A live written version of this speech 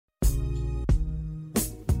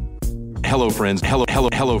Hello, friends.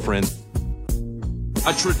 Hello, friends.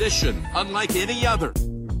 A tradition unlike any other.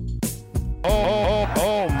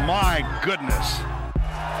 Oh, my goodness.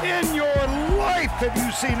 In your life, have you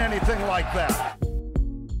seen anything like that?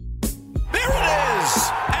 There it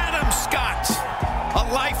is! Adam Scott,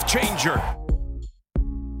 a life changer.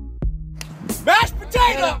 Mashed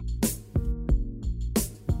potato!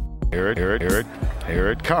 Here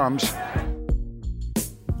it comes.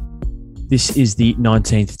 This is the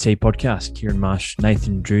 19th Tee podcast. Kieran Marsh,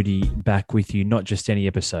 Nathan Drudy back with you. Not just any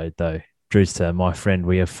episode, though. Drewster, my friend,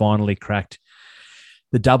 we have finally cracked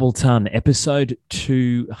the double ton, episode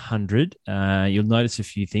 200. You'll notice a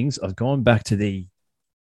few things. I've gone back to the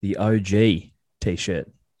OG T-shirt,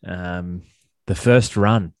 the first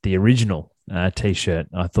run, the original T-shirt.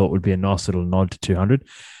 I thought would be a nice little nod to 200.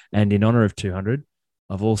 And in honor of 200,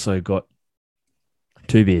 I've also got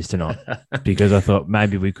 2 beers tonight because I thought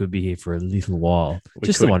maybe we could be here for a little while.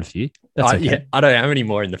 Just the one for you. That's okay. Yeah, I don't have any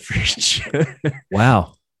more in the fridge.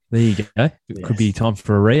 Wow. There you go. It Yes. could be time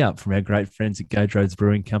for a re-up from our great friends at Gage Roads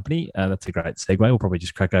Brewing Company. That's a great segue. We'll probably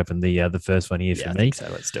just crack open the first one here for I me. think so.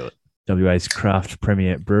 Let's do it. WA's craft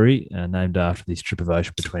premier brewery, named after the strip of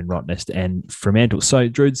ocean between Rottnest and Fremantle. So,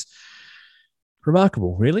 Drudes,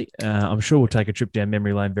 remarkable, really. I'm sure we'll take a trip down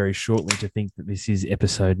memory lane very shortly to think that this is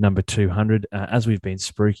episode number 200. As we've been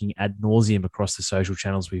spruiking ad nauseum across the social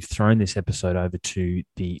channels, we've thrown this episode over to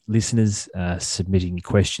the listeners, submitting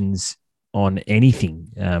questions on anything,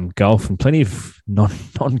 golf, and plenty of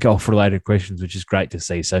non-golf related questions, which is great to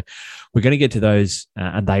see. So we're going to get to those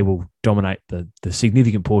and they will dominate the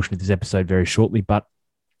significant portion of this episode very shortly. But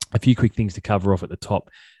a few quick things to cover off at the top.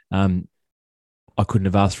 I couldn't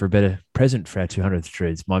have asked for a better present for our 200th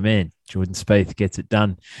Druids. My man, Jordan Spieth, gets it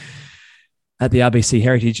done at the RBC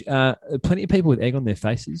Heritage. Plenty of people with egg on their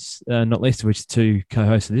faces, not least of which the 2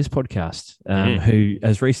 co-hosts of this podcast, who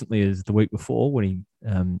as recently as the week before, when he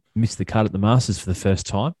missed the cut at the Masters for the first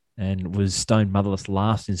time and was stone motherless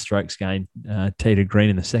last in strokes gained, teed to green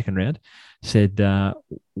in the second round, said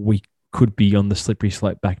we could be on the slippery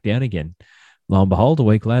slope back down again. Lo and behold, a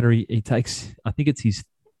week later, he takes, I think it's his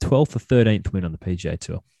 12th or 13th win on the PGA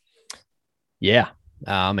Tour. Yeah.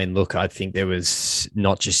 I mean, look, I think there was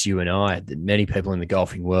not just you and I, many people in the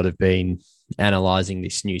golfing world have been analysing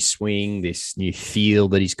this new swing, this new feel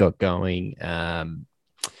that he's got going.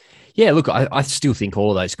 Yeah, look, I still think all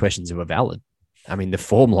of those questions are valid. I mean, the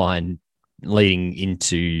form line leading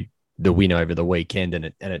into the win over the weekend, and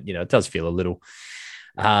it does feel a little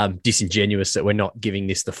disingenuous that we're not giving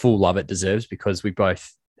this the full love it deserves because we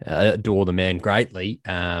both adore the man greatly.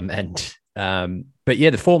 But yeah,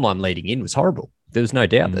 the form line leading in was horrible. There was no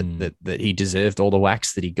doubt that he deserved all the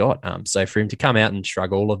wax that he got. So for him to come out and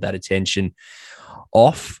shrug all of that attention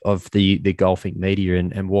off of the golfing media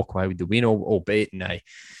and walk away with the win, albeit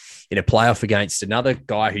in a playoff against another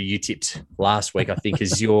guy who you tipped last week, I think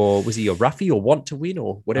was he your roughie or want to win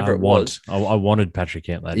or whatever it was? I wanted Patrick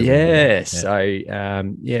Cantlay to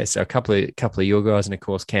win. Yeah. So a couple of your guys, and of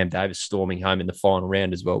course Cam Davis storming home in the final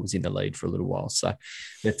round as well, was in the lead for a little while. So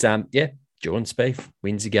it's Jordan Spieth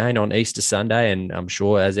wins again on Easter Sunday, and I'm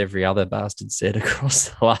sure, as every other bastard said across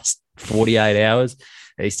the last 48 hours,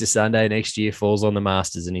 Easter Sunday next year falls on the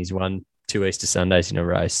Masters, and he's won 2 Easter Sundays in a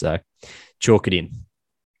row. So chalk it in.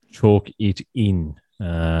 Chalk it in.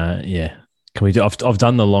 Yeah. Can we do? I've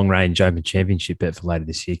done the long range Open Championship bet for later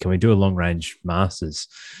this year. Can we do a long range Masters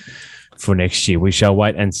for next year? We shall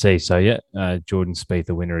wait and see. So yeah, Jordan Spieth,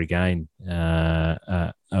 the winner again,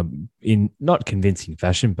 in not convincing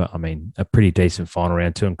fashion, but I mean a pretty decent final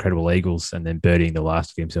round, 2 incredible eagles, and then birdieing the last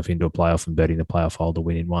to get himself into a playoff and birdieing the playoff hole to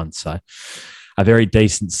win in one. So a very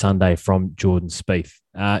decent Sunday from Jordan Spieth.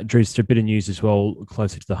 Drew's a bit of news as well,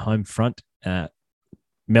 closer to the home front.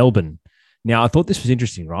 Melbourne. Now, I thought this was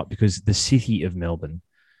interesting, right? Because the city of Melbourne,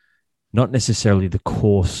 not necessarily the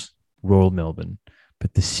course Royal Melbourne,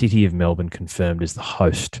 but the city of Melbourne confirmed as the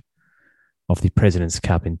host of the President's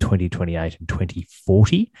Cup in 2028 and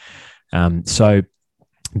 2040. So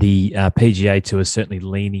the PGA Tour is certainly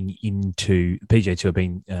leaning into PGA Tour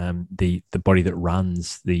being the body that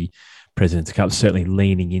runs the President's Cup, certainly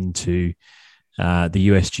leaning into the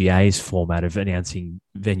USGA's format of announcing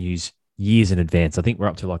venues years in advance. I think we're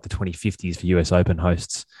up to like the 2050s for US Open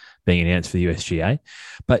hosts being announced for the USGA.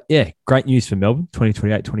 But yeah, great news for Melbourne,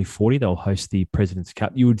 2028, 2040. They'll host the President's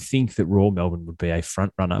Cup. You would think that Royal Melbourne would be a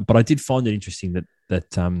front runner, but I did find it interesting that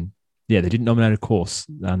they didn't nominate a course.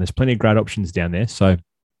 There's plenty of great options down there. So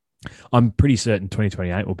I'm pretty certain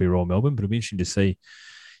 2028 will be Royal Melbourne, but it'll be interesting to see,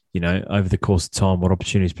 over the course of time, what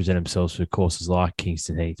opportunities present themselves for courses like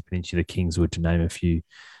Kingston Heath, Peninsula Kingswood, to name a few.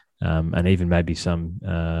 And even maybe some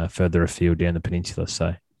further afield down the peninsula.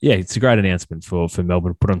 So yeah, it's a great announcement for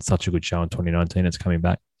Melbourne. Put on such a good show in 2019. It's coming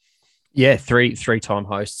back. Yeah, three-time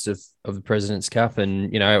hosts of the President's Cup,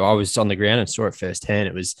 and I was on the ground and saw it firsthand.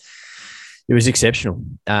 It was exceptional.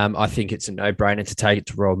 I think it's a no-brainer to take it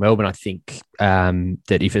to Royal Melbourne. I think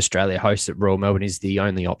that if Australia hosts at Royal Melbourne is the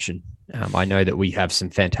only option. I know that we have some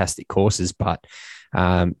fantastic courses, but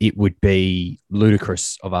it would be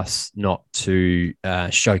ludicrous of us not to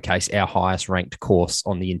showcase our highest ranked course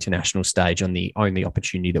on the international stage on the only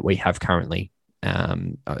opportunity that we have currently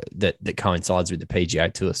that coincides with the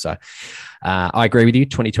PGA Tour. So I agree with you.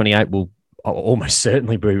 2028 will almost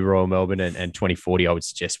certainly be Royal Melbourne, and 2040 I would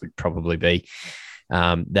suggest would probably be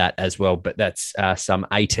that as well. But that's some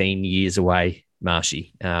 18 years away,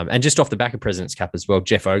 Marshy. And just off the back of President's Cup as well,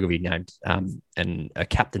 Jeff Ogilvy named and a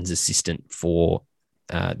captain's assistant for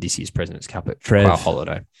this year's President's Cup at Quail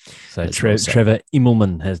Holiday. So Trevor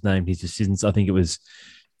Immelman has named his assistants. I think it was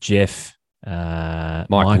Jeff,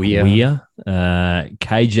 Mike Weir,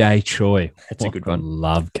 KJ Choi. That's a good one. I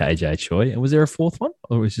love KJ Choi. And was there a fourth one,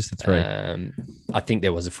 or was it just a three? I think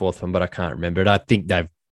there was a fourth one, but I can't remember it. I think they're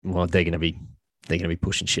going to be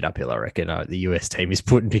pushing shit uphill. I reckon the US team is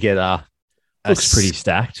putting together. Looks pretty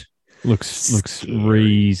stacked. Looks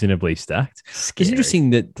reasonably stacked. Scary. It's interesting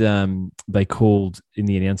that they called in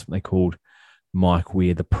the announcement. They called Mike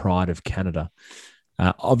Weir the pride of Canada.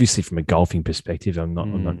 Obviously, from a golfing perspective, I'm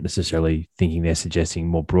not necessarily thinking they're suggesting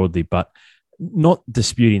more broadly, but not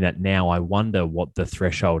disputing that now. I wonder what the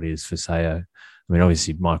threshold is for, say,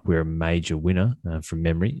 obviously, Mike Weir, a major winner from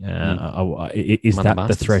memory. Is that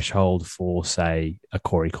the threshold for, say, a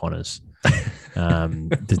Corey Connors?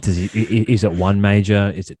 Is it one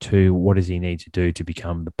major? Is it two? What does he need to do to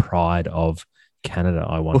become the pride of Canada?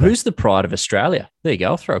 I wonder. Well, who's the pride of Australia? There you go.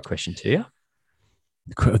 I'll throw a question to you.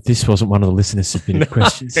 This wasn't one of the listeners' submitted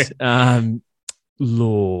questions.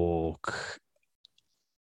 Look,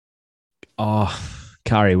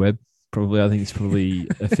 Kari Webb, probably. I think it's probably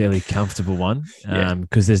a fairly comfortable one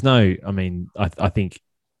because there's no. I think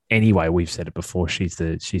anyway. We've said it before. She's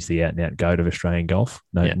the out and out goat of Australian golf.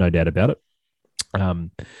 No doubt about it.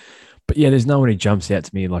 But yeah, there's no one who jumps out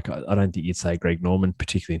to me. Like I don't think you'd say Greg Norman,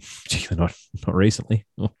 particularly not recently.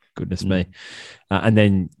 Oh goodness me! And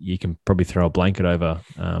then you can probably throw a blanket over,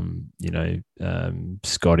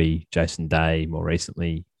 Scotty, Jason Day, more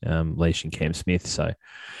recently, Leash and Cam Smith. So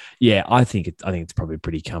yeah, I think it's probably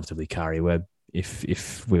pretty comfortably Kari Webb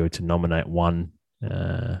if we were to nominate one,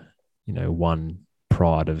 one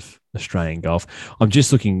pride of Australian golf. I'm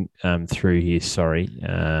just looking through here. Sorry,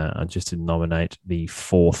 just to nominate the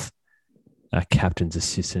fourth captain's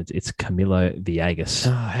assistant. It's Camilo Villegas.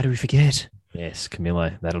 Oh, how do we forget? Yes,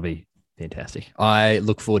 Camilo. That'll be fantastic. I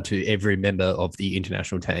look forward to every member of the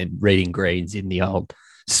international team reading greens in the old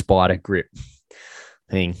spider grip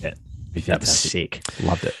thing. Yeah, that was sick.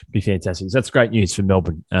 Loved it. Be fantastic. So that's great news for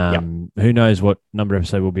Melbourne. Who knows what number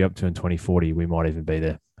episode we'll be up to in 2040? We might even be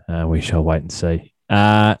there. We shall wait and see.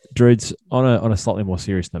 Druids, on a slightly more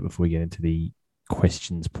serious note before we get into the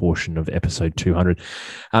questions portion of episode 200,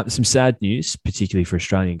 some sad news, particularly for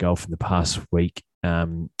Australian golf in the past week,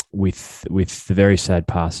 with the very sad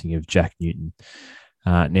passing of Jack Newton.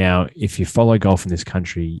 Now, if you follow golf in this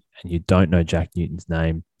country and you don't know Jack Newton's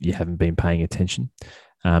name, you haven't been paying attention.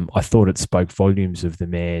 I thought it spoke volumes of the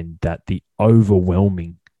man that the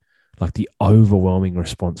overwhelming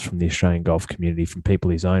response from the Australian golf community, from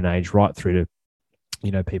people his own age right through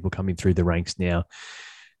to people coming through the ranks now,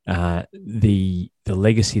 the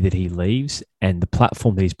legacy that he leaves and the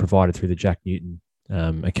platform that he's provided through the Jack Newton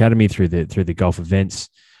Academy, through the golf events,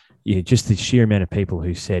 just the sheer amount of people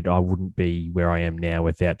who said, I wouldn't be where I am now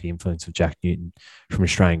without the influence of Jack Newton from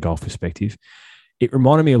Australian golf perspective. It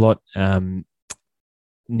reminded me a lot,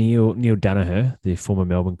 Neil Danaher, the former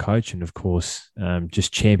Melbourne coach, and of course,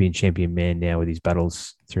 just champion man now with his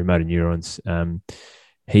battles through motor neurons.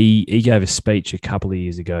 He gave a speech a couple of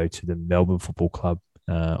years ago to the Melbourne Football Club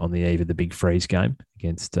on the eve of the Big Freeze game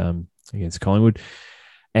against Collingwood,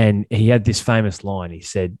 and he had this famous line. He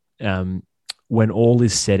said, "When all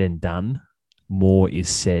is said and done, more is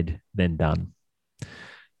said than done."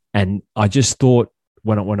 And I just thought,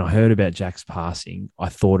 when I heard about Jack's passing, I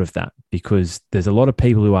thought of that, because there's a lot of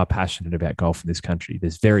people who are passionate about golf in this country.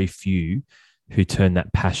 There's very few who turn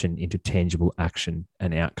that passion into tangible action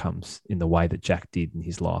and outcomes in the way that Jack did in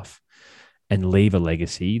his life, and leave a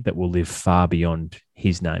legacy that will live far beyond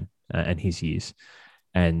his name and his years.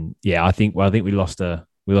 And yeah, I think we lost a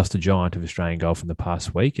giant of Australian golf in the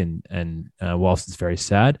past week. And whilst it's very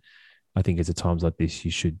sad, I think it's at times like this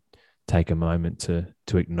you should take a moment to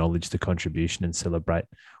acknowledge the contribution and celebrate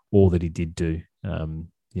all that he did do,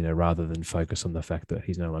 rather than focus on the fact that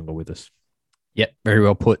he's no longer with us. Yep, very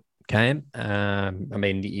well put, Cam. I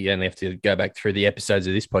mean, you only have to go back through the episodes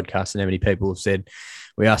of this podcast and how many people have said,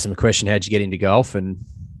 we asked them a question, how'd you get into golf? And,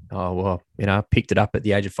 oh, well, I picked it up at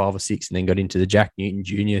the age of 5 or 6 and then got into the Jack Newton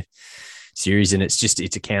Jr. series. And it's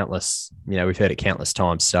a countless, we've heard it countless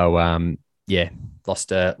times. So,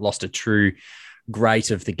 lost a true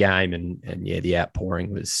great of the game. And the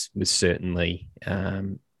outpouring was certainly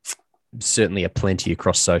a plenty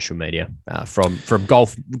across social media from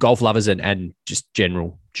golf lovers and just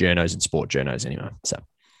general journos and sport journos anyway. So,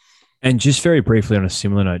 and just very briefly on a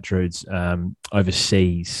similar note, Drudes,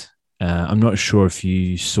 overseas, I'm not sure if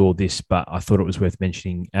you saw this, but I thought it was worth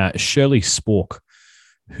mentioning. Shirley Spork,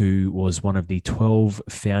 who was one of the 12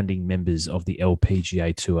 founding members of the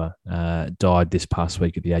LPGA Tour, died this past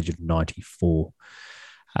week at the age of 94.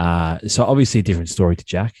 So obviously a different story to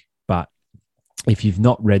Jack, but if you've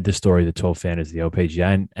not read the story of the 12 founders of the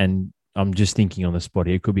LPGA, and I'm just thinking on the spot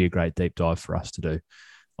here, it could be a great deep dive for us to do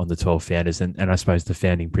on the 12 founders and I suppose the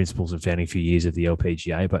founding principles and founding few years of the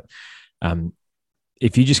LPGA. But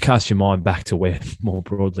if you just cast your mind back to where more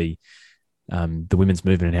broadly the women's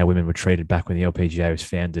movement and how women were treated back when the LPGA was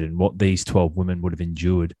founded and what these 12 women would have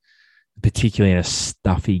endured, particularly in a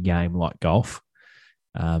stuffy game like golf,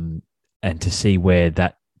 and to see where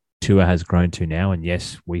that tour has grown to now. And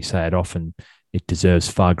yes, we say it often, it deserves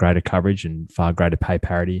far greater coverage and far greater pay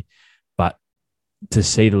parity. But to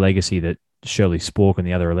see the legacy that Shirley Spork and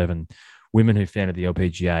the other 11 women who founded the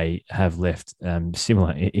LPGA have left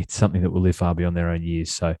similar, it's something that will live far beyond their own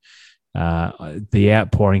years. So the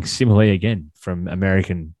outpouring similarly again from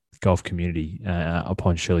American golf community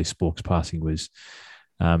upon Shirley Spork's passing was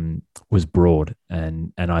broad.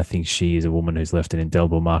 And I think she is a woman who's left an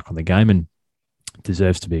indelible mark on the game and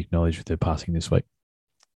deserves to be acknowledged with her passing this week.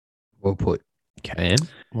 Well put, Cam.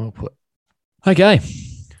 Well put. Okay.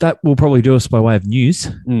 That will probably do us by way of news.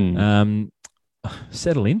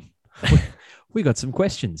 Settle in. We got some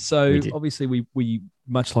questions. So obviously we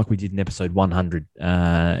much like we did in episode 100,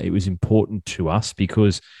 it was important to us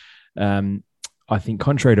because I think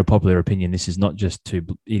contrary to popular opinion, this is not just two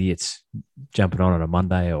idiots jumping on a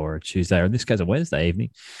Monday or a Tuesday, or in this case, a Wednesday evening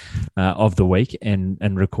of the week and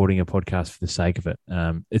recording a podcast for the sake of it.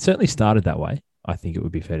 It certainly started that way, I think it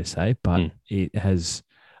would be fair to say, but it has,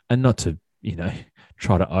 and not to,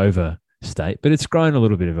 try to overstate, but it's grown a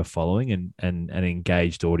little bit of a following and an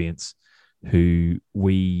engaged audience who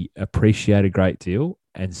we appreciate a great deal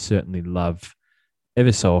and certainly love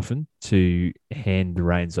ever so often to hand the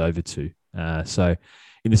reins over to. So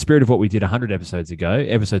in the spirit of what we did 100 episodes ago,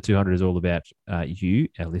 episode 200 is all about you,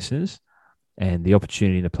 our listeners, and the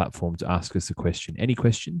opportunity and the platform to ask us a question. Any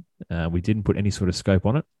question. We didn't put any sort of scope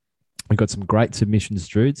on it. We got some great submissions,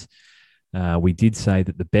 Drudes. We did say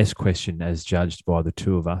that the best question, as judged by the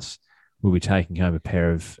two of us, we'll be taking home a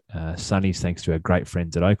pair of sunnies thanks to our great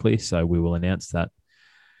friends at Oakley. So we will announce that.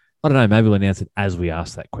 I don't know, maybe we'll announce it as we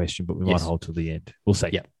ask that question, but we might hold till the end. We'll see.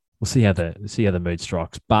 Yeah. We'll see how the mood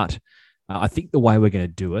strikes. But I think the way we're going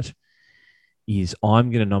to do it is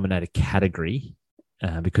I'm going to nominate a category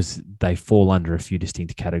because they fall under a few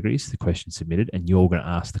distinct categories, the question submitted, and you're going to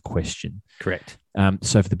ask the question. Correct.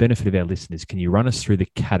 So for the benefit of our listeners, can you run us through the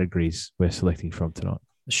categories we're selecting from tonight?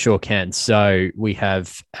 Sure can. So we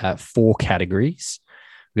have 4 categories.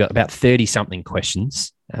 We've got about 30-something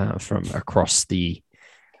questions from across the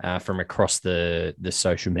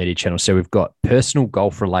social media channels. So we've got personal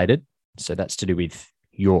golf related. So that's to do with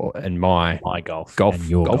your and my golf. And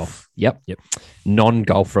your golf. Yep.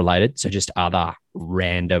 Non-golf related. So just other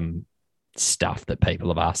random stuff that people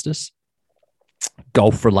have asked us.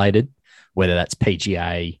 Golf related, whether that's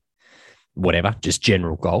PGA, whatever, just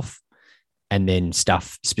general golf. And then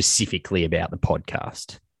stuff specifically about the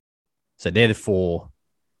podcast. So they're the 4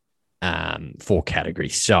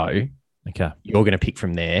 categories. So okay, you're going to pick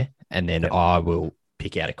from there, and then I will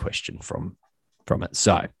pick out a question from it.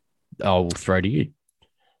 So I'll throw to you.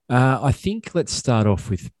 I think let's start off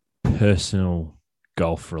with personal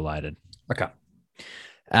golf related. Okay.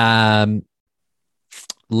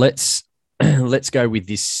 Let's go with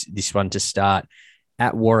this one to start.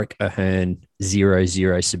 At Warwick Ahern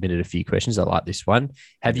 00 submitted a few questions. I like this one.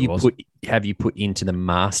 Have you put into the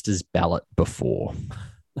Masters ballot before?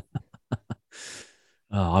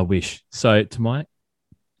 I wish. So to my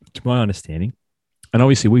understanding, and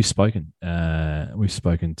obviously we've spoken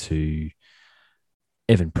to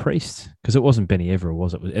Evan Priest, because it wasn't Benny Everill,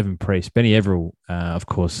 was it? It was Evan Priest. Benny Everill, of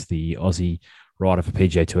course, the Aussie writer for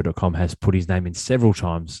PGAtour.com, has put his name in several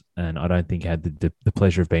times, and I don't think had the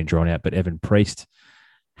pleasure of being drawn out, but Evan Priest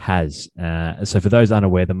has. So for those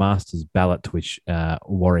unaware, the Masters ballot to which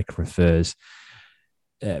Warwick refers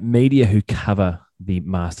media who cover the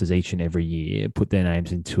Masters each and every year put their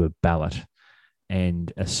names into a ballot,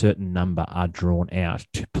 and a certain number are drawn out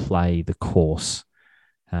to play the course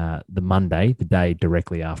the Monday, the day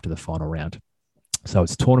directly after the final round. So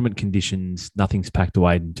it's tournament conditions. Nothing's packed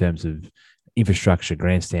away in terms of infrastructure,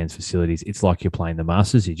 grandstands, facilities. It's like you're playing the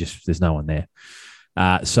Masters. There's no one there.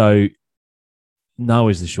 So no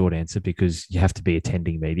is the short answer, because you have to be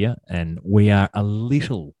attending media, and we are a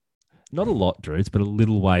little, not a lot, Drews, but a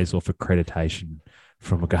little ways off accreditation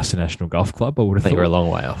from Augusta National Golf Club. I think we're a long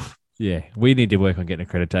way off. Yeah, we need to work on getting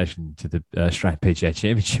accreditation to the Australian PGA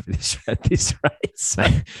Championship at this race.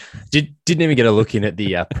 Didn't even get a look in at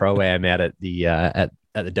the Pro-Am out at the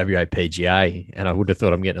WA PGA, and I would have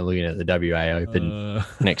thought I'm getting a look in at the WA Open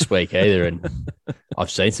next week either. And I've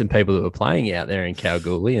seen some people that were playing out there in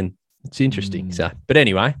Kalgoorlie, and it's interesting. So, but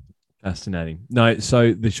anyway, fascinating. No,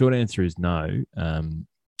 so the short answer is no.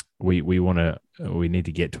 We need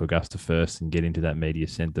to get to Augusta first and get into that media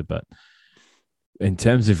centre, but. In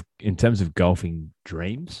terms of golfing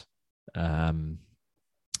dreams,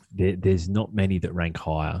 there's not many that rank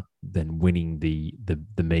higher than winning the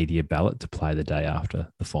media ballot to play the day after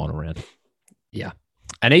the final round. Yeah,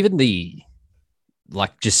 and even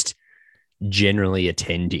just generally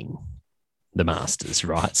attending the Masters,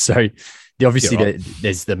 right? So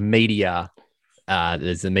there's the media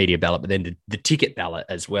ballot, but then the ticket ballot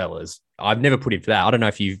as well. As I've never put in for that. I don't know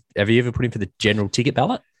if you ever put in for the general ticket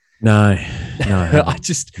ballot. No. I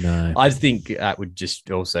think that would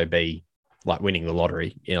just also be like winning the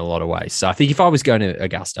lottery in a lot of ways. So I think if I was going to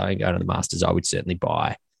Augusta and going to the Masters, I would certainly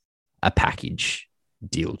buy a package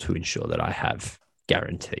deal to ensure that I have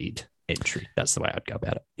guaranteed entry. That's the way I'd go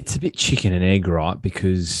about it. It's a bit chicken and egg, right?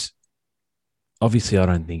 Because obviously I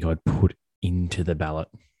don't think I'd put into the ballot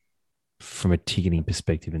from a ticketing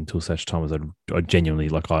perspective until such time as I genuinely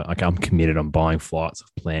I'm committed. I'm buying flights.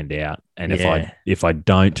 I've planned out, and if I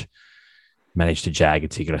don't manage to jag a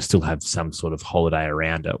ticket, I still have some sort of holiday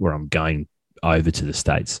around it where I'm going over to the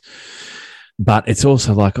States. But it's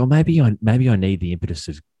also like, maybe I need the impetus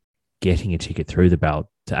of getting a ticket through the ballot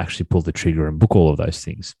to actually pull the trigger and book all of those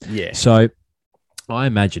things. Yeah. So I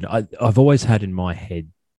imagine I've always had in my head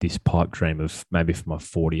this pipe dream of maybe for my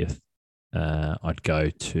 40th, I'd go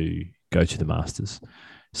to the Masters.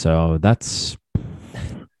 So that's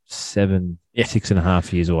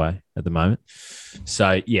 6.5 years away at the moment.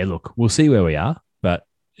 So yeah, look, we'll see where we are, but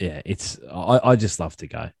yeah, I just love to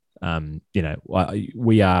go.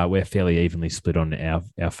 We're fairly evenly split on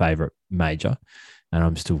our favorite major, and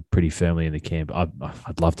I'm still pretty firmly in the camp.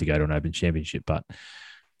 I'd love to go to an Open Championship, but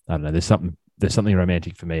I don't know. There's something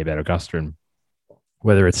romantic for me about Augusta, and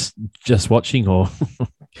whether it's just watching or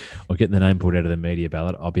getting the name pulled out of the media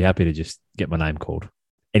ballot, I'll be happy to just get my name called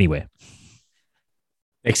anywhere.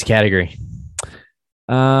 Next category.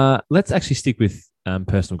 Let's actually stick with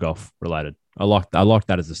personal golf related. I like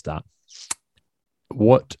that as a start.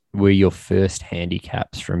 What were your first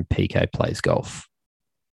handicaps from PK Plays Golf?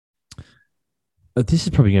 This is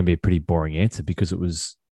probably going to be a pretty boring answer because it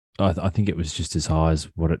was. I think it was just as high as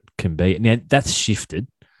what it can be. Now that's shifted.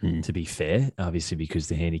 To be fair, obviously, because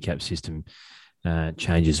the handicap system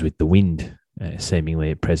changes with the wind seemingly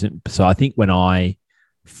at present. So I think when I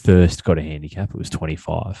first got a handicap, it was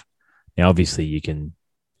 25. Now, obviously, you can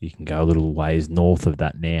go a little ways north of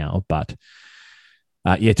that now, but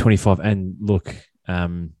 25. And look,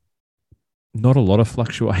 not a lot of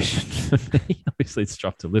fluctuation for me. Obviously, it's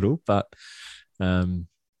dropped a little, but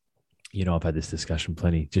I've had this discussion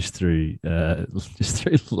plenty just through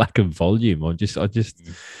lack of volume, or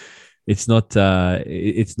it's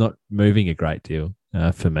not moving a great deal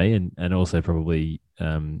for me, and also probably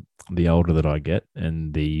the older that I get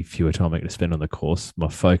and the fewer time I get to spend on the course, my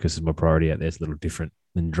focus and my priority out there is a little different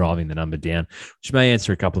than driving the number down, which may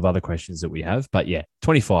answer a couple of other questions that we have. But yeah,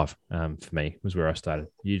 25 for me was where I started.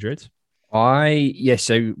 You, Dreads?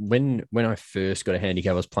 So when I first got a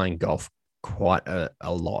handicap, I was playing golf quite a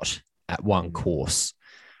lot at one course.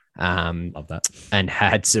 Love that. And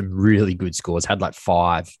had some really good scores, had like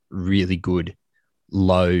 5 really good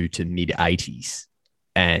low to mid 80s.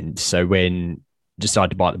 And so when decided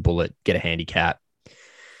to bite the bullet, get a handicap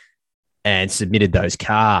and submitted those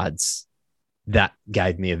cards, that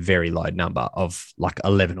gave me a very low number of like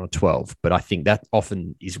 11 or 12. But I think that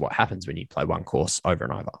often is what happens when you play one course over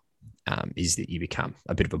and over, is that you become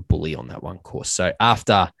a bit of a bully on that one course. So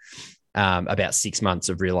after about 6 months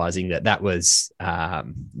of realizing that was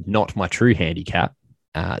not my true handicap,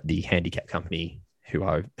 the handicap company who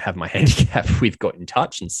I have my handicap with got in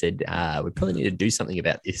touch and said, we probably need to do something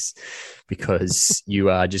about this because you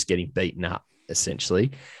are just getting beaten up,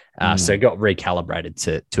 essentially. So it got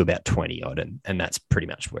recalibrated to about 20 odd, and that's pretty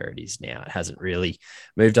much where it is now. It hasn't really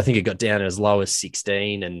moved. I think it got down as low as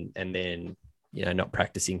 16, and then, not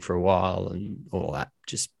practicing for a while and all that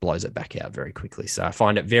just blows it back out very quickly. So I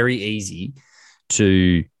find it very easy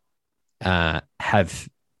to have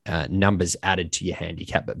numbers added to your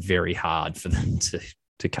handicap, but very hard for them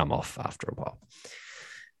to come off after a while.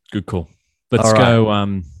 Good call. Let's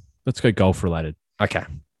go golf related. Okay.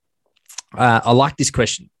 I like this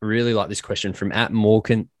question. Really like this question from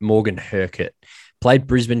 @Morgan Herkett. Played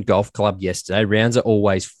Brisbane Golf Club yesterday. Rounds are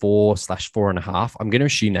always 4/4.5. I'm going to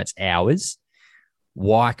assume that's hours.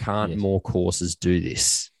 Why can't more courses do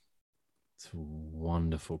this? It's a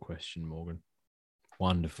wonderful question, Morgan.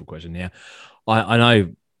 Wonderful question. Now, I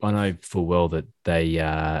know full well that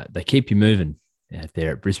they keep you moving out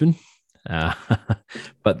there at Brisbane,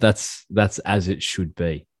 but that's as it should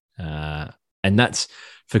be, and that's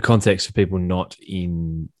for context for people not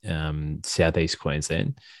in Southeast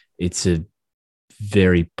Queensland. It's a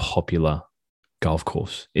very popular golf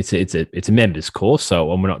course. It's a members course, so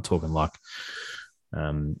we're not talking like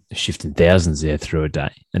shifting thousands there through a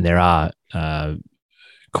day. And there are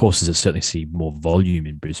courses that certainly see more volume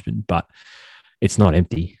in Brisbane, but it's not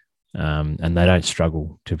empty, and they don't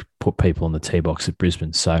struggle to put people on the tee box at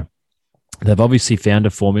Brisbane. So they've obviously found a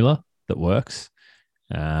formula that works.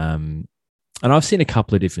 And I've seen a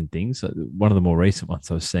couple of different things. One of the more recent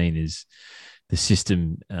ones I've seen is the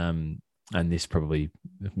system, and this probably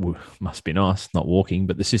must be nice, not walking,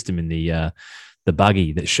 but the system in the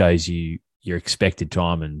buggy that shows you your expected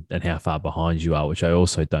time and how far behind you are, which I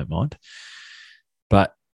also don't mind.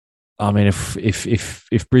 But I mean,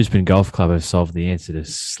 if Brisbane Golf Club have solved the answer to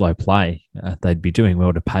slow play, they'd be doing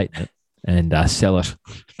well to patent it and sell it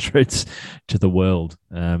to the world,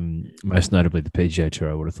 most notably the PGA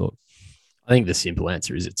Tour, I would have thought. I think the simple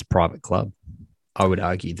answer is it's a private club. I would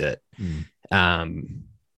argue that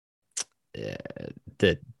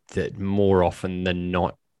that more often than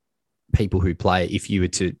not, people who play, if you were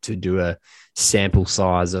to do a sample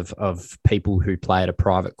size of people who play at a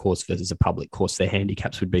private course versus a public course, their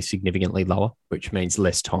handicaps would be significantly lower, which means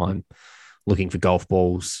less time looking for golf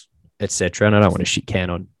balls, etc. And I don't want to shit can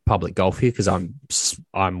on public golf here because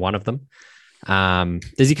I'm one of them.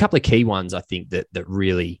 There's a couple of key ones I think that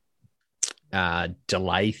really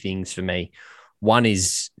delay things for me. One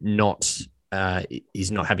is not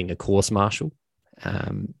having a course marshal.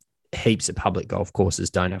 Heaps of public golf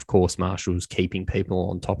courses don't have course marshals keeping people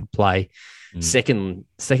on top of play. Second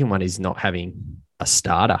one is not having a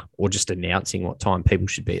starter or just announcing what time people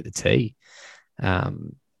should be at the tee.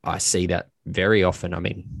 I see that very often. I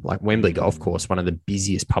mean, like Wembley Golf Course, one of the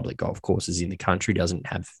busiest public golf courses in the country,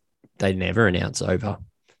 they never announce over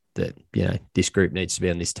that, this group needs to be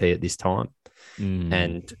on this tee at this time.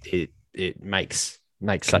 And it makes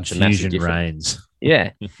such a massive difference. Reigns.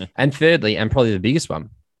 Yeah. And thirdly, and probably the biggest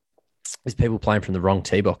one, is people playing from the wrong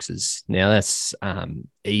tee boxes. Now that's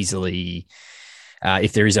easily,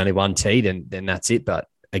 if there is only one tee, then that's it. But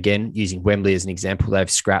again, using Wembley as an example, they've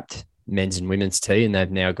scrapped men's and women's tee, and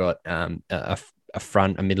they've now got a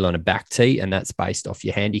front, a middle, and a back tee, and that's based off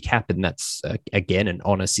your handicap, and that's again an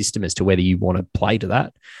honour system as to whether you want to play to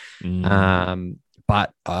that.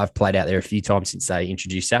 But I've played out there a few times since they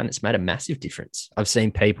introduced that, and it's made a massive difference. I've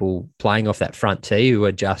seen people playing off that front tee who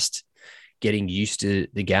are just getting used to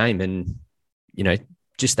the game, and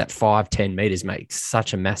just that 5-10 meters makes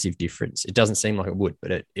such a massive difference. It doesn't seem like it would,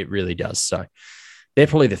 but it really does. So they're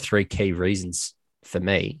probably the three key reasons for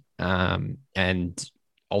me. And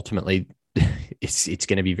ultimately, it's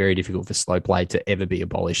going to be very difficult for slow play to ever be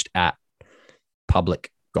abolished at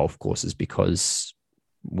public golf courses, because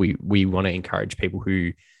we want to encourage people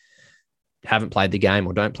who haven't played the game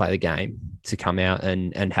or don't play the game to come out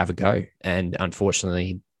and have a go. And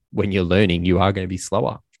unfortunately, when you're learning, you are going to be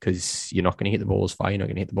slower because you're not going to hit the ball as far. You're not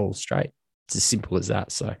going to hit the ball straight. It's as simple as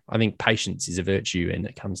that. So I think patience is a virtue when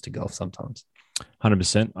it comes to golf sometimes.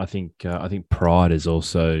 100%. I think pride is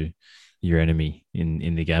also your enemy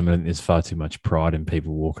in the game. I think there's far too much pride in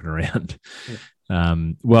people walking around.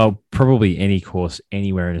 Well, probably any course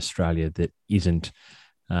anywhere in Australia that isn't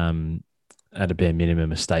at a bare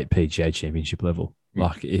minimum a state PGA championship level.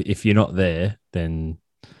 Like if you're not there, then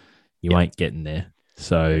you ain't getting there.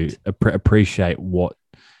 So appreciate what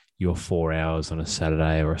your 4 hours on a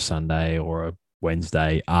Saturday or a Sunday or a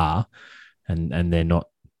Wednesday are, and they're not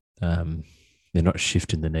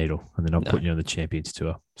shifting the needle, and they're not putting you on the Champions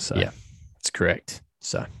Tour. So yeah, that's correct.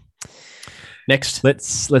 So next,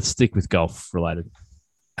 let's stick with golf related.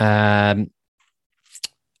 I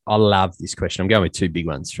love this question. I'm going with two big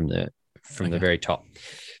ones from the very top.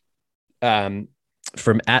 From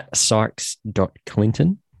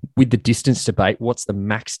 @Sykes.Clinton. with the distance debate, what's the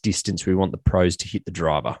max distance we want the pros to hit the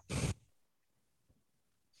driver?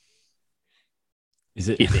 Is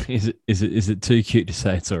it too cute to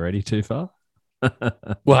say it's already too far?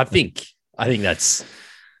 Well, I think that's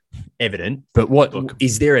evident. But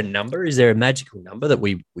is there a number? Is there a magical number that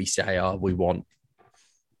we say, we want,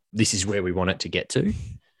 this is where we want it to get to?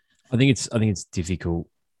 I think it's difficult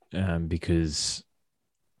because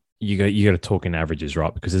you got to talk in averages,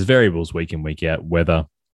 right? Because there's variables week in, week out, weather,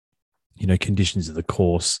 conditions of the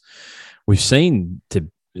course. We've seen,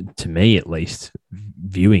 to me at least,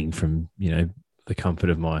 viewing from the comfort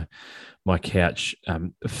of my couch,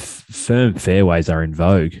 firm fairways are in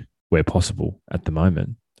vogue where possible at the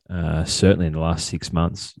moment. Certainly in the last 6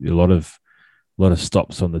 months, a lot of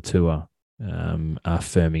stops on the tour are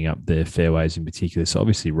firming up their fairways in particular. So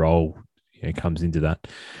obviously roll comes into that.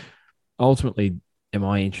 Ultimately, am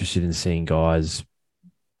I interested in seeing guys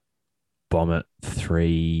bomb it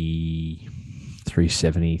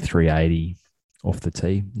 370, 380 off the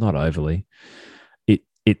tee? Not overly.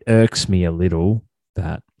 It irks me a little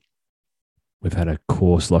that we've had a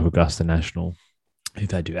course like Augusta National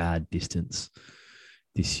who've had to add distance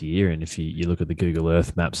this year. And if you look at the Google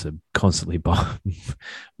Earth maps, are constantly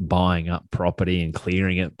buying up property and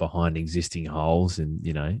clearing it behind existing holes and,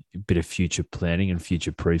 a bit of future planning and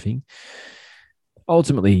future proofing.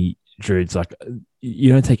 Ultimately, Drew, it's like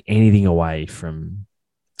you don't take anything away from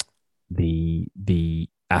the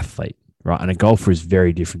athlete, right? And a golfer is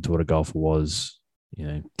very different to what a golfer was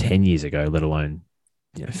 10 years ago, let alone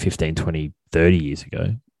 15, 20, 30 years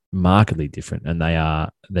ago. Markedly different, and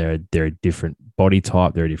they're a different body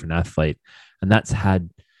type, they're a different athlete, and that's had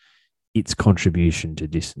its contribution to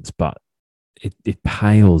distance, but it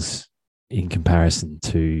pales in comparison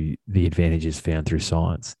to the advantages found through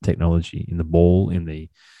science, technology, in the ball, in the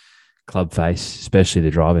club face, especially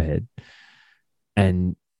the driver head.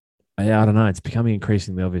 And I don't know, it's becoming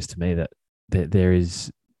increasingly obvious to me that there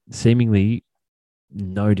is seemingly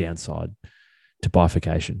no downside to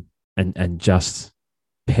bifurcation and just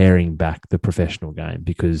paring back the professional game,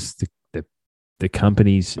 because the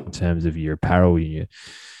companies, in terms of your apparel and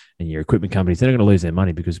your equipment companies, they're not going to lose their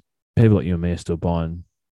money because people like you and me are still buying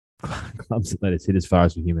clubs that let us hit as far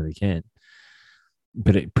as we humanly can.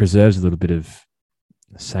 But it preserves a little bit of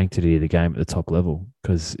sanctity of the game at the top level,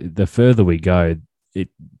 because the further we go, it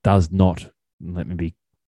does not, let me be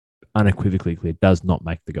unequivocally clear, does not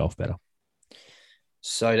make the golf better.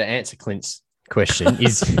 So to answer Clint's question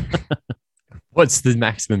is, what's the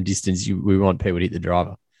maximum distance we want people to hit the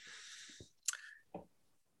driver?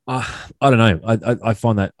 I don't know. I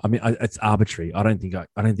find that, it's arbitrary. I don't think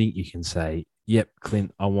you can say, yep,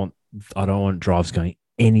 Clint, I don't want drives going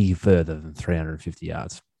any further than 350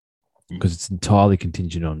 yards, because it's entirely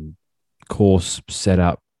contingent on course,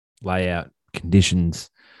 setup, layout, conditions.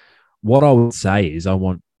 What I would say is I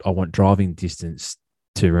want driving distance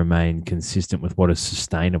to remain consistent with what is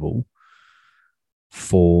sustainable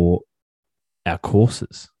for our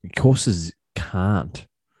courses. Courses can't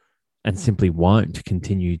and simply won't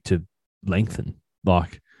continue to lengthen.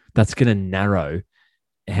 Like, that's going to narrow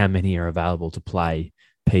how many are available to play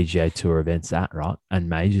PGA Tour events at, right? And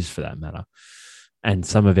majors for that matter. And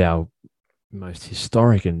some of our most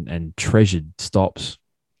historic and treasured stops,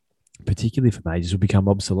 particularly for majors, will become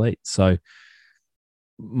obsolete. So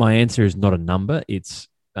my answer is not a number. It's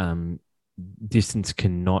distance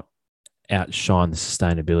cannot outshine the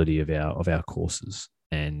sustainability of our courses.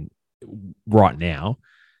 And right now,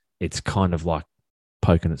 it's kind of like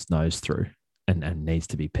poking its nose through and needs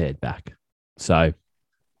to be pared back. So I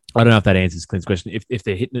don't know if that answers Clint's question. If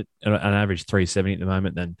they're hitting it at an average 370 at the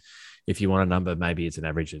moment, then if you want a number, maybe it's an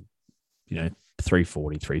average of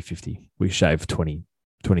 340, 350. We shave 20,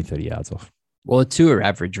 30 yards off. Well, the tour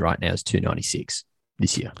average right now is 296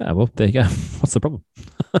 this year. Ah, well, there you go. What's the problem?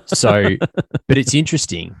 So, but it's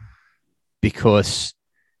interesting because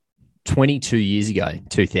 22 years ago,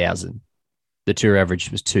 2000, the tour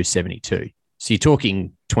average was 272. So you're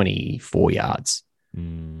talking 24 yards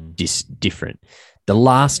different. The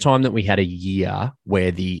last time that we had a year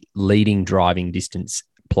where the leading driving distance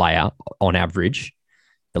player on average,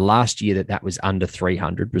 the last year that was under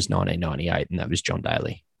 300 was 1998, and that was John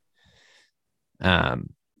Daly.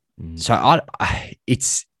 So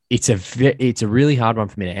it's a really hard one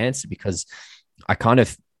for me to answer, because I kind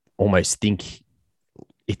of almost think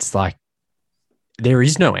it's like there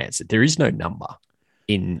is no answer. There is no number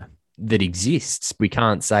that exists. We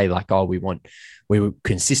can't say like, oh, we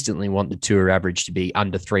consistently want the tour average to be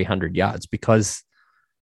under 300 yards, because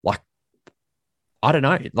like, I don't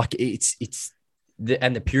know, like it's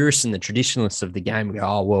the purists and the traditionalists of the game go,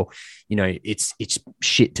 oh, well, it's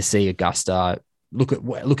shit to see Augusta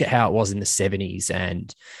look at how it was in the 70s,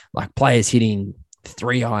 and like players hitting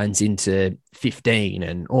 3 irons into 15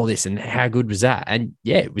 and all this, and how good was that? And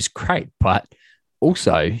yeah, it was great. But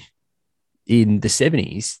also in the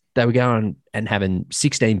 70s, they were going and having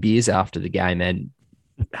 16 beers after the game and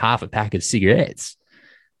half a pack of cigarettes.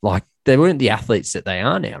 Like, they weren't the athletes that they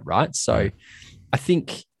are now, right? So I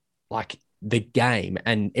think like the game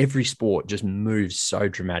and every sport just moves so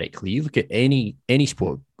dramatically. You look at any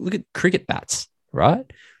sport, look at cricket bats, right?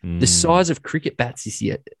 The size of cricket bats this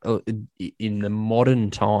year in the modern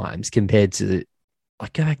times compared to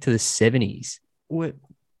like go back to the 70s,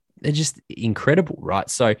 they're just incredible, right?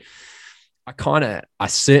 So I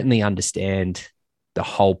certainly understand the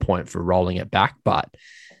whole point for rolling it back, but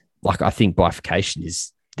like I think bifurcation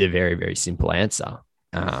is the very, very simple answer.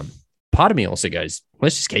 Part of me also goes,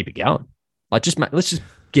 let's just keep it going. Like, let's just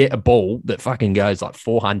get a ball that fucking goes like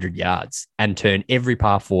 400 yards and turn every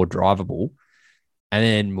par 4 drivable. And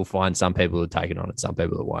then we'll find some people who take it on and some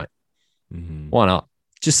people that won't. Why not?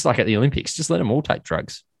 Just like at the Olympics, just let them all take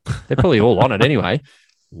drugs. They're probably all on it anyway.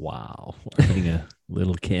 Wow. Opening a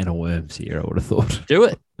little can of worms here, I would have thought. Do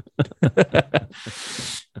it.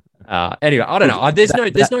 Anyway, I don't know.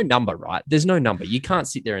 There's no number, right? There's no number. You can't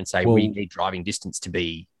sit there and say we need driving distance to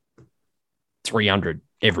be 300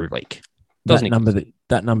 every week. That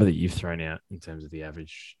number that you've thrown out in terms of the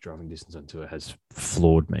average driving distance on tour has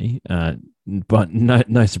floored me. But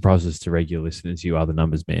no surprises to regular listeners. You are the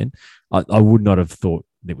numbers man. I would not have thought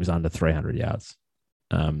it was under 300 yards.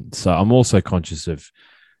 So I'm also conscious of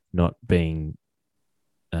not being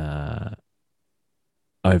over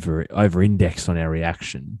indexed on our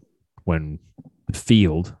reaction when the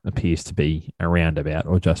field appears to be around about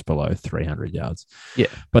or just below 300 yards. Yeah,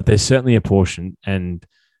 but there's certainly a portion, and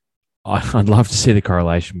I'd love to see the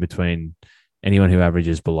correlation between anyone who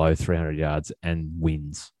averages below 300 yards and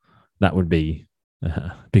wins. That would be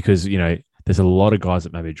because, you know, there's a lot of guys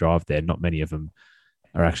that maybe drive there. Not many of them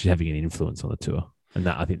are actually having an influence on the tour. And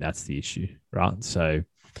I think that's the issue, right? So,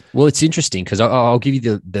 well, it's interesting because I'll give you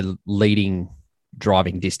the leading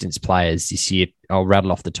driving distance players this year. I'll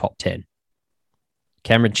rattle off the top 10.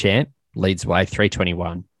 Cameron Champ leads the way,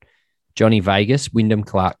 321. Johnny Vegas, Wyndham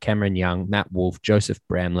Clark, Cameron Young, Matt Wolff, Joseph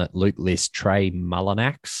Bramlett, Luke List, Trey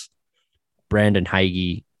Mullinax, Brandon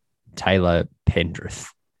Hagee, Taylor Pendrith.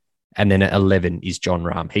 And then at 11 is John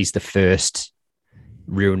Rahm. He's the first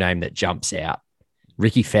real name that jumps out.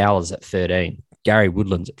 Ricky Fowler's at 13. Gary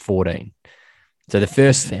Woodland's at 14. So the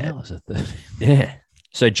first... Fowler's at 13. Yeah.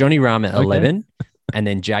 So Johnny Rahm at 11 and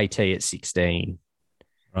then JT at 16.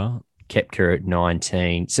 Right. Koepka at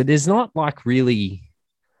 19. So there's not like really...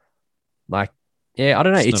 Like, yeah, I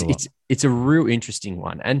don't know. It's a real interesting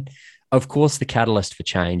one. And of course, the catalyst for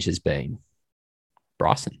change has been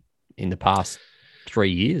Bryson in the past 3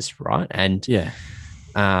 years, right? And yeah,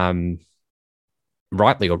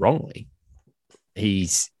 rightly or wrongly,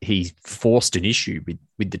 he's forced an issue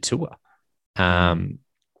with the tour. And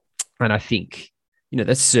I think, you know,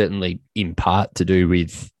 that's certainly in part to do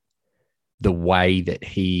with the way that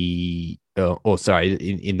in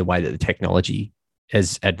the way that the technology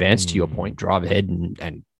has advanced, to your point, drive ahead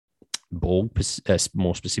and ball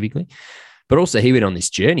more specifically. But also he went on this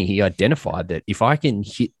journey. He identified that if I can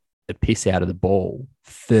hit the piss out of the ball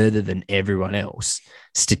further than everyone else,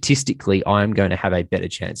 statistically, I'm going to have a better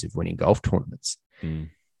chance of winning golf tournaments.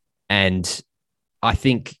 And I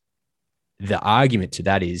think the argument to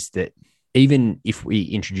that is that even if we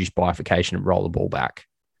introduce bifurcation and roll the ball back,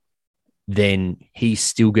 then he's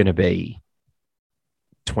still going to be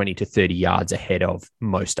 20 to 30 yards ahead of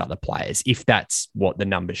most other players, if that's what the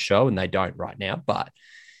numbers show, and they don't right now. But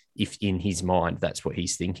if in his mind, that's what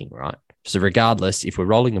he's thinking, right? So regardless, if we're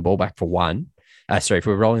rolling the ball back for if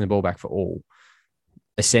we're rolling the ball back for all,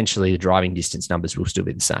 essentially the driving distance numbers will still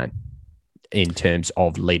be the same in terms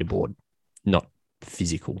of leaderboard, not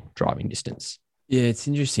physical driving distance. Yeah, it's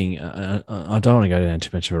interesting. I don't want to go down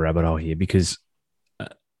too much of a rabbit hole here because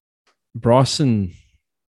Bryson,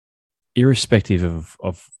 irrespective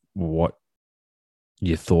of what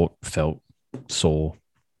you thought, felt, saw,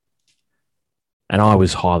 and I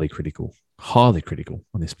was highly critical on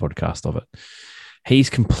this podcast of it, he's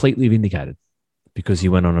completely vindicated because he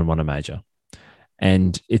went on and won a major.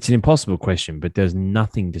 And it's an impossible question, but there's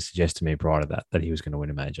nothing to suggest to me prior to that he was going to win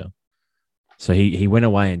a major. So he went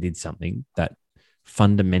away and did something that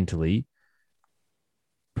fundamentally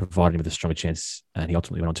provided him with a stronger chance, and he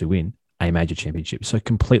ultimately went on to win a major championship. So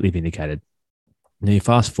completely vindicated. Now you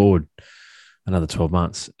fast forward another 12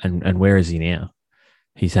 months, and where is he now?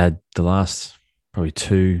 He's had the last probably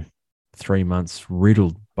 2-3 months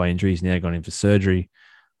riddled by injuries. Now gone in for surgery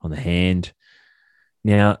on the hand.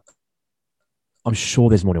 Now, I'm sure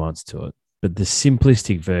there's more nuance to it, but the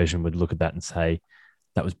simplistic version would look at that and say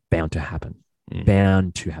that was bound to happen.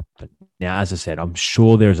 Bound to happen. Now, as I said, I'm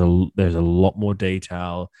sure there's a lot more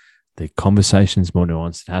detail. The conversation's more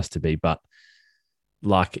nuanced. It has to be, but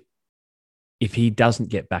like, if he doesn't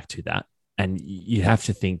get back to that, and you have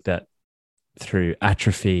to think that through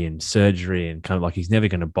atrophy and surgery and kind of like he's never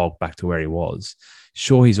going to bulk back to where he was.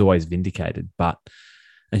 Sure, he's always vindicated,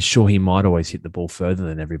 and sure, he might always hit the ball further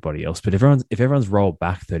than everybody else. But if everyone's rolled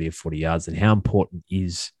back 30 or 40 yards, then how important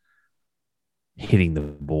is hitting the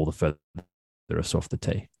ball the furthest off the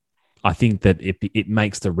tee? I think that it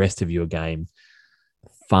makes the rest of your game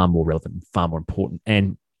far more relevant, far more important.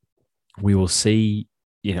 And we will see,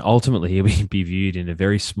 ultimately he'll be viewed in a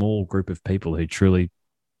very small group of people who truly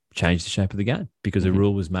changed the shape of the game because a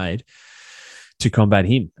rule was made to combat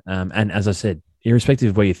him. And as I said,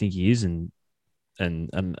 irrespective of where you think he is, and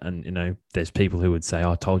there's people who would say,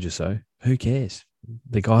 "Oh, I told you so." Who cares?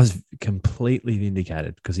 The guy's completely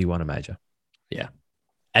vindicated because he won a major. Yeah.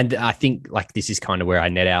 And I think like this is kind of where I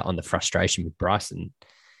net out on the frustration with Bryson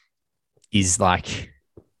is like,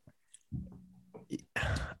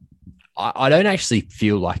 I don't actually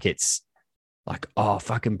feel like it's like, oh,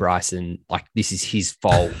 fucking Bryson, like this is his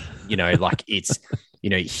fault. Like it's,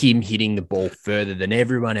 him hitting the ball further than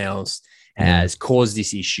everyone else has caused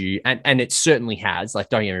this issue. And it certainly has, like,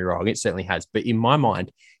 don't get me wrong, it certainly has. But in my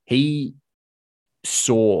mind, he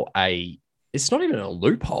saw it's not even a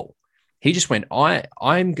loophole. He just went,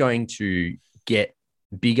 I'm going to get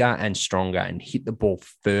bigger and stronger and hit the ball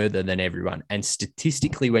further than everyone. And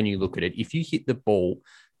statistically, when you look at it, if you hit the ball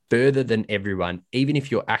further than everyone, even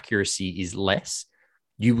if your accuracy is less,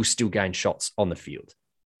 you will still gain shots on the field.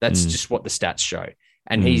 That's just what the stats show.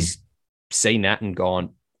 And he's seen that and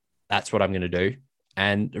gone, that's what I'm going to do.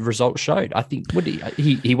 And the results showed. I think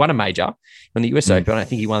he won a major on the US Open. I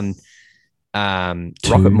think he won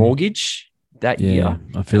Rocket Mortgage that year.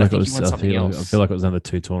 I feel like it was another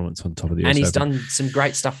 2 tournaments on top of the US And he's Open. done some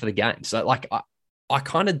great stuff for the game. So like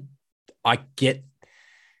I get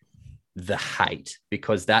the hate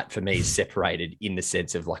because that for me is separated in the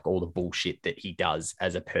sense of like all the bullshit that he does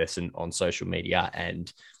as a person on social media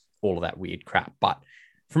and all of that weird crap. But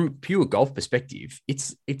from a pure golf perspective,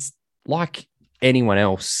 it's like anyone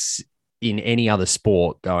else in any other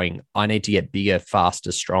sport going, I need to get bigger,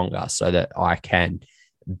 faster, stronger so that I can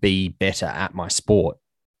be better at my sport.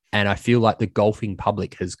 And I feel like the golfing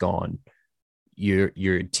public has gone, you're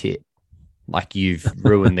a tit. Like you've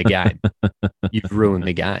ruined the game. You've ruined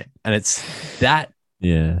the game. And it's that,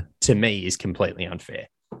 to me, is completely unfair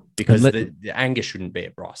because the anger shouldn't be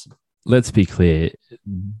at Bryson. Let's be clear.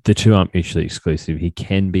 The two aren't mutually exclusive. He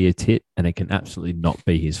can be a tit and it can absolutely not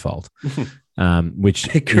be his fault, which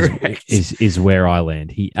is where I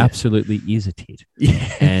land. He absolutely is a tit.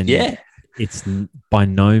 And it's by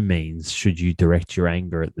no means should you direct your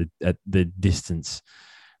anger at the distance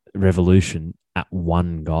revolution at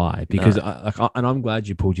one guy, because and I'm glad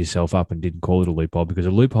you pulled yourself up and didn't call it a loophole, because a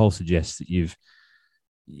loophole suggests that you've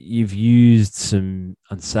used some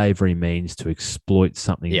unsavory means to exploit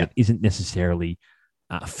something that isn't necessarily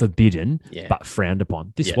forbidden but frowned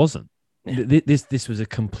upon. This wasn't. This was a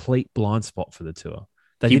complete blind spot for the tour.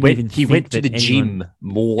 He went to the gym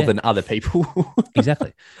more than other people.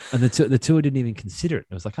 Exactly. And the tour didn't even consider it.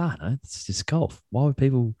 It was like, no, it's just golf. Why would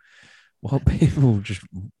people just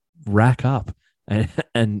rack up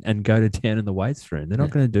and go to town in the weights room? They're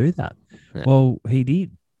not going to do that. Yeah. Well, he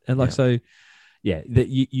did. And that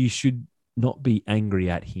you should not be angry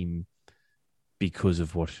at him because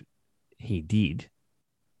of what he did.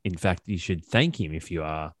 In fact, you should thank him if you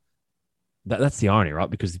are. That's the irony, right?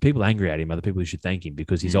 Because the people angry at him are the people who should thank him,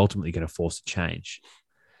 because he's ultimately going to force a change.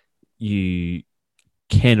 You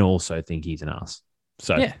can also think he's an ass.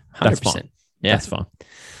 So 100%. That's fine. Yeah, that's fine.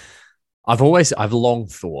 I've long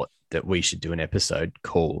thought that we should do an episode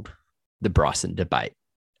called The Bryson Debate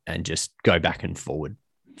and just go back and forward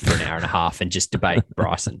for an hour and a half and just debate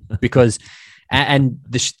Bryson, because and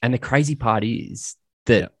the crazy part is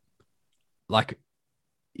that like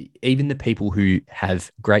even the people who have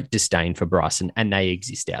great disdain for Bryson, and they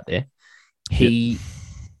exist out there,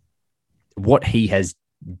 what he has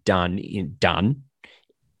done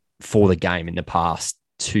for the game in the past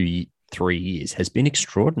 2-3 years has been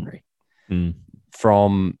extraordinary.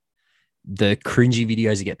 From the cringy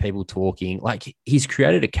videos to get people talking, like he's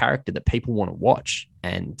created a character that people want to watch,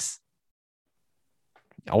 and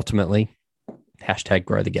ultimately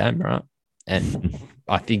 #grow the game, right? And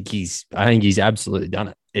I think he's absolutely done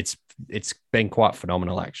it. It's been quite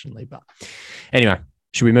phenomenal, actually. But anyway,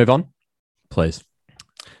 should we move on? Please.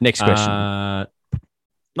 Next question.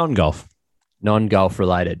 Non-golf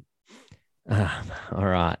related. All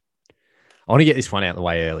right. I want to get this one out of the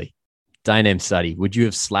way early. Dane M. Study, would you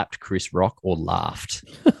have slapped Chris Rock or laughed?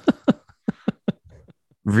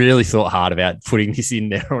 Really thought hard about putting this in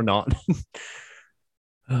there or not.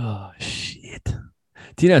 Oh shit!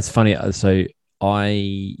 Do you know it's funny? So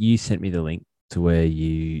you sent me the link to where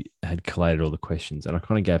you had collated all the questions, and I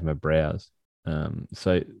kind of gave them a browse.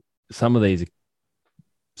 So some of these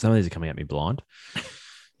are coming at me blind.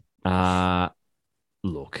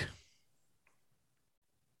 Look,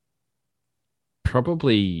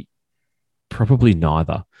 probably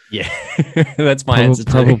neither. Yeah, that's my answer.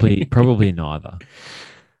 Probably neither.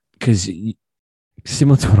 Because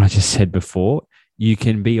similar to what I just said before, you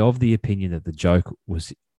can be of the opinion that the joke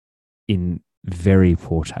was in very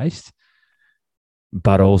poor taste,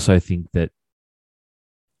 but also think that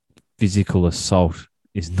physical assault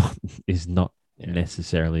is not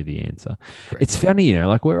necessarily the answer. Correct. It's funny,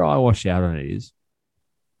 like where I wash out on it is,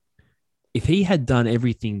 if he had done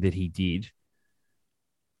everything that he did,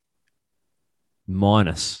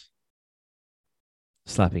 minus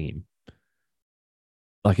slapping him,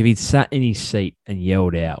 like if he'd sat in his seat and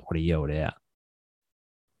yelled out what he yelled out,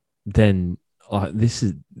 then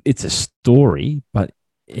it's a story, but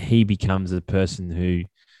he becomes a person who,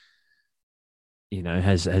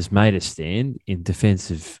 has made a stand in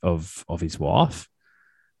defense of his wife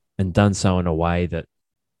and done so in a way that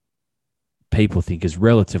people think is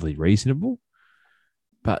relatively reasonable.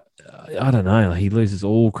 But I don't know, he loses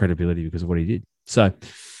all credibility because of what he did. So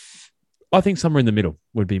I think somewhere in the middle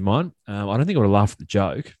would be mine. I don't think I would have laughed at the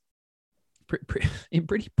joke. In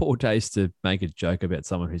pretty poor taste to make a joke about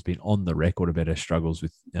someone who's been on the record about her struggles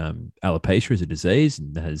with alopecia as a disease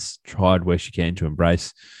and has tried where she can to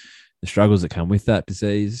embrace the struggles that come with that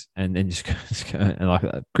disease, and then just go, and like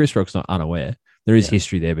Chris Rock's not unaware. There is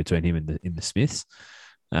history there between him and the Smiths.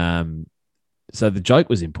 So the joke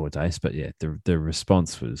was in poor taste, but yeah, the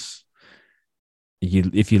response was,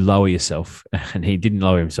 if you lower yourself, and he didn't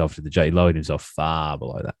lower himself to the joke, he lowered himself far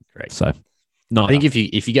below that. Correct. So no, I think if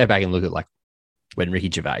you go back and look at like when Ricky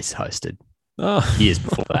Gervais hosted years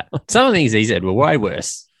before that, some of the things he said were way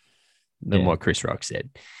worse than what Chris Rock said.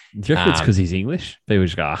 Do you reckon it's because he's English? People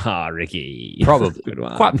just go, Ricky. Probably.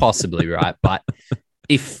 Quite possibly, right? But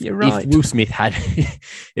if Will Smith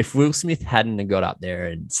hadn't got up there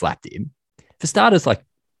and slapped him, for starters, like,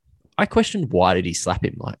 I questioned why did he slap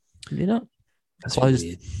him? Like,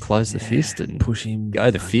 close the fist and push him,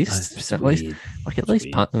 go the fist. At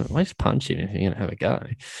least punch him if you're gonna have a go.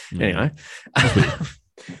 Anyway,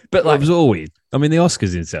 but like, it was all weird. I mean, the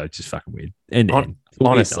Oscars inside just fucking weird. And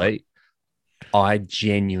honestly, I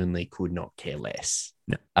genuinely could not care less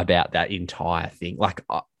about that entire thing. Like,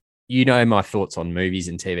 my thoughts on movies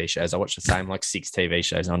and TV shows. I watch the same 6 TV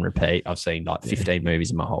shows on repeat. I've seen 15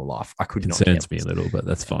 movies in my whole life. I could not care less. Concerns me a little, but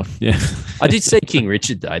that's fine. Yeah, I did see King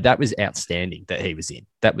Richard though. That was outstanding that he was in.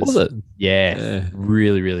 That was it? Yeah,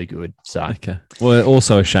 really, really good. So okay. Well,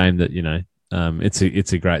 also a shame that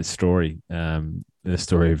it's a great story. The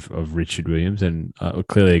story of Richard Williams, and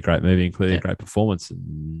clearly a great movie and clearly a great performance,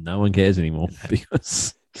 and no one cares anymore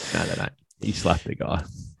because they don't. He slapped the guy.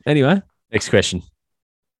 Anyway, next question.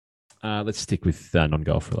 Let's stick with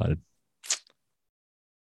non-golf related.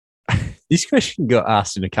 This question got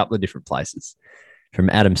asked in a couple of different places from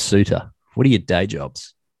Adam Suter. What are your day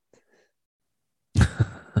jobs?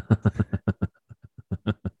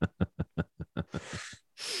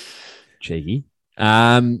 Cheeky.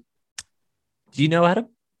 Do you know Adam?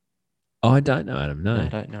 I don't know Adam. No, I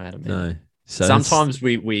don't know Adam. No. So sometimes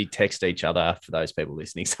we text each other. For those people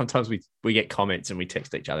listening, sometimes we get comments and we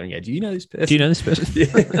text each other and go, "Do you know this person? Do you know this person?" Yeah.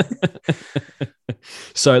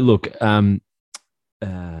 So look, Adam,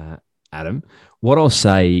 what I'll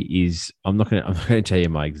say is I'm not going to tell you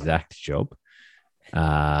my exact job,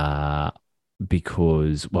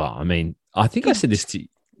 because I think I said this to you.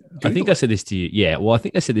 I said this to you. Yeah, well, I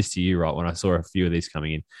think I said this to you right when I saw a few of these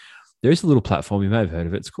coming in. There is a little platform, you may have heard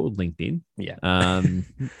of it. It's called LinkedIn. Yeah.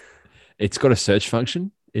 It's got a search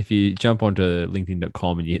function. If you jump onto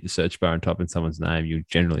linkedin.com and you hit the search bar and type in someone's name, you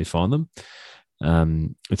generally find them.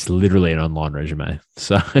 It's literally an online resume.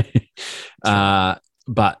 So,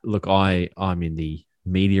 but look, I'm in the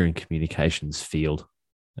media and communications field.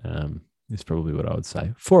 Is probably what I would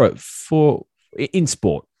say for in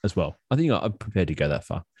sport as well. I think I'm prepared to go that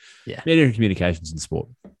far. Yeah. Media and communications in sport.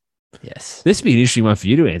 Yes. This would be an interesting one for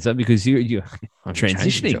you to answer because you're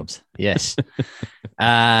transitioning. Jobs. Yes.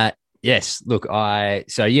 Yes. Look, I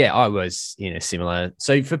was in a similar.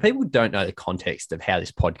 So for people who don't know the context of how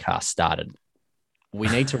this podcast started, we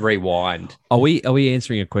need to rewind. Are we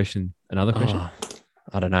answering another question?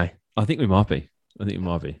 I don't know. I think we might be.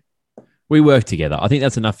 We work together. I think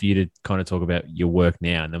that's enough for you to kind of talk about your work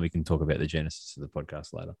now, and then we can talk about the genesis of the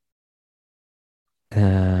podcast later.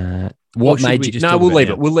 What made you? No, we'll leave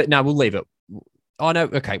it. We'll leave it. Oh no,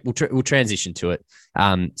 okay. We'll transition to it.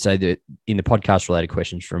 So in the podcast related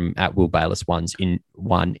questions from at Will Bayless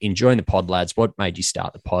enjoying the pod, lads. What made you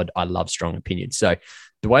start the pod? I love strong opinions. So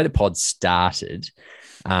the way the pod started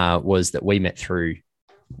was that we met through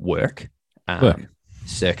work.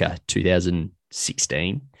 Circa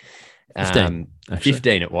 2016.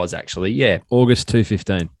 15 it was actually, yeah. August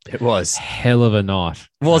 2015. It was. Hell of a night.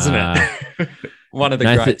 Wasn't it? One of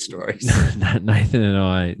the great stories. Nathan and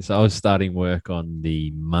I, so I was starting work on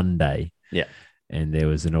the Monday. Yeah. And there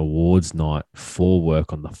was an awards night for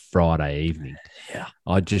work on the Friday evening. Yeah.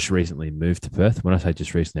 I just recently moved to Perth. When I say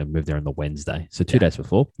just recently, I moved there on the Wednesday. So 2 days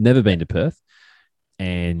before. Never been to Perth.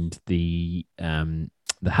 And the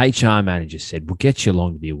HR manager said, we'll get you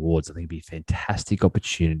along to the awards. I think it'd be a fantastic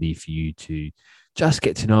opportunity for you to just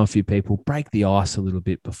get to know a few people, break the ice a little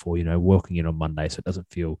bit before, walking in on Monday so it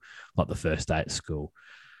doesn't feel like the first day at school.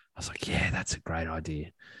 I was like, yeah, that's a great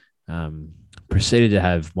idea. Proceeded to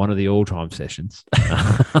have one of the all-time sessions.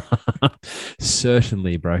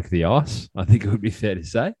 Certainly broke the ice. I think it would be fair to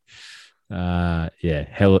say. Hell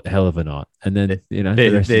of a night. And then, the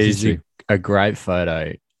rest is history. A great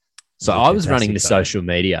photo. So I was running the social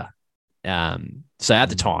media. So at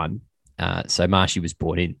the time, so Marshy was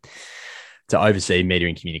brought in to oversee media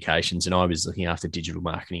and communications, and I was looking after digital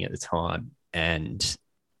marketing at the time. And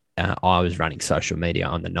I was running social media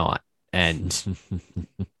on the night and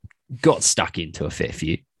got stuck into a fair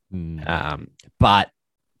few, but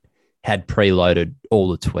had preloaded all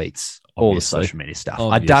the tweets, all the social media stuff.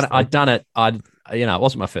 Obviously. I'd done it. It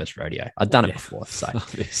wasn't my first rodeo. I'd done it before, so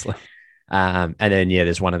obviously. And then,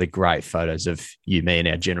 there's one of the great photos of you, me, and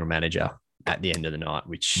our general manager at the end of the night,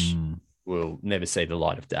 which will never see the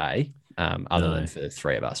light of day, other than for the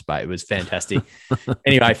three of us. But it was fantastic.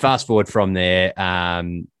 Anyway, fast forward from there,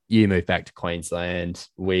 you move back to Queensland.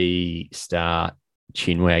 We start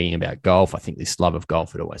chin-wagging about golf. I think this love of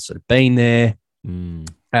golf had always sort of been there. And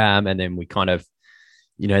then we kind of,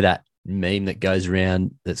 that meme that goes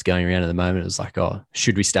around, that's going around at the moment, is like, oh,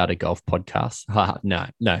 should we start a golf podcast?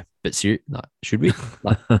 No. But should we?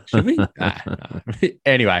 Should we? No.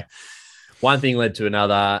 Anyway, one thing led to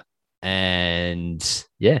another, and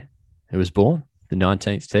it was born. The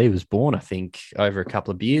 19th tee was born. I think over a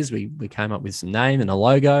couple of beers, we came up with some name and a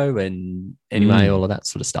logo, and anyway, all of that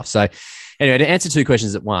sort of stuff. So, anyway, to answer two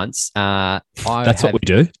questions at once, that's what we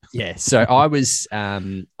do. Yeah. So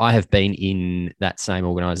I have been in that same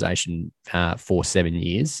organisation for 7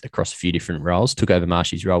 years across a few different roles. Took over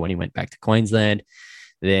Marshy's role when he went back to Queensland,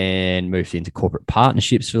 then moved into corporate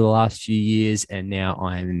partnerships for the last few years, and now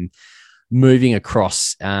I'm moving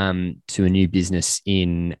across to a new business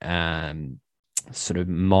in sort of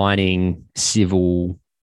mining, civil,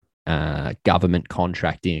 government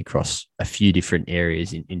contracting across a few different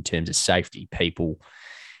areas in terms of safety, people,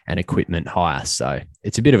 and equipment hire. So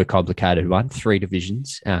it's a bit of a complicated one, 3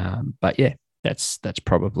 divisions. But yeah, that's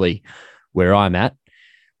probably where I'm at.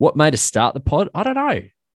 What made us start the pod? I don't know.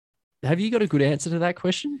 Have you got a good answer to that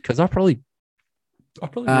question? Because I probably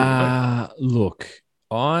really don't. Look,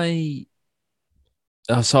 I've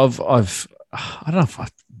I don't know if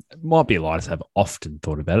it might be a lie to say I've often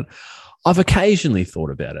thought about it. I've occasionally thought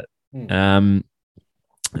about it. And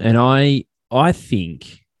I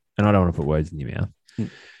think, and I don't want to put words in your mouth,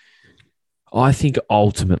 I think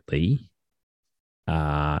ultimately,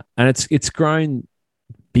 and it's grown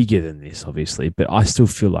bigger than this, obviously, but I still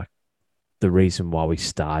feel like the reason why we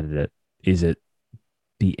started it is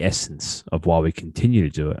the essence of why we continue to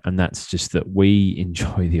do it. And that's just that we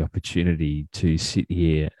enjoy the opportunity to sit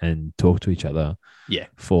here and talk to each other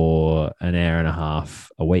for an hour and a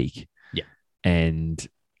half a week. Yeah. And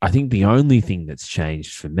I think the only thing that's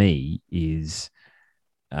changed for me is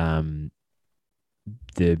the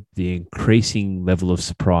increasing level of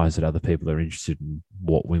surprise that other people are interested in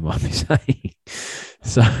what we might be saying.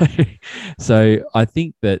 So I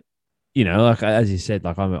think that, like as you said,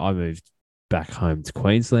 like I moved back home to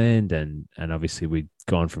Queensland, and obviously we'd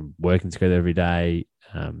gone from working together every day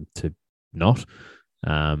to not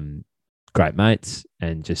great mates,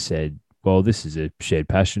 and just said, well, this is a shared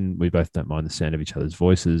passion. We both don't mind the sound of each other's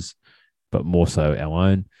voices, but more so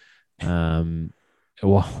our own.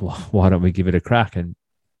 Why don't we give it a crack? And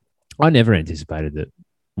I never anticipated that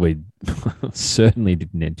we'd certainly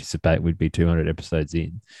didn't anticipate we'd be 200 episodes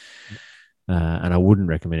in. And I wouldn't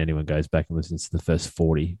recommend anyone goes back and listens to the first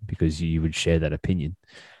 40 because you would share that opinion.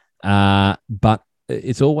 But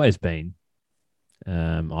it's always been,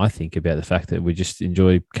 I think, about the fact that we just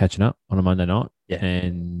enjoy catching up on a Monday night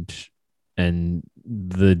and And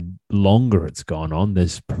the longer it's gone on,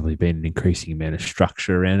 there's probably been an increasing amount of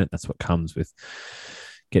structure around it. That's what comes with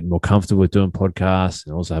getting more comfortable with doing podcasts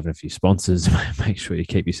and also having a few sponsors. Make sure you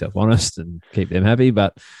keep yourself honest and keep them happy.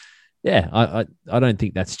 But yeah, I don't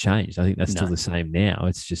think that's changed. I think that's still the same now.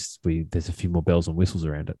 It's just there's a few more bells and whistles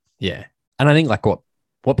around it. Yeah. And I think like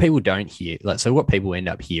what people don't hear, like, so what people end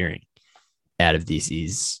up hearing out of this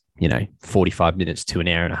is, 45 minutes to an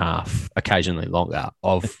hour and a half, occasionally longer,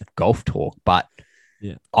 of golf talk. But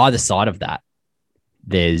either side of that,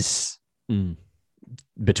 there's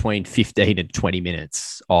between 15 and 20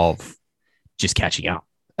 minutes of just catching up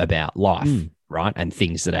about life, right? And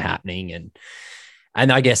things that are happening.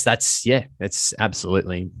 And I guess that's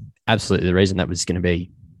absolutely the reason. That was going to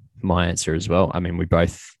be my answer as well. I mean, we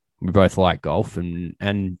both like golf,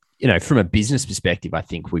 and from a business perspective, I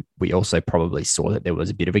think we also probably saw that there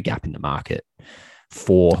was a bit of a gap in the market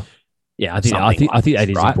for. Yeah, I think that is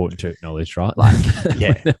important to acknowledge, right? Like,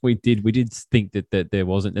 we did think that there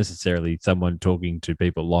wasn't necessarily someone talking to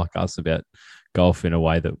people like us about golf in a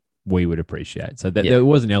way that we would appreciate. So that there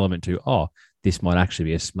was an element to, this might actually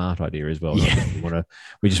be a smart idea as well. Yeah.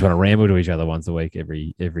 We just want to ramble to each other once a week,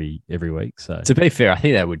 every week. So to be fair, I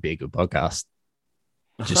think that would be a good podcast.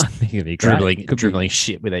 Just dribbling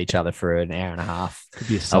shit with each other for an hour and a half. Could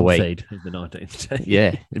be a sub-feed in the 19th.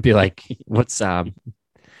 Yeah, it'd be like, what's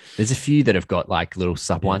there's a few that have got like little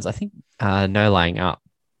sub ones. I think No Laying Up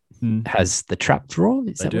has the trap draw.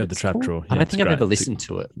 They do have the trap draw. I don't think I've ever listened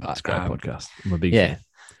to it. It's a great podcast. I'm a big fan.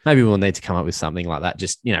 Maybe we'll need to come up with something like that.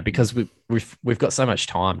 Just because we've got so much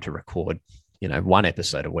time to record, one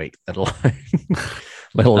episode a week, let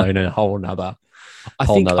alone a whole nother. I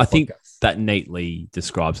think that neatly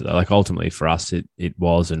describes it. Like ultimately for us, it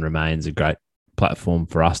was and remains a great platform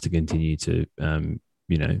for us to continue to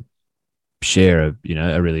share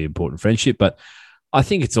a really important friendship. But I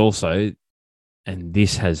think it's also, and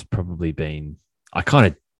this has probably been, I kind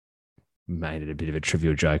of made it a bit of a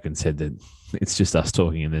trivial joke and said that it's just us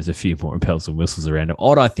talking and there's a few more bells and whistles around it.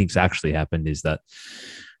 What I think's actually happened is that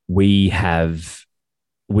we have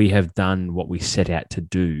done what we set out to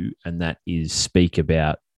do, and that is speak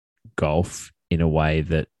about golf in a way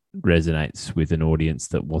that resonates with an audience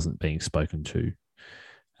that wasn't being spoken to.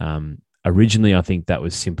 Originally, I think that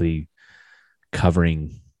was simply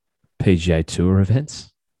covering PGA Tour events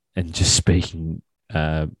and just speaking,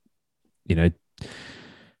 I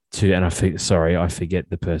forget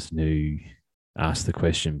the person who asked the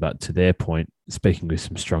question, but to their point, speaking with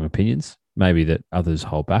some strong opinions, maybe that others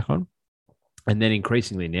hold back on. And then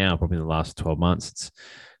increasingly now, probably in the last 12 months, it's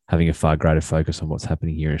having a far greater focus on what's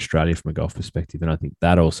happening here in Australia from a golf perspective. And I think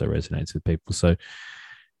that also resonates with people. So,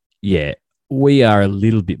 yeah, we are a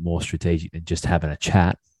little bit more strategic than just having a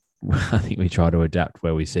chat. I think we try to adapt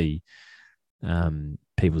where we see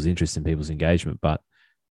people's interest and people's engagement. But,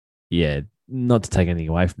 yeah, not to take anything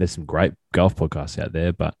away from, there's some great golf podcasts out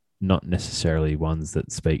there, but not necessarily ones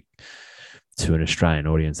that speak to an Australian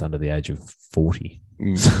audience under the age of 40.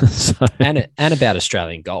 So, and about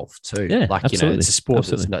Australian golf too. Yeah, it's a sport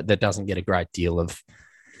that doesn't get a great deal of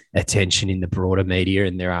attention in the broader media,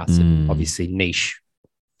 and there are some obviously niche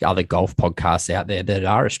other golf podcasts out there that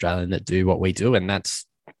are Australian that do what we do, and that's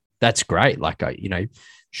great. Like,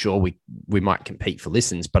 sure, we might compete for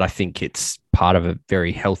listens, but I think it's part of a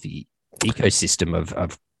very healthy ecosystem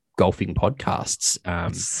of golfing podcasts.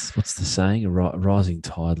 What's the saying? A rising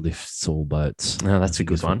tide lifts all boats. Oh, that's a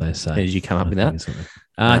good one. They say. How did you come up with that?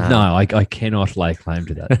 No, I cannot lay claim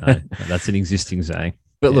to that. No, that's an existing saying.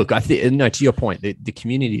 But look, I think, to your point, the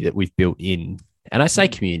community that we've built in, and I say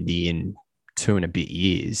community in 2 and a bit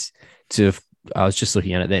years, I was just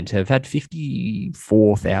looking at it then, to have had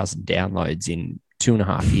 54,000 downloads in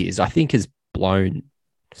 2.5 years, I think has blown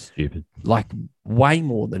stupid, like way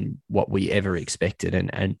more than what we ever expected,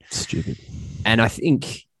 and stupid. And I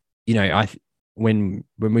think, when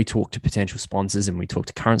we talk to potential sponsors and we talk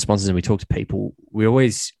to current sponsors and we talk to people, we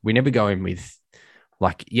never go in with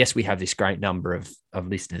like, yes, we have this great number of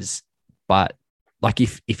listeners, but like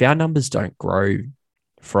if our numbers don't grow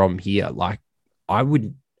from here, like I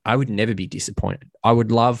would never be disappointed. I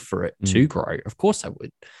would love for it to grow. Of course I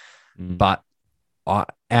would. But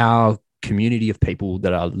our community of people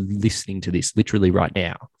that are listening to this literally right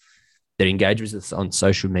now, that engage with us on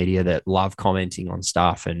social media, that love commenting on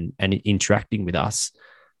stuff and interacting with us,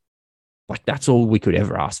 like that's all we could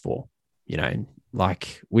ever ask for.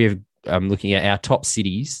 Like I'm looking at our top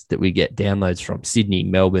cities that we get downloads from: Sydney,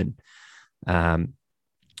 Melbourne.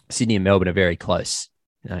 Sydney and Melbourne are very close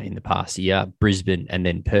in the past year, Brisbane, and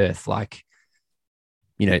then Perth. Like,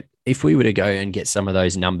 if we were to go and get some of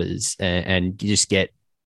those numbers and just get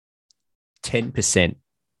 10%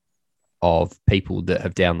 of people that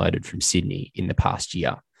have downloaded from Sydney in the past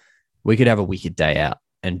year, we could have a wicked day out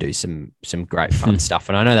and do some great fun stuff.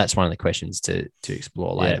 And I know that's one of the questions to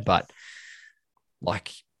explore later, but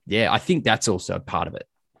like, yeah, I think that's also a part of it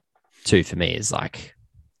too for me, is like,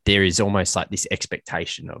 there is almost like this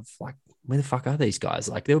expectation of like, where the fuck are these guys?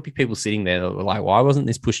 Like, there would be people sitting there that were like, why wasn't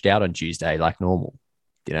this pushed out on Tuesday like normal?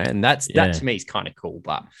 You know, and that to me is kind of cool.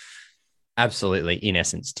 But absolutely, in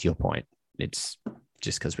essence, to your point, it's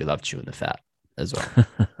just because we love chewing the fat as well.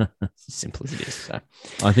 It's as simple as it is. So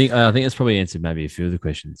I think it's probably answered maybe a few of the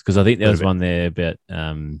questions, because I think there was one there about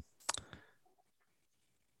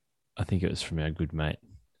I think it was from our good mate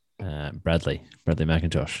Bradley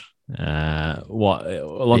McIntosh. What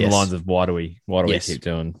along the lines of why do we keep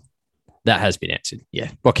doing? That has been answered.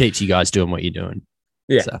 Yeah. What keeps you guys doing what you're doing?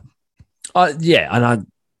 Yeah. So. And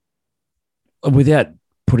without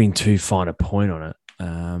putting too fine a point on it,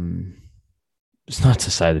 it's not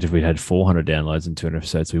to say that if we'd had 400 downloads and 200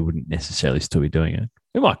 episodes, we wouldn't necessarily still be doing it.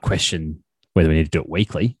 We might question whether we need to do it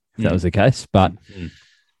weekly, if that was the case. But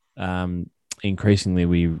increasingly,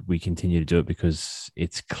 we continue to do it because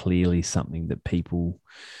it's clearly something that people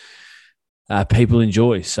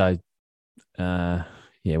enjoy. So,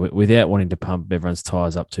 without wanting to pump everyone's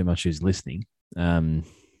tires up too much who's listening,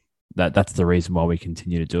 that's the reason why we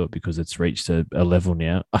continue to do it, because it's reached a level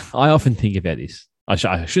now. I often think about this. I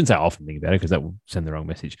shouldn't say I often think about it, because that will send the wrong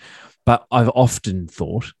message. But I've often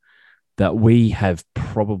thought that we have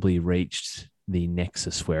probably reached the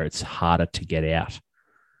nexus where it's harder to get out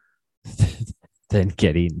than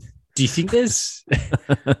get in. Do you think there's...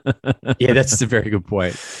 Yeah, that's a very good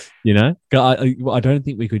point. You know, I don't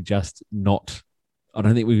think we could just not... I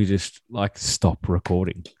don't think we could just like stop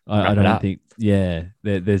recording. I don't think. Yeah,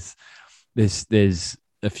 there's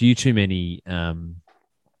a few too many.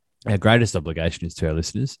 Our greatest obligation is to our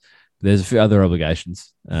listeners. There's a few other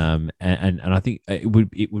obligations, and I think it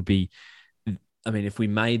would be. I mean, if we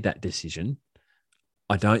made that decision,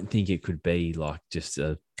 I don't think it could be like just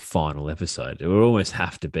a final episode. It would almost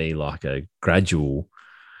have to be like a gradual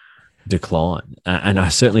decline, and I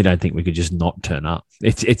certainly don't think we could just not turn up.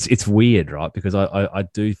 It's weird, right? Because I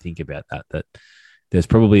do think about that there's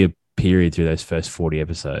probably a period through those first 40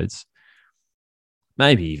 episodes,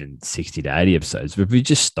 maybe even 60 to 80 episodes, but if we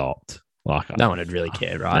just stopped, like no one would really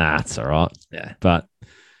care, right? Nah, it's all right. Yeah, but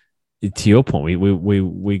to your point,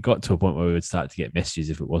 we got to a point where we would start to get messages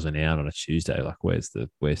if it wasn't out on a Tuesday, like where's the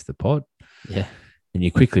pod? Yeah, and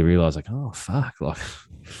you quickly realize like, oh fuck, like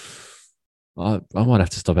I might have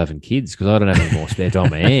to stop having kids because I don't have any more spare time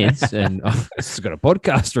on my hands, and I've just got a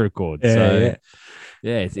podcast to record.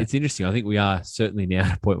 It's interesting. I think we are certainly now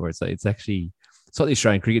at a point where it's like it's like the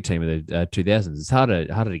Australian cricket team of the 2000s. It's harder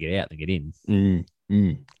to get out than get in.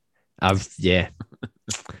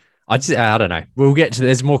 I don't know. We'll get to.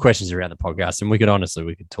 There's more questions around the podcast, and we could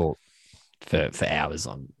talk for hours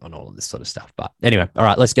on all of this sort of stuff. But anyway, all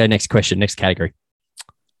right, let's go next question, next category.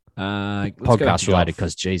 Podcast related,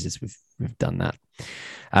 because Jesus, we've done that.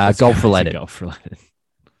 Golf related. All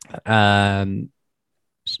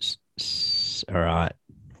right,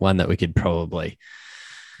 one that we could probably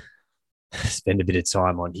spend a bit of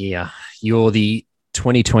time on here. You're the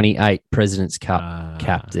 2028 President's Cup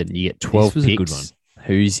captain. You get 12 picks. A good one.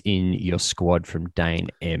 Who's in your squad from Dane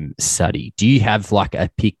M. Suddy? Do you have like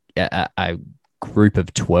a pick, a group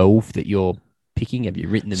of 12 that you're picking? Have you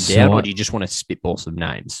written them down, or do you just want to spitball some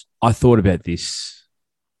names? I thought about this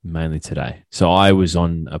mainly today. So I was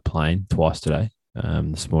on a plane twice today,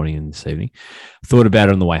 this morning and this evening. Thought about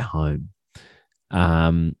it on the way home.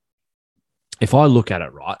 If I look at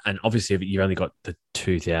it right, and obviously you've only got the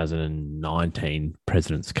 2019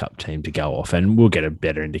 President's Cup team to go off, and we'll get a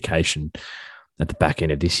better indication at the back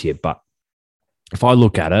end of this year. But if I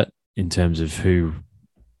look at it in terms of who,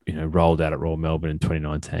 rolled out at Royal Melbourne in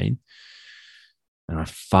 2019, and I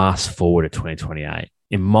fast forward to 2028,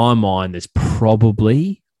 in my mind, there's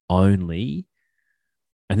probably only,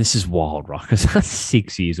 and this is wild, right? Because that's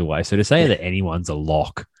 6 years away. So to say that anyone's a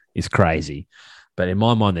lock is crazy. But in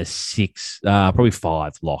my mind, there's probably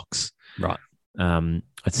 5 locks. Right.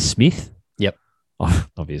 It's Smith. Yep.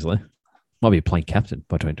 Obviously. Might be a playing captain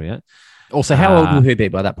by 2028. Also, how old will he be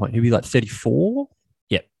by that point? He'll be like 34?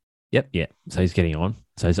 Yep. Yeah. So he's getting on.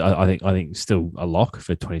 So I think still a lock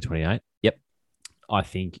for 2028. Yep. I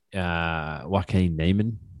think Joaquin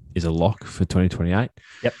Neiman is a lock for 2028.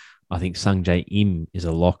 Yep. I think Sung Jae Im is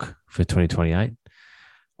a lock for 2028.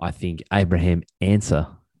 I think Abraham Answer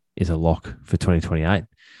is a lock for 2028.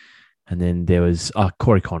 And then there was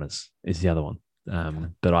Corey Connors is the other one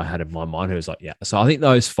that I had in my mind who was like, yeah. So I think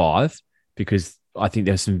those 5, because I think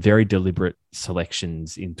there's some very deliberate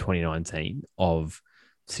selections in 2019 of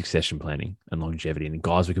succession planning and longevity, and the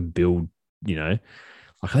guys we can build. Like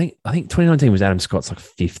I think 2019 was Adam Scott's like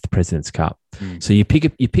 5th President's Cup. So you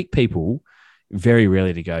pick people very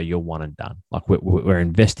rarely to go, you're one and done. Like we're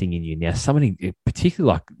investing in you now. Somebody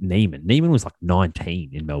particularly like Neiman. Neiman was like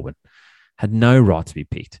 19 in Melbourne, had no right to be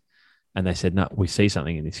picked, and they said, no, we see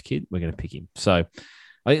something in this kid, we're going to pick him. So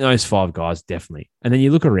I think those 5 guys definitely. And then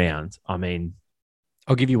you look around. I mean,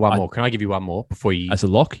 I'll give you one more. Can I give you one more before you? As a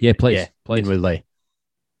lock, yeah, please, Yeah, please. Dinwood Lee.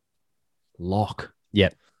 Lock.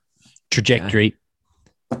 Yep. Trajectory.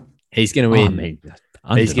 He's going to win.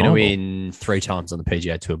 He's going to win 3 times on the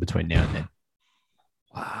PGA Tour between now and then.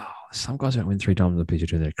 Wow. Some guys don't win 3 times on the PGA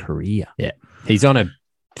Tour in their career. Yeah. He's on a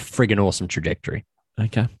friggin' awesome trajectory.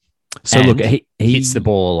 Okay. So And look, he hits the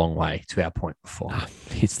ball a long way, to our point before.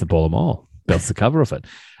 hits the ball a mile, belts the cover off it.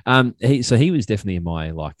 He was definitely in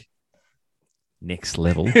my like next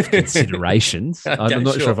level of considerations. Okay, I'm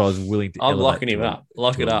not sure. sure if I was willing to. I'm elevate locking him to a- up.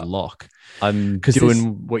 Lock to it a up. Lock. I'm 'Cause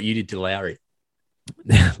doing what you did to Lowry.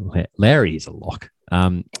 Larry is a lock.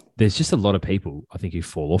 There's just a lot of people I think who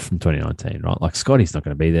fall off from 2019, right? Like Scotty's not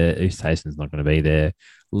going to be there. East Hasten's not going to be there.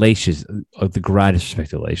 Leash is the greatest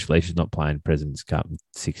respect to Leash. Leash is not playing President's Cup in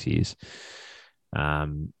 6 years.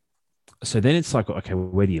 So then it's like, okay,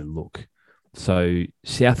 where do you look? So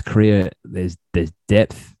South Korea, there's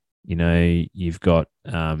depth. You've got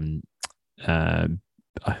I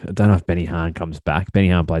don't know if Benny Hahn comes back. Benny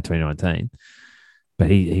Hahn played 2019,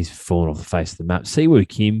 but he's fallen off the face of the map. Siwoo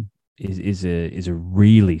Kim is a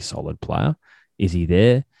really solid player. Is he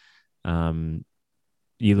there?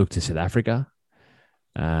 You look to South Africa.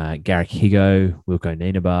 Garrick Higo, Wilco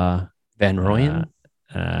Nienaber, Van Rooyen.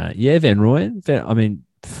 Van Rooyen.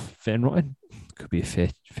 Van Rooyen could be a fair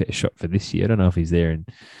shot for this year. I don't know if he's there.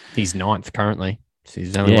 He's 9th currently. So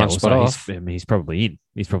he's only one spot off. He's probably in.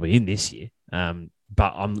 He's probably in this year. But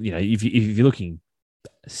if you're looking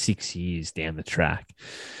 6 years down the track,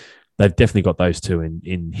 they've definitely got those two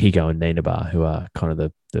in Higo and Nienaber, who are kind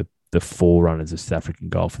of the forerunners of South African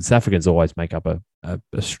golf. And South Africans always make up a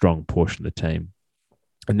strong portion of the team.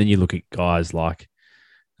 And then you look at guys like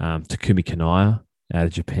Takumi Kanaya out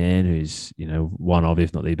of Japan, who's one of,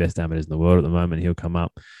 if not the best amateurs in the world at the moment. He'll come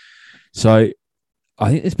up. So I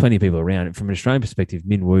think there's plenty of people around. From an Australian perspective,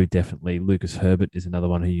 Min Woo definitely. Lucas Herbert is another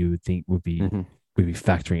one who you would think would be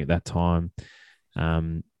factoring at that time.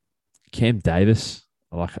 Cam Davis,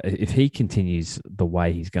 like if he continues the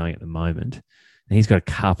way he's going at the moment, and he's got a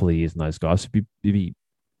couple of years in those guys, so be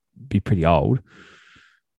pretty old,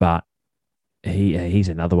 but he's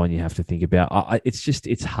another one you have to think about.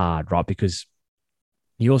 It's hard, right? Because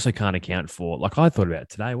you also can't account for, like I thought about it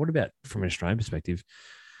today, what about from an Australian perspective,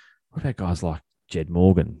 what about guys like Jed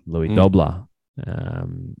Morgan, Louis Dobler,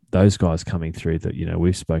 those guys coming through that,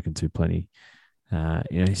 we've spoken to plenty.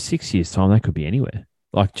 6 years' time, they could be anywhere.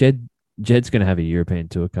 Like Jed's going to have a European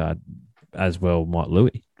Tour card as well, might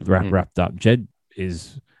Louis, wrapped up. Jed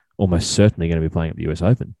is almost certainly going to be playing at the US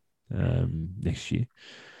Open next year.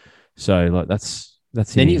 So, like, that's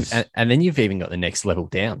then you've even got the next level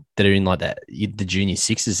down that are in like that the junior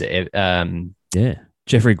sixes. Jeffrey Guan.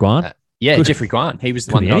 Jeffrey Guan. He was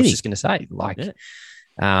the one that I was just going to say.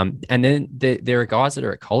 And then there are guys that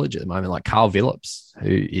are at college at the moment, like Carl Phillips, who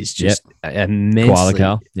is just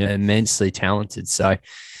immensely talented. So, I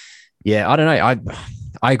don't know.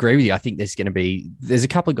 I agree with you. I think there's a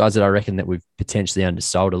couple of guys that I reckon that we've potentially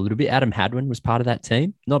undersold a little bit. Adam Hadwin was part of that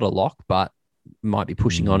team, not a lock, but might be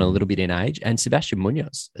pushing on a little bit in age, and Sebastian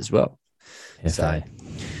Munoz as well. So,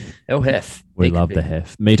 El Hef. We love the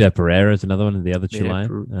Hef. Mito Pereira is another one of the other Chilean.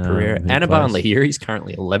 Pereira. Anaban Lahiri is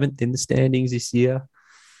currently 11th in the standings this year.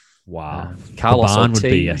 Wow. Carlos Ortiz would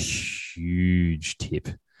Ortiz be a huge tip,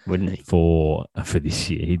 wouldn't he? For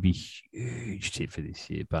this year. He'd be huge tip for this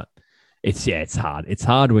year. But it's hard. It's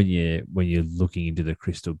hard when you're looking into the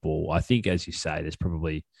crystal ball. I think, as you say, there's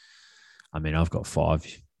probably, I've got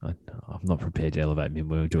 5. I'm not prepared to elevate me.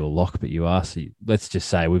 We'll do a lock, but you are. So let's just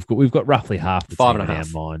say we've got roughly half the 5.5 team in our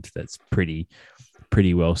mind that's pretty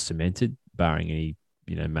well cemented, barring any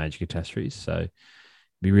major catastrophes. So it'd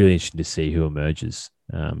be really interesting to see who emerges.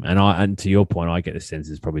 And to your point, I get the sense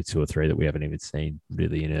there's probably 2 or 3 that we haven't even seen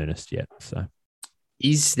really in earnest yet. So,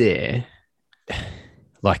 is there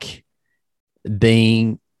like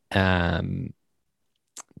being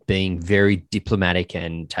very diplomatic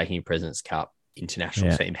and taking a President's Cup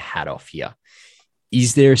international team hat off here?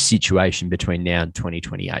 Is there a situation between now and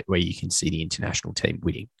 2028 where you can see the international team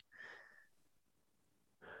winning?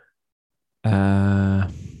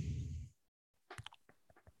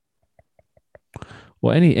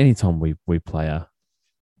 Well, any time we play a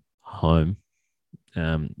home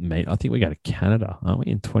meet, I think we go to Canada, aren't we?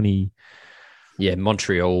 In 20. Yeah,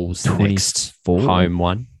 Montreal's the next 24. home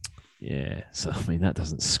one. Yeah. So, I mean, that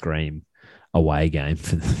doesn't scream away game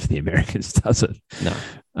for the Americans, does it?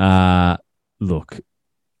 No. Look,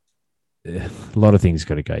 a lot of things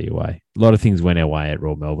got to go your way. A lot of things went our way at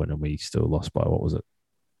Royal Melbourne, and we still lost by, what was it?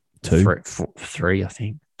 2? 3, I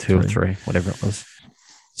think. 2 or 3, whatever it was.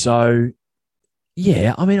 So,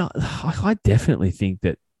 yeah, I mean, I definitely think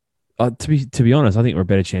that, to be honest, I think we're a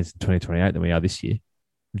better chance in 2028 than we are this year,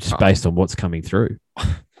 just based on what's coming through.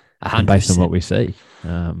 100%. And based on what we see.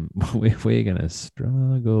 We're going to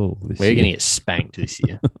struggle this year. We're going to get spanked this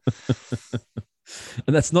year.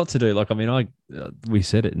 And that's not to do, like, I mean, we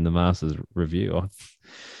said it in the Masters review.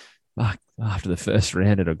 After the first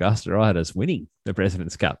round at Augusta, I had us winning the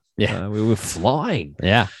President's Cup. Yeah. We were flying.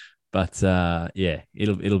 Yeah. But yeah,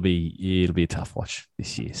 it'll be a tough watch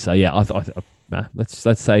this year. So yeah, let's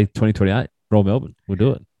say 2028, Royal Melbourne. We'll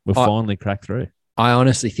do it. We'll finally crack through. I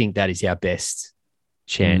honestly think that is our best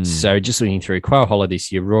chance. So just looking through Quail Hollow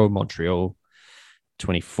this year, Royal Montreal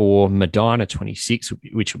 24, Medina 26,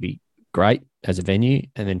 which will be great as a venue,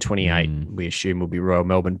 and then 28 we assume will be Royal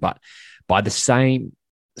Melbourne. But by the same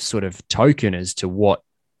sort of token as to what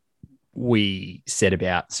we said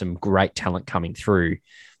about some great talent coming through,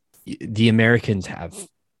 the Americans have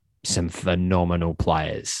some phenomenal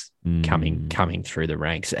players coming through the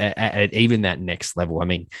ranks at even that next level. I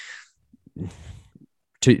mean,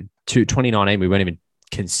 to 2019, we weren't even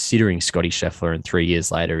considering Scotty Scheffler, and 3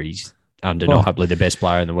 years later, he's undeniably the best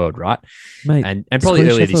player in the world, right? Mate, and probably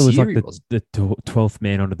earlier this year, was like the 12th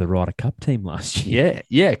man onto the Ryder Cup team last year.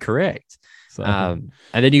 Yeah, correct. So, and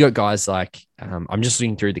then you got guys like I'm just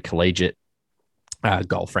looking through the collegiate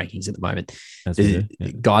golf rankings at the moment.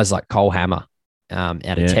 Guys like Cole Hammer out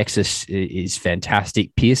of Texas is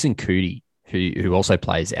fantastic. Pearson Coody, who also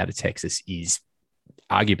plays out of Texas, is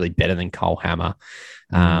arguably better than Cole Hammer.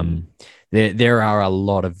 There are a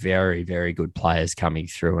lot of very, very good players coming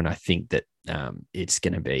through, and I think that it's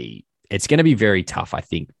going to be very tough, I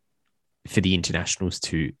think, for the internationals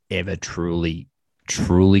to ever truly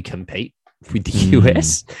compete with the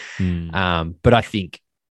US. But I think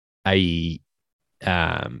the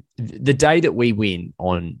day that we win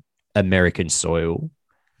on American soil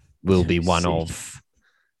will be one of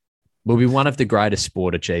the greatest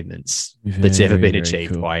sport achievements that's ever been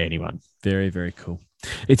achieved by anyone. Very, very cool.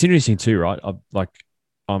 It's interesting too, right? I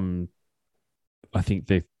think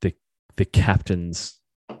the captains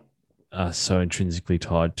are so intrinsically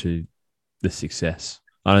tied to the success.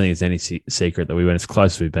 I don't think it's any secret that we went as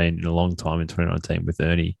close as we've been in a long time in 2019 with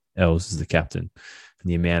Ernie Els as the captain, and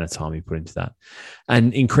the amount of time he put into that.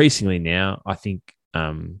 And increasingly now, I think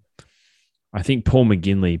Paul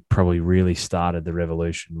McGinley probably really started the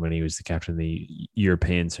revolution when he was the captain of the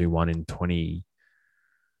Europeans, who won in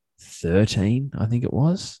 2013, I think it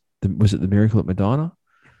was. Was it the Miracle at Medina?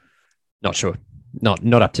 Not sure.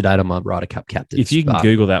 Not up to date on my Ryder Cup captains. If you can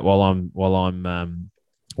Google that while I'm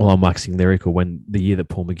waxing lyrical, when the year that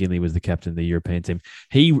Paul McGinley was the captain of the European team,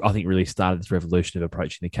 he, I think, really started this revolution of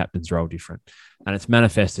approaching the captain's role different, and it's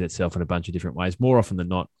manifested itself in a bunch of different ways. More often than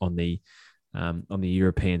not, on the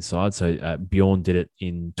European side. So Bjorn did it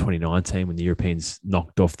in 2019 when the Europeans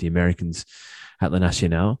knocked off the Americans at La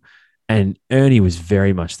Nacional. And Ernie was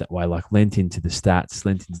very much that way, like lent into the stats,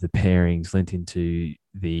 lent into the pairings, lent into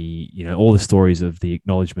the, all the stories of the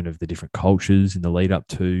acknowledgement of the different cultures in the lead up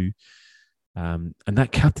to. And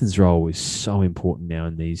that captain's role is so important now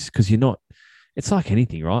in these, because it's like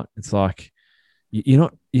anything, right? It's like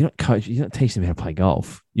you're not coaching, you're not teaching them how to play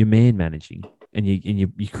golf. You're man managing, and you're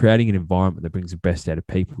creating an environment that brings the best out of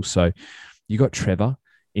people. So you got Trevor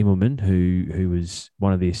Immelman, who was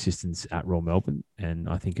one of the assistants at Royal Melbourne, and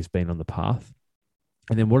I think has been on the path.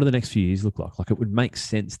 And then what do the next few years look like? Like, it would make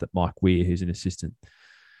sense that Mike Weir, who's an assistant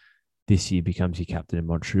this year, becomes your captain in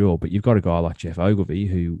Montreal. But you've got a guy like Jeff Ogilvy,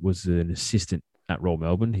 who was an assistant at Royal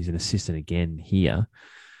Melbourne. He's an assistant again here.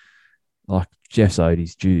 Like, Jeff's owed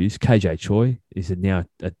his dues. KJ Choi is now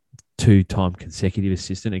a 2-time consecutive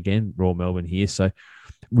assistant again, Royal Melbourne here. So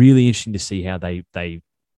really interesting to see how they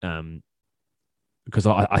because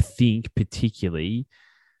I think particularly,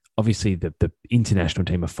 obviously the international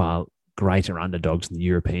team are far greater underdogs than the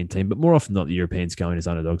European team, but more often not, the Europeans going as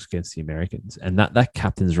underdogs against the Americans. And that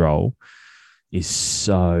captain's role is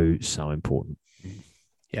so, so important.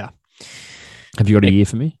 Yeah. Have you got a year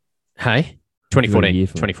for me? Hey,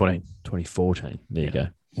 2014. There you go.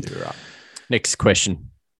 You're right. Next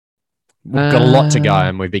question. We've got a lot to go,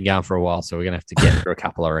 and we've been going for a while, so we're going to have to get through a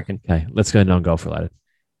couple, I reckon. Okay, let's go non-golf related.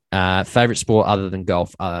 Favorite sport other than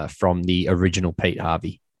golf from the original Pete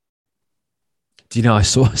Harvey? Do you know, I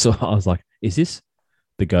saw I was like, is this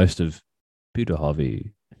the ghost of Peter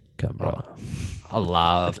Harvey Canberra. I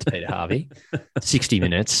loved Peter Harvey. 60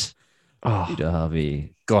 Minutes. Oh, Peter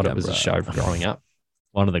Harvey. God, it was a Canberra. show growing up.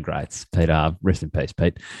 One of the greats, Peter Harvey. Rest in peace,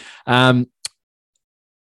 Pete. I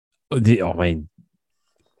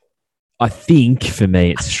think for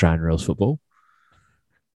me it's Australian rules football.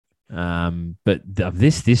 But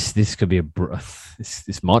this could be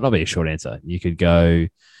this might not be a short answer. You could go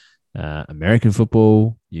American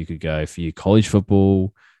football. You could go for you college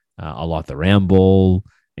football. I like the round ball.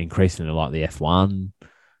 Increasingly, I like the F1.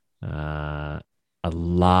 I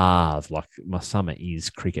love, like, my summer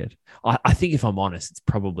is cricket. I think, if I'm honest,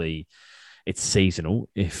 it's seasonal.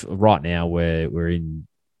 If right now we're in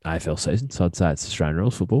AFL season, so I'd say it's Australian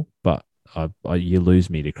rules football. But you lose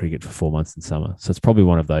me to cricket for 4 months in summer, so it's probably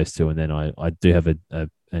one of those two. And then I do have an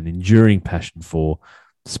enduring passion for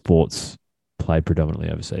sports played predominantly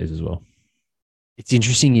overseas as well. It's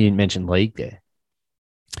interesting you didn't mention league there.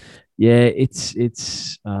 Yeah, it's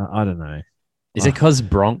I don't know. Is it because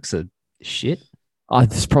Bronx are shit?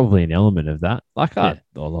 There's probably an element of that. Like, Yeah.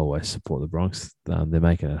 I'll always support the Bronx. They're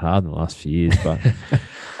making it hard in the last few years, but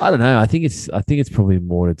I don't know. I think it's probably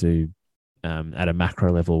more to do at a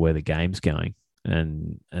macro level where the game's going,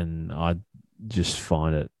 and I just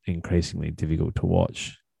find it increasingly difficult to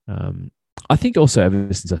watch. I think also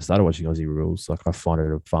ever since I started watching Aussie rules, like, I find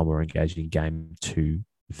it a far more engaging game to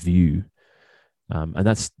view, and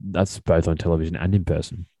that's both on television and in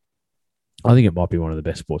person. I think it might be one of the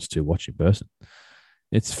best sports to watch in person.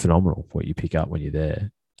 It's phenomenal what you pick up when you're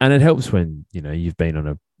there. And it helps when, you've been on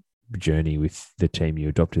a journey with the team you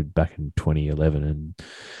adopted back in 2011 and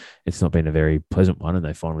it's not been a very pleasant one and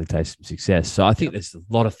they finally taste some success. So I think there's a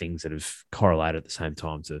lot of things that have correlated at the same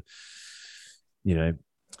time to,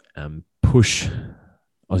 push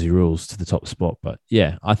Aussie rules to the top spot. But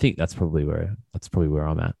yeah, I think that's probably where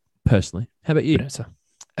I'm at personally. How about you?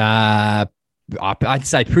 I'd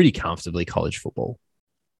say pretty comfortably college football.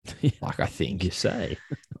 Like, I think You say.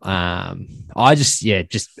 I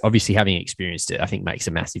just obviously having experienced it, I think makes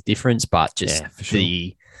a massive difference. But just For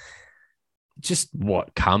sure. just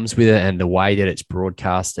what comes with it and the way that it's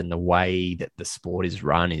broadcast and the way that the sport is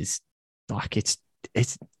run is like it's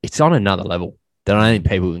on another level that I don't think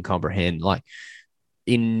people can comprehend. Like,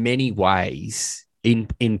 in many ways, in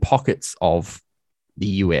pockets of the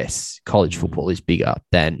US, college football is bigger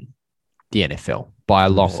than the NFL by a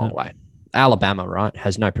long, 100%. long way. Alabama, right,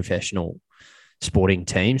 has no professional sporting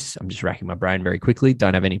teams. I'm just racking my brain very quickly.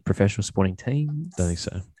 Don't have any professional sporting teams. Don't think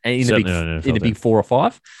so. And in Certainly not an NFL the big team. 4 or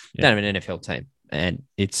 5, Yeah. don't have an NFL team, and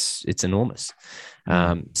it's enormous.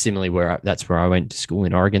 Similarly, that's where I went to school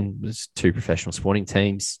in Oregon, was 2 professional sporting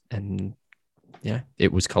teams, and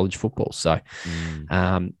it was college football. So, but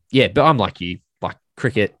I'm like you, like,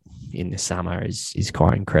 cricket in the summer is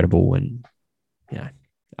quite incredible, and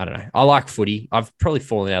I don't know. I like footy. I've probably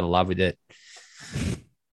fallen out of love with it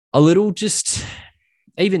a little. Just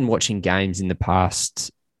even watching games in the past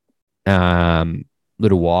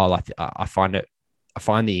little while, I find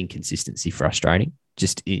the inconsistency frustrating.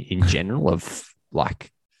 Just in general, of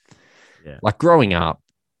like growing up,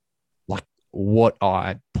 like what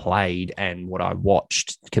I played and what I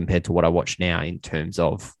watched compared to what I watch now in terms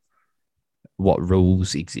of what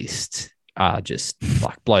rules exist, just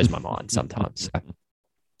like blows my mind sometimes. So,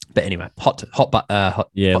 but anyway, hot.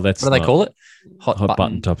 Yeah, what let's do they not- call it? Hot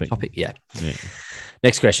button topic. Yeah. Yeah.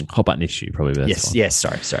 Next question. Hot button issue, probably. But that's Yes.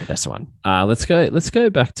 fine. Sorry. That's the one. Let's go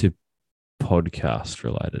back to podcast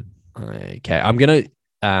related. Okay. I'm going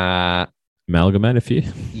to, Amalgamate a few.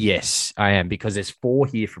 yes, I am, because there's 4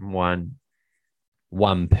 here from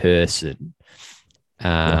one person.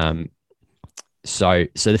 So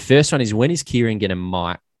the first one is, when is Kieran going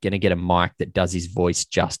to get a mic that does his voice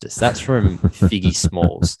justice? That's from Figgy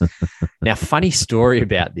Smalls. Now, funny story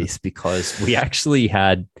about this, because we actually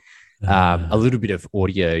had a little bit of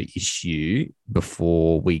audio issue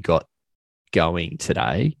before we got going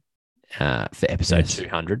today for episode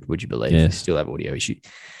 200. Would you believe we still have audio issue?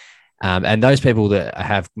 And those people that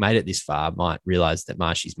have made it this far might realize that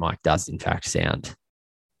Marshy's mic does in fact sound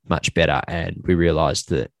much better. And we realized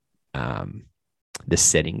that the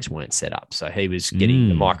settings weren't set up. So he was getting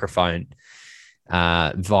the microphone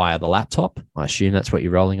via the laptop. I assume that's what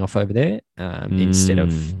you're rolling off over there, instead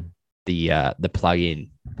of the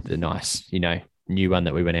plug-in, the nice, new one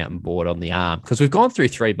that we went out and bought on the arm. Because we've gone through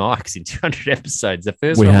 3 mics in 200 episodes. The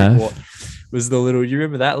first one we bought was the little, you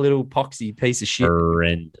remember that little poxy piece of shit?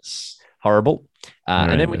 Horrendous. Horrible.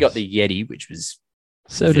 And then we got the Yeti, which was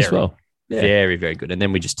served as well. Yeah. Very, very good. And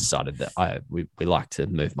then we just decided that we like to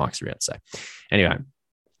move mics around. So anyway.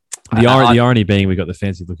 The irony being we got the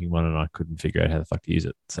fancy looking one and I couldn't figure out how the fuck to use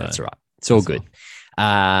it. So that's right. It's all good.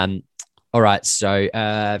 All right. So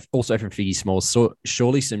also from Figgy Smalls, so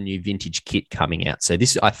surely some new vintage kit coming out. So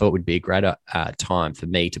this I thought would be a great time for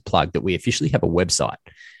me to plug that we officially have a website.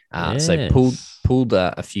 So pulled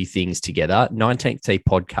a few things together. 19th Tee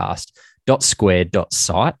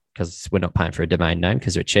podcast.square.site, because we're not paying for a domain name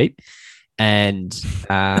because we're cheap. And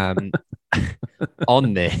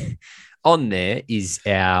on there is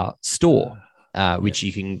our store, which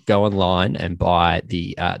you can go online and buy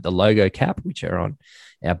the logo cap, which are on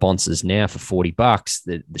our sponsors now for $40,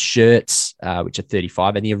 the shirts, which are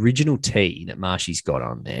 $35, and the original tee that Marshy's got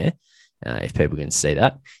on there, if people can see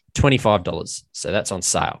that, $25. So that's on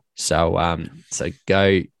sale. So so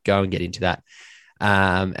go and get into that.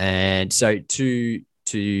 And so to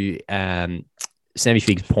Sammy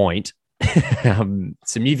Fig's point, some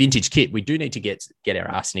new vintage kit. We do need to get our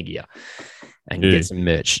arse in gear and get some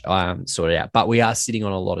merch sorted out. But we are sitting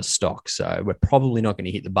on a lot of stock, so we're probably not going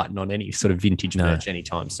to hit the button on any sort of vintage merch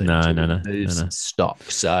anytime soon. No. Stock.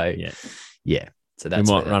 So yeah. So that's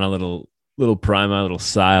we might run a little promo, little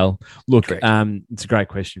sale. Look, it's a great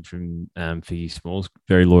question from Figgy Smalls,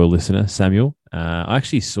 very loyal listener, Samuel. I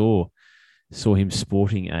actually saw him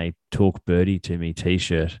sporting a Talk Birdie to Me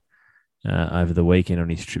t-shirt over the weekend on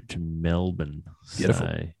his trip to Melbourne. Beautiful.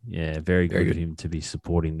 So, yeah, very good of him to be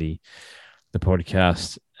supporting the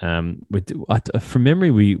podcast. From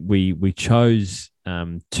memory, we chose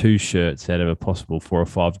 2 shirts out of a possible 4 or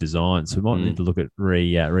 5 designs. So we might need to look at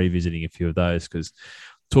revisiting a few of those, because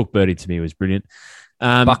Talk Birdie to Me was brilliant.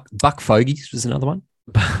 Buck Fogies was another one.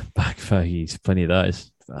 Buck Fogies, plenty of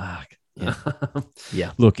those. Fuck.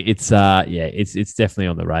 Yeah. Look, it's definitely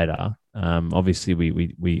on the radar. Obviously,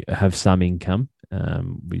 we have some income.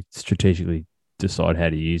 We strategically decide how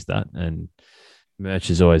to use that, and merch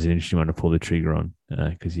is always an interesting one to pull the trigger on,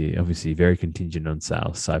 because you're obviously very contingent on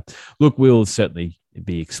sales. So, look, we'll certainly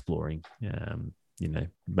be exploring.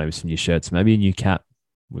 Maybe some new shirts, maybe a new cap.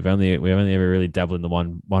 We've only ever really dabbled in the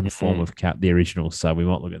one form of cap, the original. So we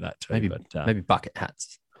might look at that too. Maybe bucket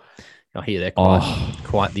hats. I hear they're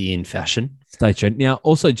quite the in fashion. Stay tuned. Now,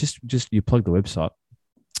 also, just you plug the website.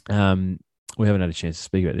 We haven't had a chance to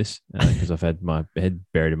speak about this because I've had my head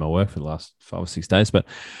buried in my work for the last 5 or 6 days. But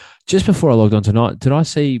just before I logged on tonight, did I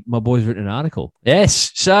see my boys written an article?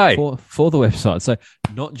 Yes. So for the website. So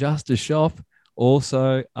not just a shop,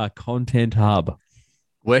 also a content hub.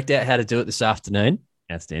 Worked out how to do it this afternoon.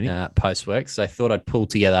 Outstanding. Post work. So I thought I'd pull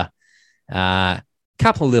together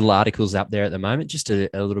couple of little articles up there at the moment, just a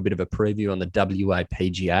little bit of a preview on the WA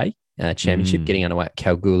PGA Championship getting underway at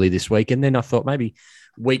Kalgoorlie this week. And then I thought maybe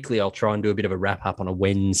weekly I'll try and do a bit of a wrap up on a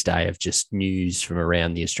Wednesday of just news from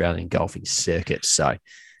around the Australian golfing circuit. So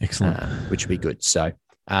excellent, which will be good. So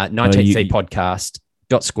 19th Tee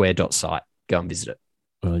podcast.square.site. Go and visit it.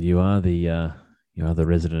 Well, you are the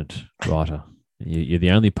resident writer. You're the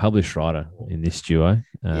only published writer in this duo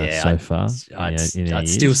so far. I'd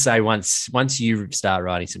still say once you start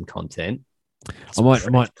writing some content, I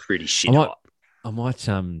might pretty shit hot.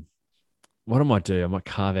 What I might do, I might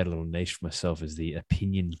carve out a little niche for myself as the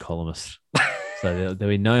opinion columnist. So there'll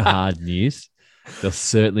be no hard news. There'll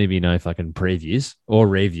certainly be no fucking previews or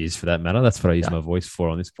reviews for that matter. That's what I use my voice for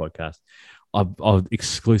on this podcast. I'll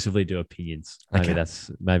exclusively do opinions.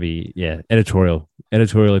 Maybe editorial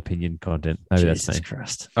opinion content. Maybe Jesus that's me.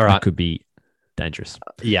 Christ. All right. That could be dangerous.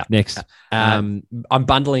 Yeah. Next. I'm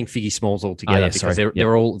bundling Figgy Smalls all together because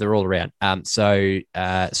they're all around. I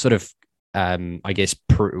guess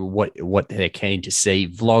what they're keen to see.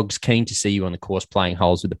 Vlogs keen to see you on the course playing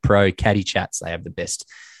holes with the pro. Caddy chats, they have the best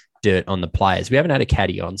dirt on the players. We haven't had a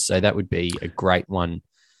caddy on, so that would be a great one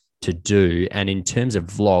to do. And in terms of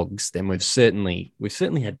vlogs, then we've certainly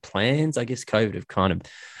had plans. I guess COVID have kind of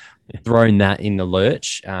thrown that in the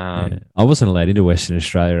lurch. I wasn't allowed into Western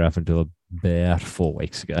Australia up until about 4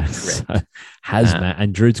 weeks ago. So hazmat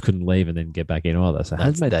and Druids couldn't leave and then get back in either. So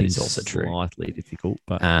that is also slightly difficult,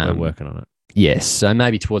 but we're working on it. Yes. So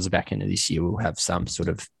maybe towards the back end of this year, we'll have some sort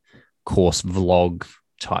of course vlog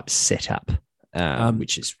type setup,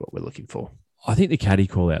 which is what we're looking for. I think the caddy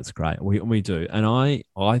call out's great. We do. And I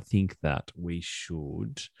think that we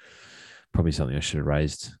should, probably something I should have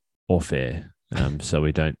raised off air, so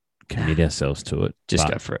we don't commit ourselves to it. Just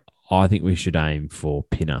go for it. I think we should aim for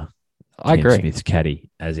Pinner. I agree. Smith's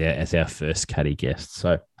caddy as our first caddy guest. So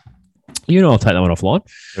I'll take that one offline.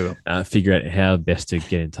 Figure out how best to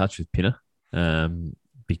get in touch with Pinner,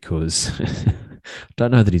 because I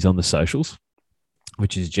don't know that he's on the socials,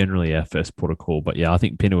 which is generally our first port of call. But yeah, I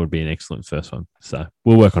think Pinner would be an excellent first one. So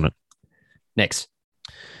we'll work on it. Next.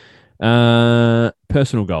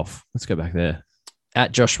 Personal golf. Let's go back there.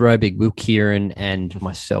 At Josh Robig, will Kieran and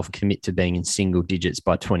myself commit to being in single digits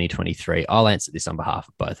by 2023? I'll answer this on behalf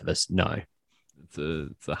of both of us. No.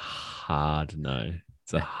 It's a hard no.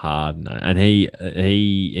 It's a hard no. And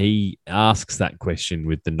he asks that question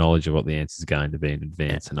with the knowledge of what the answer is going to be in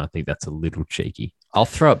advance. And I think that's a little cheeky. I'll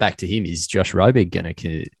throw it back to him. Is Josh Robig going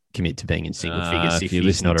to commit to being in single figures if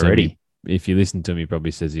he's not already? If you listen to him, he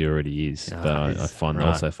probably says he already is. But I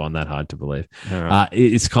also find that hard to believe. Right.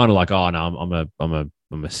 It's kind of like, oh no,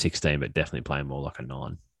 I'm a 16, but definitely playing more like a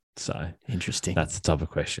 9. So interesting. That's the type of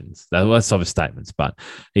questions. That's the type of statements. But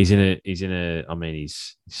he's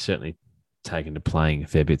certainly taken to playing a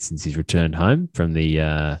fair bit since he's returned home from the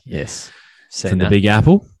the Big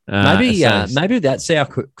Apple. Maybe that's our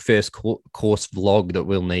first course vlog that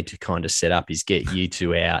we'll need to kind of set up, is get you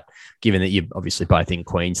two out, given that you're obviously both in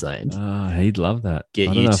Queensland. Oh, he'd love that. I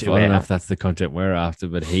don't know if that's the content we're after,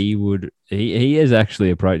 but he would. He has actually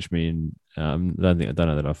approached me, and I don't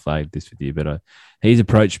know that I've flagged this with you, but he's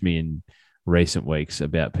approached me in recent weeks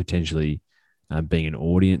about potentially being an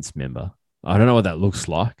audience member. I don't know what that looks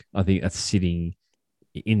like. I think that's sitting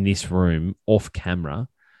in this room off camera,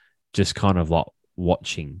 just kind of like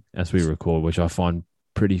watching as we record, which I find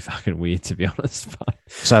pretty fucking weird, to be honest. But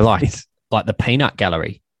so like the peanut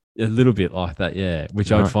gallery, a little bit like that, yeah.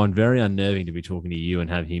 Which I'd find very unnerving to be talking to you and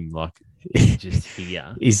have him like just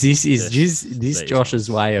here. Is this Josh's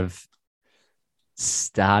way of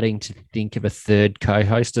starting to think of a third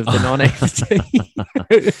co-host of the non-FT?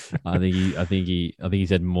 I think he's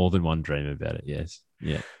had more than one dream about it. Yes,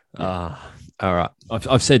 yeah. All right.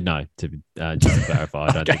 I've said no to just to clarify.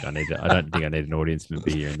 I don't think I need an audience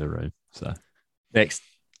member here in the room. So next,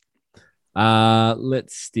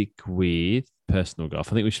 let's stick with personal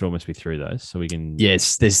golf. I think we should almost be through those, so we can.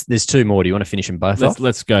 Yes, there's two more. Do you want to finish them both off?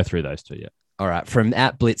 Let's go through those two. Yeah. All right. From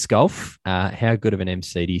at Blitz Golf, how good of an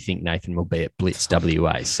MC do you think Nathan will be at Blitz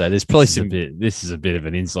WA? So there's probably this is a bit of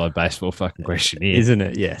an inside baseball fucking question here, isn't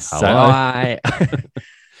it? Yes. Hello.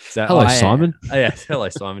 Hello, Simon. Yes, hello,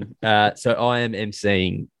 Simon. So I am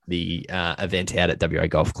emceeing the event out at WA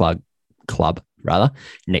Golf Club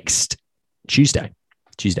next Tuesday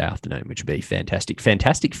afternoon, which would be fantastic.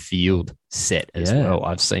 Fantastic field set as well.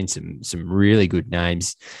 I've seen some really good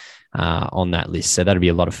names on that list, so that'll be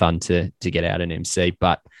a lot of fun to get out and MC.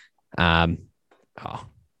 But I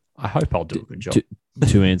hope I'll do a good job.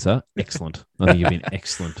 To answer, excellent. I think you've been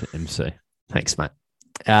excellent at MC. Thanks, mate.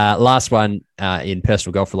 Last one in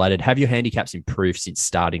personal golf related. Have your handicaps improved since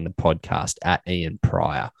starting the podcast? At Ian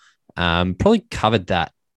Pryor? Probably covered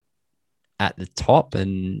that at the top,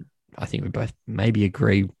 and I think we both maybe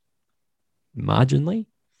agree marginally.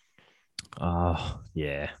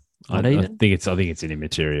 Yeah. I think it's an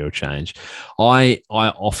immaterial change. I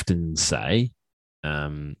often say,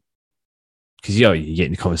 because you get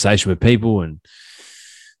in conversation with people and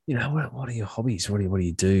what are your hobbies? What do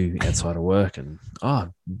you do outside of work? And I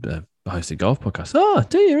host a golf podcast. Oh,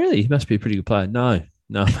 do you really? You must be a pretty good player. No,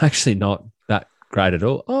 I'm actually not that great at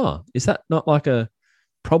all. Oh, is that not like a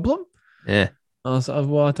problem? Yeah. I was like,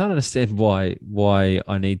 well, I don't understand why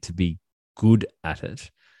I need to be good at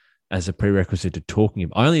it as a prerequisite to talking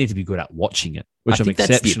about. I only need to be good at watching it, which I'm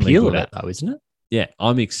exceptionally good at, though, isn't it? Yeah,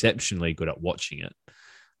 I'm exceptionally good at watching it.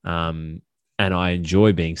 And I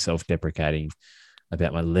enjoy being self-deprecating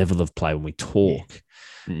about my level of play when we talk.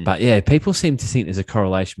 Yeah. But yeah, people seem to think there's a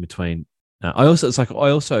correlation between. I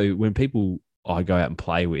also when people I go out and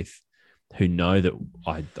play with who know that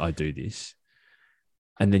I do this,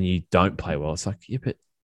 and then you don't play well, it's like, yeah, but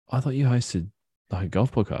I thought you hosted like a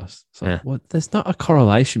golf podcast. It's like, well, there's not a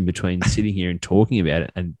correlation between sitting here and talking about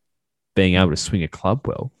it and being able to swing a club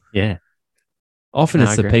well. Yeah. Often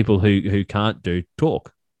it's the people who can't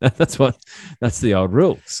talk. That's the old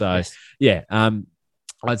rule. So yes.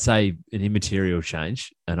 I'd say an immaterial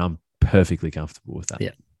change, and I'm perfectly comfortable with that.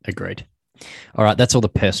 Yeah, agreed. All right, that's all the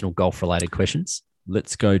personal golf related questions.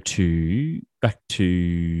 Let's go back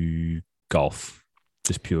to golf,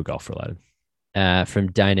 just pure golf related.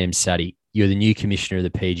 From Dane M. Saddy, you're the new commissioner of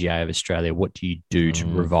the PGA of Australia. What do you do to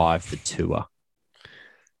revive the tour?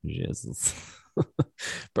 Jesus.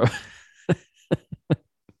 Bro.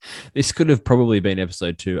 This could have probably been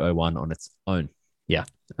episode 201 on its own. Yeah.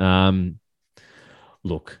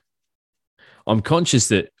 Look, I'm conscious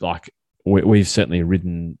that like we've certainly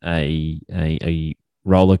ridden a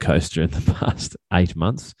roller coaster in the past 8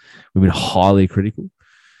 months. We've been highly critical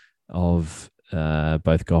of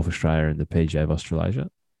both Golf Australia and the PGA of Australasia.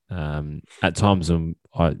 At times,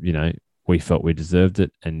 we felt we deserved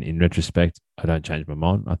it, and in retrospect, I don't change my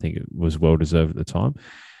mind. I think it was well deserved at the time.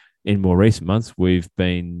 In more recent months, we've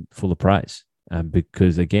been full of praise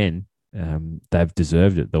because, again, they've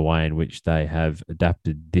deserved it the way in which they have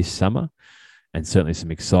adapted this summer, and certainly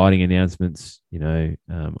some exciting announcements.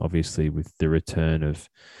 Obviously with the return of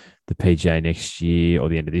the PGA next year or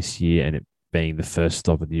the end of this year, and it being the first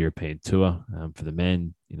stop of the European Tour for the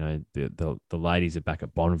men. The ladies are back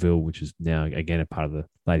at Bonneville, which is now again a part of the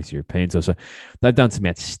Ladies European Tour. So they've done some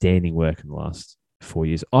outstanding work in the last 4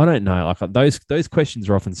 years. I don't know, like those questions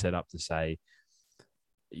are often set up to say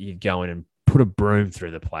you go in and put a broom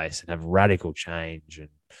through the place and have radical change,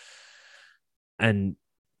 and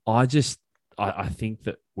I think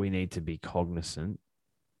that we need to be cognizant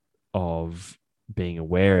of being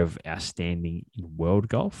aware of our standing in world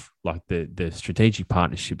golf. Like the strategic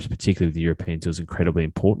partnerships, particularly with the European Tour, is incredibly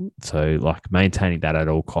important. So like maintaining that at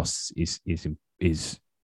all costs is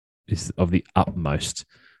of the utmost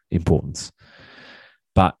importance.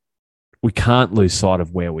 But we can't lose sight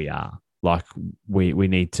of where we are. Like we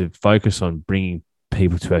need to focus on bringing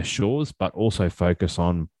people to our shores, but also focus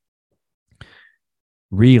on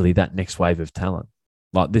really that next wave of talent.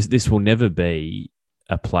 Like this will never be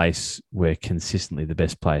a place where consistently the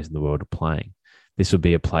best players in the world are playing. This will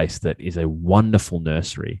be a place that is a wonderful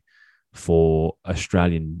nursery for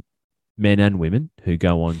Australian men and women who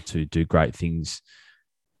go on to do great things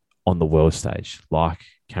on the world stage, like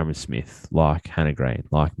Cameron Smith, like Hannah Green,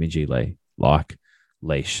 like Minjee Lee, like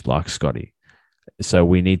Leash, like Scotty. So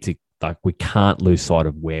we need to, we can't lose sight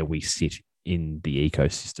of where we sit in the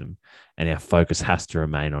ecosystem, and our focus has to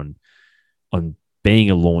remain on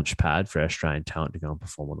being a launch pad for Australian talent to go and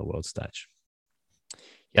perform on the world stage.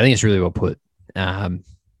 Yeah, I think it's really well put.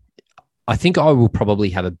 I think I will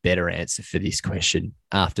probably have a better answer for this question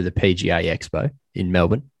after the PGA Expo in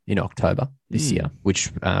Melbourne in October this year,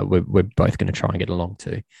 which we're both going to try and get along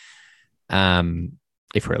to,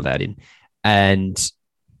 if we're allowed in. And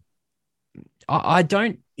I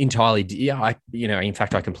don't entirely, in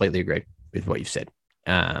fact, I completely agree with what you've said.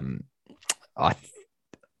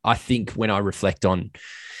 I think when I reflect on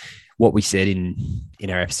what we said in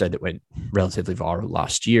our episode that went relatively viral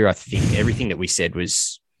last year, I think everything that we said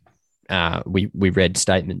was we read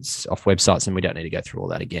statements off websites, and we don't need to go through all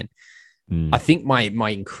that again. I think my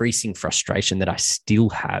increasing frustration that I still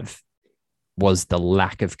have was the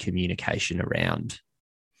lack of communication around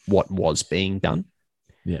what was being done.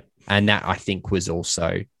 Yeah. And that, I think, was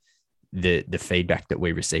also the feedback that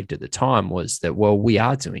we received at the time was that, well, we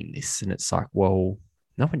are doing this. And it's like, well,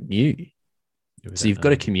 no one knew. So you've got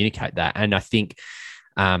to communicate that. And I think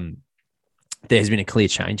there's been a clear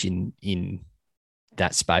change in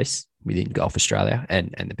that space within Golf Australia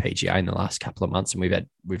and the PGA in the last couple of months. And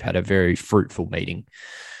we've had a very fruitful meeting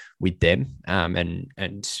with them and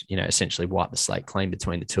essentially wipe the slate clean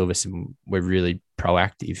between the two of us. And we're really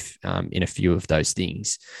proactive in a few of those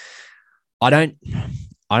things. I don't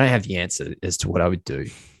have the answer as to what I would do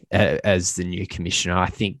as the new commissioner. I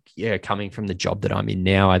think, coming from the job that I'm in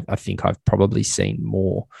now, I think I've probably seen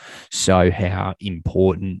more so how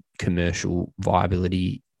important commercial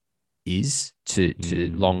viability is to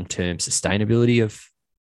long-term sustainability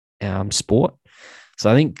of sport.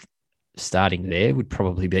 So I think starting there would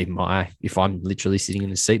probably be if I'm literally sitting in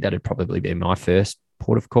the seat, that'd probably be my first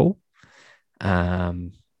port of call. But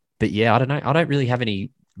yeah, I don't know. I don't really have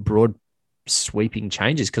any broad sweeping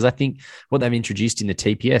changes because I think what they've introduced in the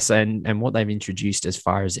TPS and what they've introduced as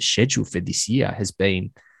far as a schedule for this year has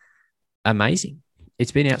been amazing.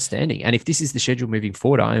 It's been outstanding. And if this is the schedule moving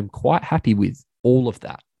forward, I am quite happy with all of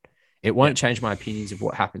that. It won't change my opinions of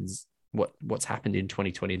what's happened in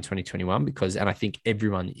 2020 and 2021 and I think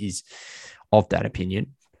everyone is of that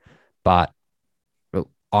opinion. But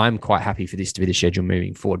I'm quite happy for this to be the schedule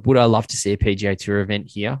moving forward. Would I love to see a PGA Tour event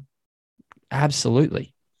here?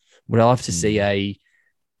 Absolutely. Would I love to see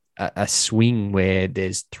a swing where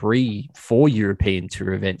there's 3-4 European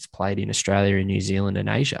Tour events played in Australia and New Zealand and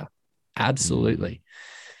Asia? Absolutely.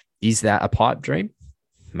 Is that a pipe dream?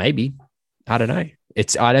 Maybe. I don't know.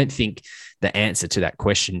 I don't think the answer to that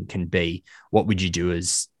question can be, what would you do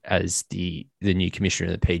as the new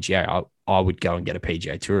commissioner of the PGA? I would go and get a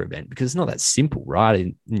PGA Tour event because it's not that simple,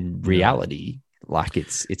 right? In reality,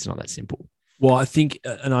 it's not that simple. Well, I think,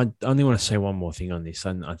 and I only want to say one more thing on this,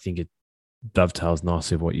 and I think it dovetails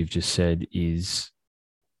nicely with what you've just said, is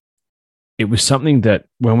it was something that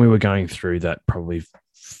when we were going through that probably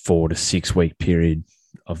 4 to 6 week period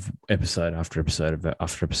of episode after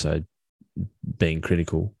episode being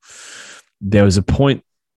critical, there was a point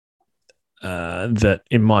that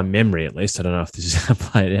in my memory, at least, I don't know if this is going to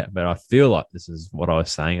play it out, but I feel like this is what I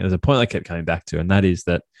was saying. There's a point I kept coming back to, and that is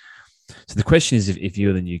that, so the question is, if you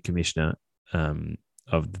were the new commissioner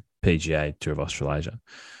of the PGA Tour of Australasia,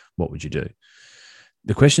 what would you do?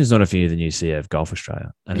 the question is not if you're the new CEO of Golf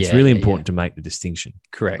Australia. And it's Yeah, really yeah, important to make the distinction.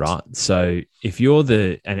 Correct. Right. So if you're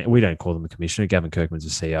and we don't call them a commissioner, Gavin Kirkman's the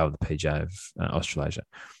CEO of the PGA of Australasia.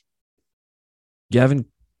 Gavin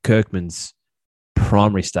Kirkman's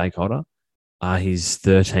primary stakeholder are his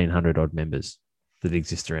 1,300 odd members that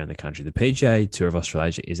exist around the country. The PGA Tour of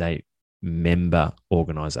Australasia is a member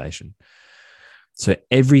organisation. So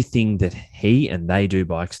everything that he and they do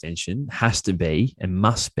by extension has to be and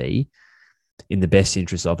must be in the best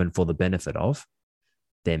interest of and for the benefit of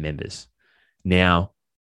their members. Now,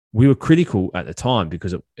 we were critical at the time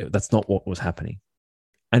because that's not what was happening.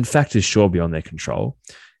 And factors sure beyond their control.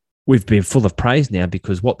 We've been full of praise now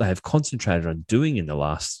because what they have concentrated on doing in the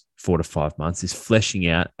last 4 to 5 months is fleshing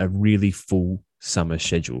out a really full summer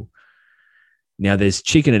schedule. Now, there's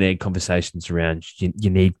chicken and egg conversations around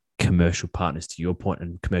you need commercial partners, to your point,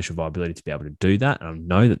 and commercial viability to be able to do that.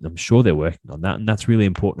 And I'm sure they're working on that. And that's really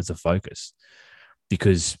important as a focus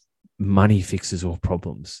because money fixes all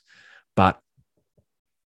problems. But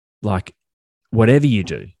like whatever you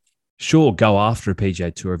do, sure, go after a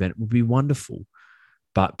PGA Tour event would be wonderful.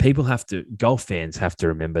 But golf fans have to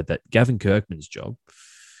remember that Gavin Kirkman's job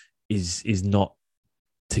is not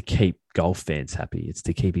to keep golf fans happy. It's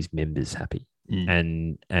to keep his members happy.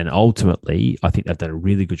 And ultimately, I think they've done a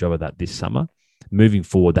really good job of that this summer. Moving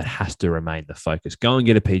forward, that has to remain the focus. Go and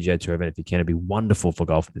get a PGA Tour event if you can. It'd be wonderful for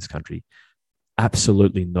golf in this country.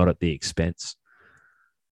 Absolutely not at the expense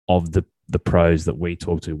of the pros that we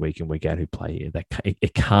talk to week in, week out who play here.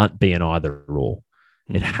 It can't be an either or.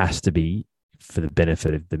 It has to be for the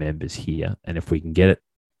benefit of the members here. And if we can get it,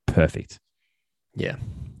 perfect. Yeah,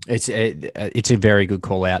 it's a very good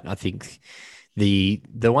call out. I think the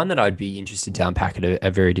one that I'd be interested to unpack at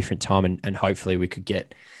a very different time, and hopefully we could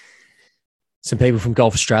get some people from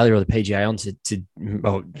Golf Australia or the PGA on to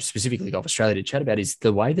specifically Golf Australia to chat about is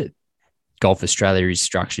the way that Golf Australia is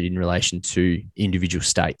structured in relation to individual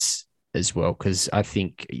states as well. Because I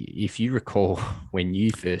think if you recall when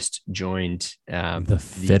you first joined the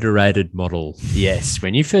federated model. Yes,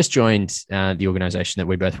 when you first joined the organisation that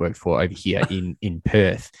we both worked for over here in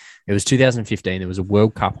Perth, it was 2015. There was a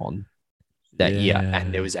World Cup on that year,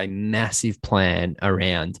 and there was a massive plan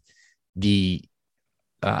around the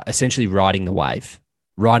essentially riding the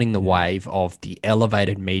wave of the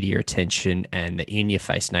elevated media attention and the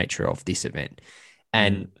in-your-face nature of this event.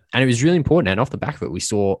 And it was really important. And off the back of it, we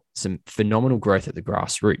saw some phenomenal growth at the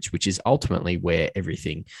grassroots, which is ultimately where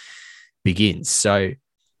everything begins. So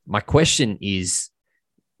my question is,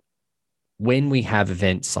 when we have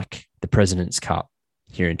events like the President's Cup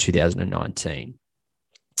here in 2019,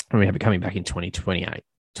 and we have it coming back in 2028,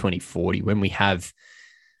 2040, when we have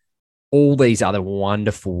all these other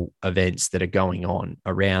wonderful events that are going on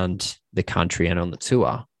around the country and on the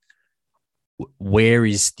tour, where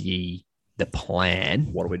is the plan?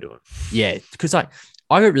 What are we doing? Yeah, because I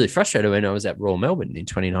got really frustrated when I was at Royal Melbourne in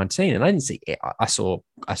 2019, and I didn't see. I saw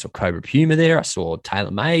Cobra Puma there. I saw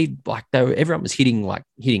TaylorMade. Like everyone was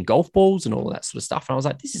hitting golf balls and all that sort of stuff, and I was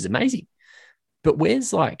like, this is amazing. But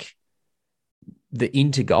where's like the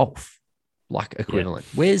Inter Golf like equivalent?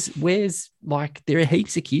 Yeah. Where's like there are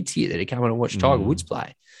heaps of kids here that are coming to watch Tiger Woods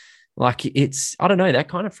play. Like I don't know, that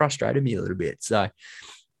kind of frustrated me a little bit. So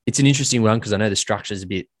it's an interesting one because I know the structure is a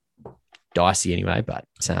bit dicey anyway, but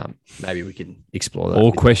maybe we can explore that.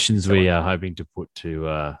 All questions we are hoping to put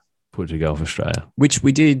to Golf Australia, which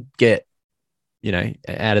we did get. You know,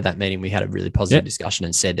 out of that meeting, we had a really positive discussion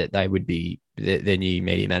and said that they would be their new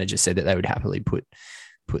media manager said that they would happily put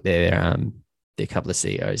their couple of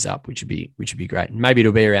CEOs up, which would be great. And maybe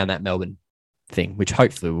it'll be around that Melbourne thing, which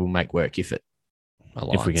hopefully will make work if it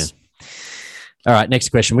aligns. If we can. All right, next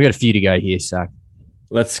question. We got a few to go here, so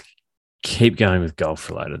let's keep going with golf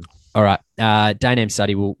related. All right, Dane M.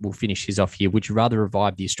 Suddy will finish his off here. Would you rather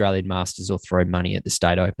revive the Australian Masters or throw money at the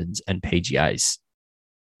State Opens and PGAs?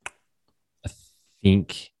 I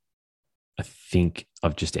think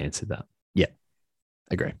I've just answered that. Yeah,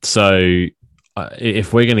 agree. So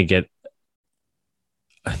if we're going to get,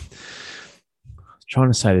 trying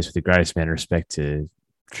to say this with the greatest amount of respect to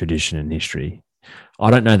tradition and history,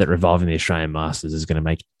 I don't know that reviving the Australian Masters is going to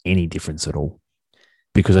make any difference at all,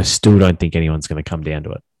 because I still don't think anyone's going to come down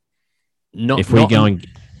to it. If we go and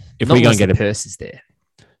get a purses there.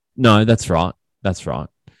 No, that's right.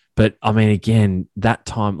 But I mean, again, that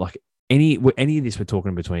time, like any of this, we're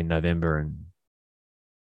talking between November and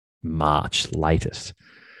March latest.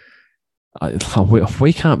 If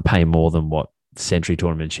we can't pay more than what Century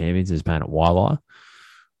Tournament Champions is paying at Waialae,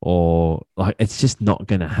 or like, it's just not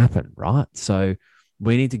going to happen, right? So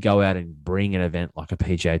we need to go out and bring an event like a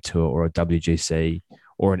PGA Tour or a WGC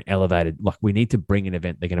or an elevated, like we need to bring an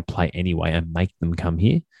event they're going to play anyway and make them come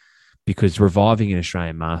here, because reviving an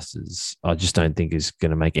Australian Masters, I just don't think is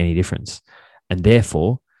going to make any difference. And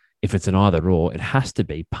therefore, if it's an either or, it has to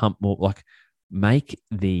be pump more, like make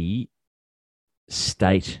the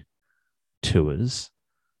state tours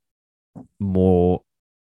more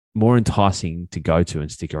enticing to go to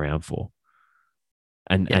and stick around for,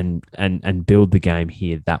 and build the game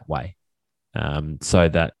here that way, so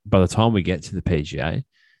that by the time we get to the PGA,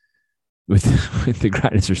 with the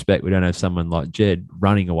greatest respect, we don't have someone like Jed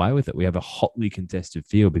running away with it. We have a hotly contested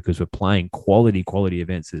field because we're playing quality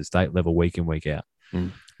events at the state level week in, week out.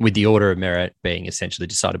 With the order of merit being essentially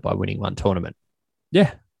decided by winning one tournament.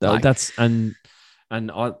 Yeah, that's and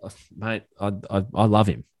I love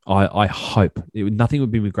him. I hope nothing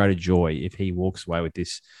would be with greater joy if he walks away with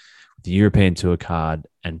this, the European Tour card,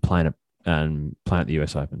 and playing at the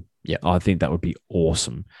US Open. Yeah, I think that would be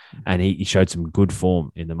awesome. And he showed some good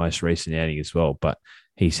form in the most recent outing as well. But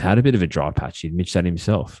he's had a bit of a dry patch. He admits that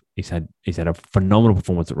himself. He's had a phenomenal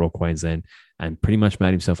performance at Royal Queensland and pretty much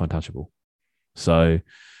made himself untouchable. So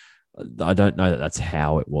I don't know that that's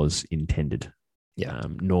how it was intended. Yeah,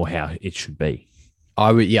 nor how it should be.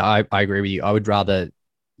 I agree with you. I would rather,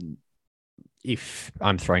 if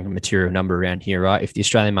I'm throwing a material number around here, right? If the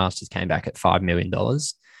Australian Masters came back at $5 million,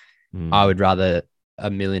 I would rather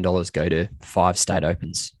 $1 million go to 5 state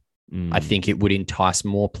opens. I think it would entice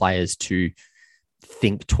more players to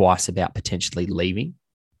think twice about potentially leaving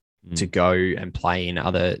to go and play in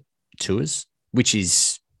other tours, which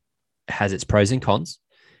has its pros and cons.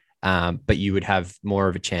 But you would have more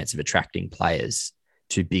of a chance of attracting players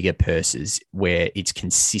to bigger purses where it's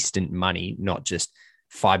consistent money, not just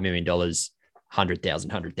 $5 million,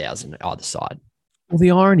 100,000 either side. Well,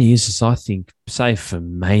 the irony is I think, say for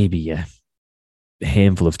maybe a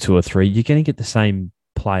handful of 2 or 3, you're going to get the same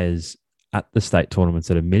players at the state tournaments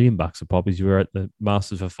at $1 million a pop as you were at the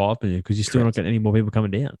Masters for $5 million, because you're still not getting any more people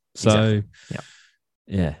coming down. So,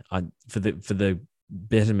 for the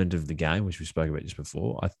betterment of the game, which we spoke about just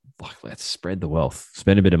before, let's spread the wealth,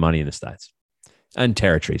 spend a bit of money in the States and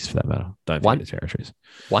territories for that matter. Don't forget the territories.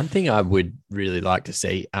 One thing I would really like to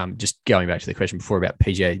see, just going back to the question before about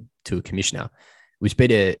PGA Tour Commissioner, was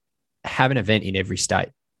better have an event in every state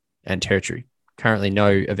and territory. Currently, no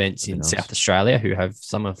events in South Australia, who have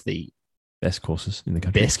some of the best courses in the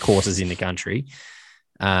country.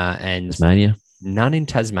 And Tasmania, none in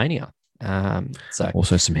Tasmania. So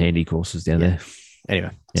also some handy courses down there.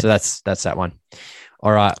 Anyway, so that's that one.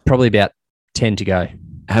 All right, probably about 10 to go.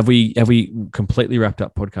 Have we completely wrapped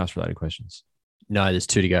up podcast related questions? No, there's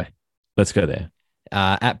 2 to go. Let's go there.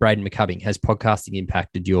 At Braden McCubbing, has podcasting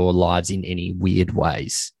impacted your lives in any weird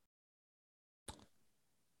ways?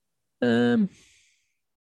 I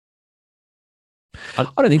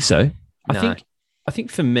don't think so. I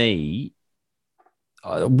think for me,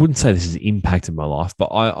 I wouldn't say this has impacted my life, but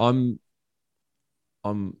I'm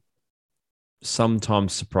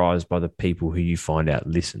sometimes surprised by the people who you find out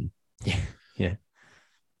listen. Yeah.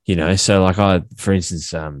 You know, so like for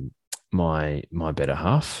instance, my better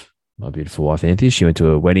half, my beautiful wife Anthea, she went to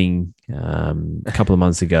a wedding a couple of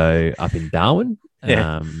months ago up in Darwin,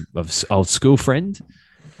 of old school friend,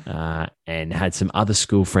 and had some other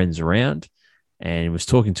school friends around, and was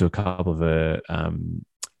talking to a couple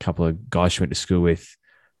of guys she went to school with,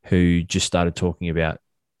 who just started talking about,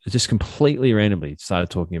 just completely randomly started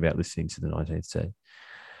talking about listening to the 19th tee.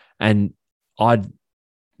 And I'd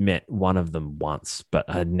met one of them once, but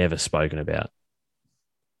I've never spoken about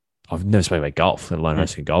golf, let alone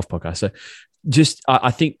hosting a golf podcast. So just, I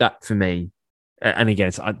think that for me, and again,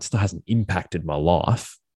 it still hasn't impacted my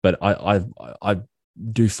life, but I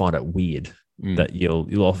do find it weird that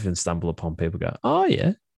you'll often stumble upon people go, oh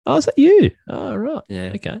yeah, oh, is that you? Oh, right.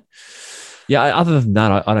 Yeah. Okay. Yeah. Other than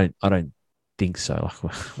that, I don't think so.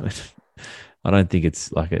 Like, I don't think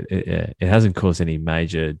it's like it hasn't caused any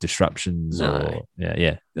major disruptions. No.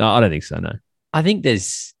 No, I don't think so. No. I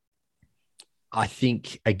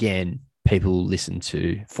think again, people listen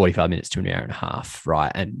to 45 minutes to an hour and a half,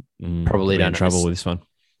 right? And probably don't in trouble with this one.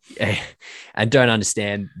 Yeah, and don't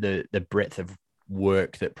understand the breadth of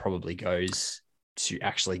work that probably goes to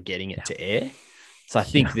actually getting it to air. So I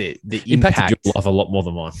think the impacted your life a lot more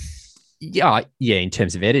than mine. Yeah, in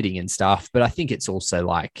terms of editing and stuff. But I think it's also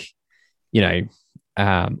like,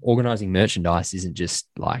 organizing merchandise isn't just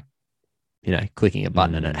like, clicking a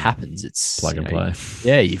button and it happens. It's plug and play.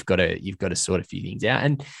 Yeah, you've got to sort a few things out.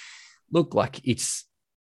 And look, like it's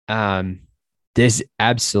there's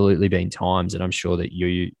absolutely been times, and I'm sure that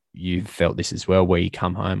you've felt this as well, where you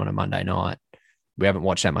come home on a Monday night. We haven't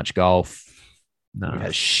watched that much golf. No. We had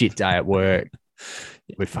a shit day at work.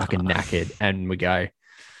 We're fucking knackered, and we go,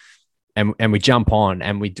 and we jump on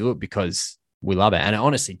and we do it because we love it. And it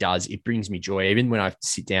honestly does. It brings me joy. Even when I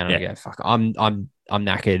sit down and I go, fuck, I'm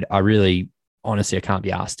knackered. Honestly, I can't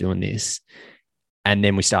be asked doing this. And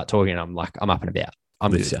then we start talking and I'm like, I'm up and about.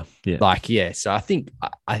 I'm good. Yeah. So I think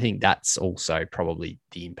that's also probably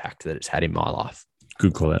the impact that it's had in my life.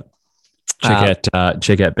 Good call out.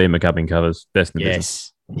 Check out B McCubbin covers. Best in the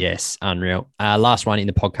business. Yes, unreal. Last one in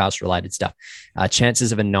the podcast related stuff.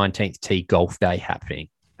 Chances of a 19th tee golf day happening.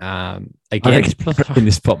 Again, when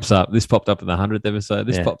this pops up. This popped up in the 100th episode.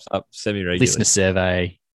 This pops up semi-regularly. Listener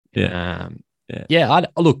survey.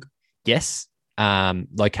 Look, yes.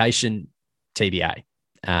 Location TBA.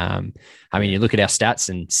 I mean, you look at our stats,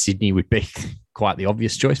 and Sydney would be quite the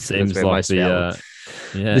obvious choice. Seems like most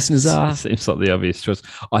listeners are. Seems like the obvious choice.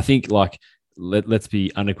 I think, let's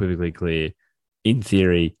be unequivocally clear. In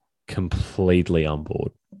theory, completely on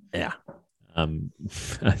board. Yeah.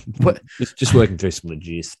 Just working through some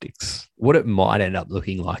logistics. What it might end up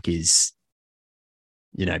looking like is,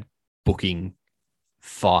 booking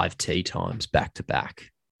 5 tee times back to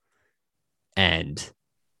back and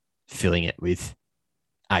filling it with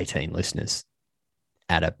 18 listeners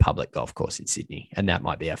at a public golf course in Sydney. And that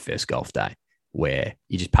might be our first golf day, where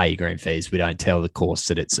you just pay your green fees. We don't tell the course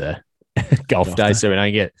that it's a golf day, so we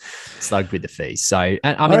don't get slugged with the fees. So I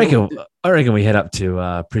reckon we head up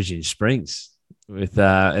to Pigeon Springs with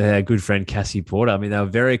our good friend Cassie Porter. I mean, they were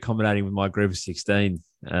very accommodating with my group of 16.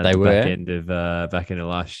 They were back end of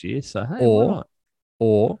last year. So hey,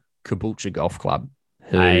 or Caboolture Golf Club.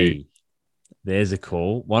 Hey, there's a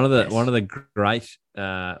call. One of the great.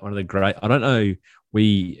 I don't know.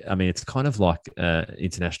 It's kind of like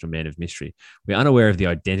international man of mystery. We're unaware of the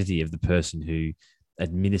identity of the person who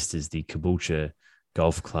administers the Caboolture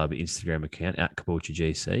Golf Club Instagram account at Caboolture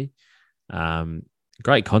GC.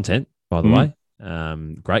 Great content, by the way.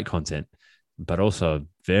 Great content, but also a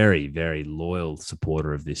very, very loyal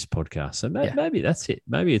supporter of this podcast. So maybe that's it.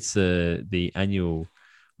 Maybe it's the annual.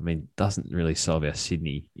 I mean, doesn't really solve our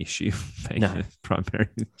Sydney issue, being a primary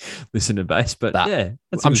listener base, but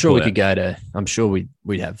I'm sure we could go to. I'm sure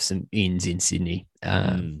we'd have some inns in Sydney.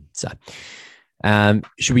 So.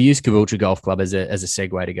 Should we use Caboolture Golf Club as a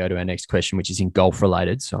segue to go to our next question, which is in golf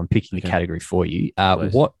related? So I'm picking the category for you.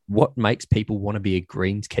 What makes people want to be a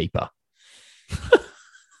greenskeeper?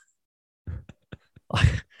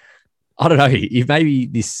 I don't know. If maybe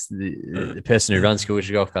the person who runs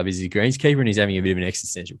Caboolture Golf Club is a greenskeeper and he's having a bit of an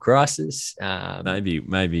existential crisis.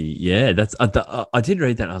 Maybe, yeah. That's I did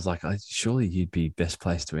read that. And I was like, surely you'd be best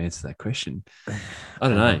placed to answer that question. I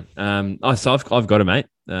don't know. So I've got a mate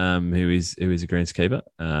who is a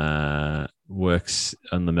greenskeeper. Works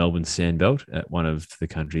on the Melbourne Sandbelt at one of the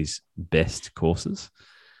country's best courses.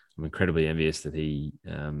 I'm incredibly envious that he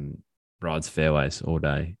rides fairways all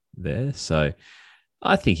day there. So.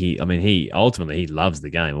 I think he ultimately loves the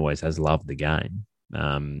game, always has loved the game.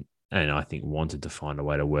 And I think wanted to find a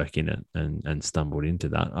way to work in it and stumbled into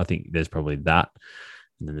that. I think there's probably that.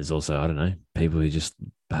 And then there's also, I don't know, people who just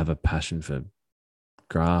have a passion for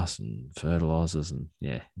grass and fertilizers and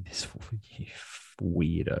this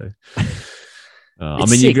weirdo.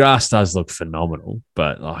 Your grass does look phenomenal,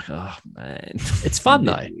 but oh man. It's fun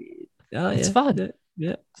though. It's fun.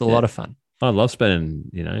 Yeah. It's a lot of fun. I love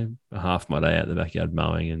spending, half my day out the backyard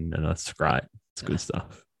mowing, and that's great. It's good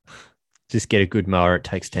stuff. Just get a good mower. It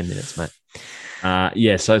takes 10 minutes, mate.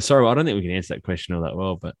 So sorry, I don't think we can answer that question all that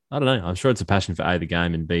well, but I don't know. I'm sure it's a passion for A, the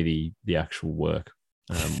game, and B, the actual work.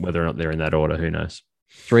 Whether or not they're in that order, who knows?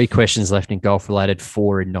 3 questions left in golf related,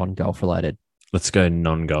 4 in non-golf related. Let's go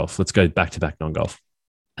non-golf. Let's go back-to-back non-golf.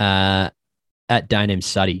 At Dane M.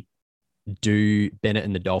 Suddy, do Bennett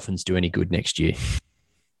and the Dolphins do any good next year?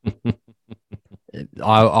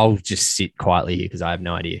 I'll just sit quietly here because I have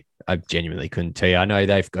no idea. I genuinely couldn't tell you. I know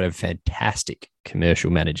they've got a fantastic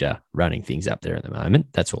commercial manager running things up there at the moment.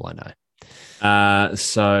 That's all I know.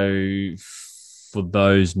 So for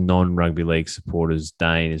those non-rugby league supporters,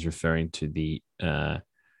 Dane is referring to the I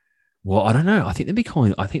don't know. I think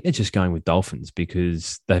they're just going with Dolphins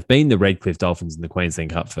because they've been the Redcliffe Dolphins in the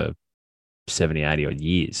Queensland Cup for 70, 80 odd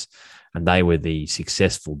years. And they were the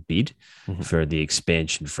successful bid for the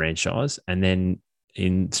expansion franchise. And then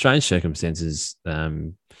in strange circumstances,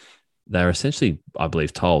 they're essentially, I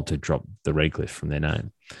believe, told to drop the Redcliffe from their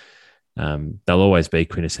name. They'll always be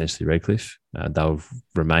quintessentially Redcliffe. They'll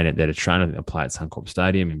remain at their trainer. They'll play at Suncorp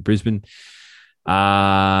Stadium in Brisbane.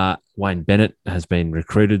 Wayne Bennett has been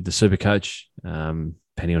recruited, the super coach.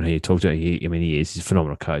 Depending on who you talk to, he's a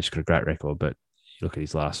phenomenal coach, got a great record, but you look at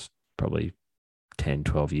his last probably 10,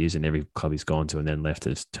 12 years and every club he's gone to and then left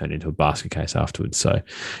has turned into a basket case afterwards. So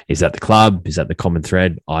is that the club? Is that the common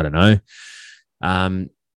thread? I don't know.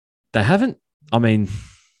 They haven't. I mean,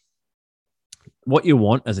 what you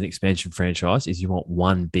want as an expansion franchise is you want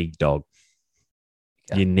one big dog.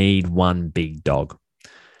 Okay. You need one big dog.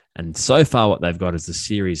 And so far, what they've got is a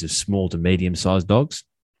series of small to medium-sized dogs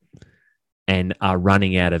and are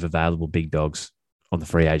running out of available big dogs on the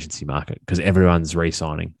free agency market because everyone's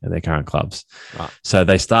re-signing at their current clubs. Right. So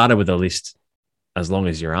they started with a list as long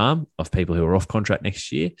as your arm of people who are off contract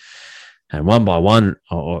next year. And one by one,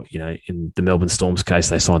 or in the Melbourne Storm's case,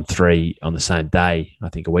 they signed 3 on the same day, I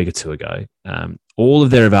think a week or two ago. All of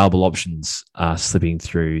their available options are slipping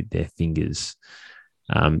through their fingers.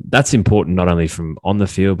 That's important not only from on the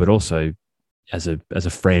field, but also as a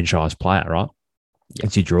franchise player, right? Yeah.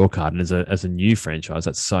 It's your draw card. And as a new franchise,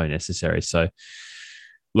 that's so necessary. So,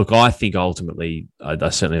 look, I think ultimately, I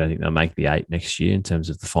certainly don't think they'll make the 8 next year in terms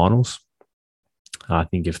of the finals. I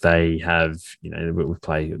think if they have, we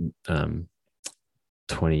play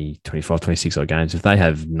 20, 25, 26 odd games, if they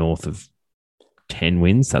have north of 10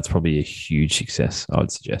 wins, that's probably a huge success, I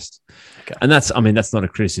would suggest. Okay. And that's not a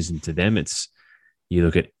criticism to them. It's, you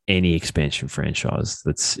look at any expansion franchise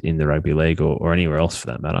that's in the rugby league or anywhere else for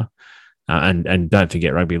that matter. And don't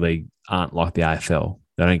forget, rugby league aren't like the AFL.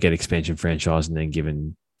 They don't get expansion franchise and then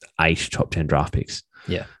given 8 top 10 draft picks.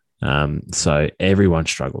 Yeah. So everyone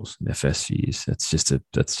struggles in their first few years. That's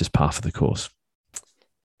just par for the course.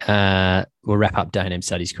 We'll wrap up Dane M.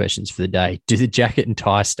 Studies questions for the day. Do the jacket and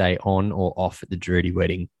tie stay on or off at the Drudy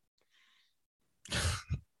wedding?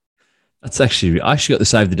 I actually got the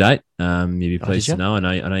save the date. You'd be pleased did to know. I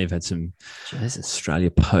know you've had some Jesus.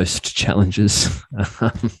 Australia Post challenges.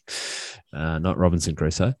 Not Robinson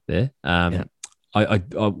Crusoe there. Yeah.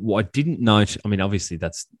 What I didn't note. I mean, obviously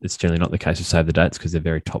it's generally not the case with save the dates because they're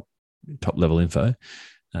very top level info,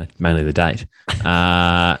 mainly the date.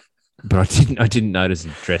 But I didn't notice a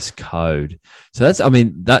dress code. So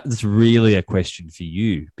that's really a question for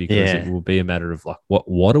you because it will be a matter of like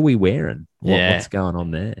what are we wearing? What's going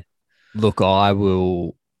on there? Look, I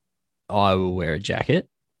will wear a jacket.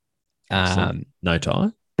 No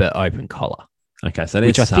tie, but open collar. Okay, so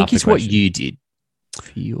which I that's think is what question. you did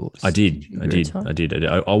for yours. I did.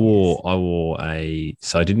 I wore a.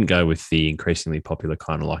 So I didn't go with the increasingly popular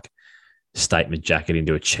kind of like statement jacket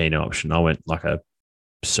into a chino option. I went like a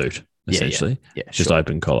suit essentially. Yeah, just sure.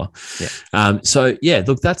 open collar. Yeah. So yeah,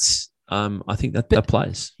 look, that's. I think that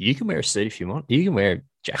plays. You can wear a suit if you want. You can wear a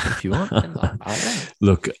jacket if you want. I don't know.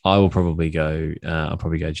 Look, I will probably go. I'll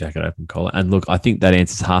probably go jacket, open collar, and look, I think that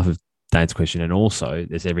answers half of Dane's question, and also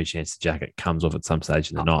there's every chance the jacket comes off at some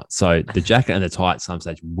stage in the night. So the jacket and the tie at some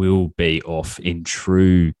stage will be off in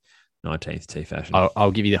true 19th T fashion.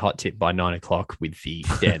 I'll give you the hot tip by 9:00 with the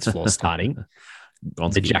dance floor starting.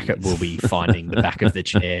 The jacket will be finding the back of the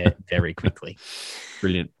chair very quickly.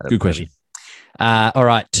 Brilliant. Good question. All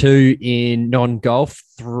right. 2 in non-golf,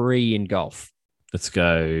 3 in golf. Let's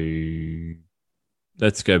go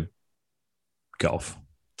golf.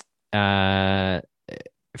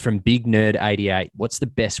 From Big Nerd 88, what's the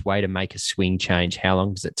best way to make a swing change? How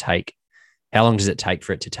long does it take? How long does it take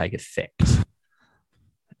for it to take effect?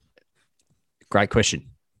 Great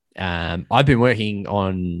question. I've been working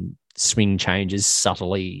on swing changes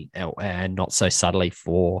subtly and not so subtly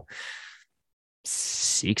for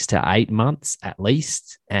 6 to 8 months at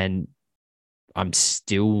least, and I'm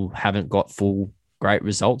still haven't got full great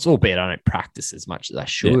results, albeit I don't practice as much as I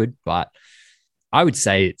should. But I would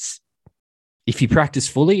say it's, if you practice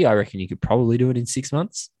fully, I reckon you could probably do it in 6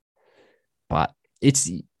 months. But it's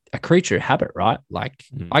a creature of habit, right? Like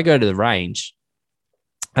I go to the range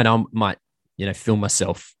and I might, film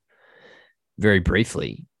myself very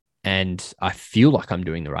briefly and I feel like I'm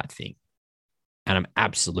doing the right thing and I'm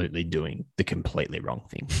absolutely doing the completely wrong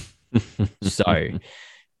thing. So,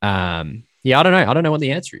 I don't know. I don't know what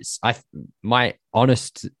the answer is. My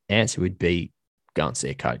honest answer would be go and see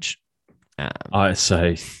a coach. I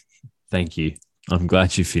say thank you. I'm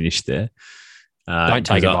glad you finished there. Don't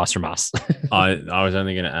take advice from us. I was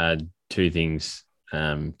only going to add 2 things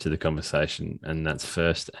to the conversation, and that's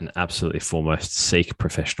first and absolutely foremost, seek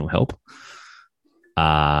professional help.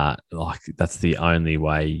 That's the only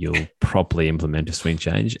way you'll properly implement a swing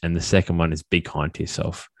change. And the second one is be kind to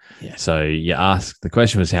yourself. Yeah. So you ask, the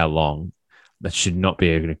question was how long. That should not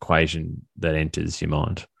be an equation that enters your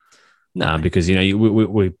mind. No, because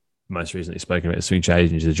we most recently spoken about the swing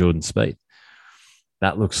change into the Jordan Speed.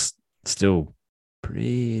 That looks still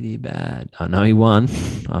pretty bad. I know he won.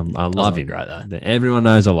 I love him. Great though. Everyone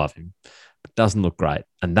knows I love him. But doesn't look great.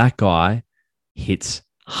 And that guy hits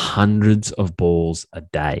hundreds of balls a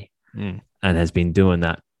day and has been doing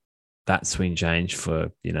that swing change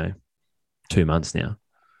for 2 months now,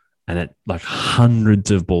 and it like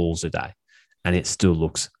hundreds of balls a day, and it still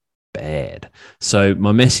looks bad. So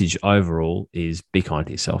my message overall is be kind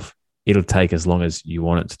to yourself. It'll take as long as you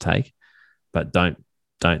want it to take, but don't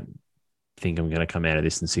think I'm going to come out of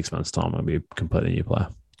this in 6 months' time. I'll be a completely new player.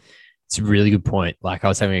 It's a really good point. Like I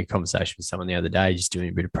was having a conversation with someone the other day, just doing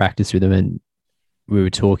a bit of practice with them, and we were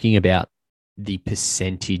talking about the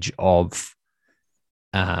percentage of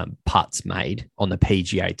putts made on the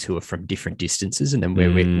PGA Tour from different distances, and then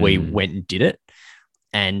where we went and did it.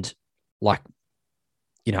 And like,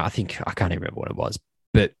 you know, I think I can't even remember what it was,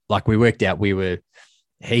 but like we worked out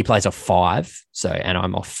he plays off 5, and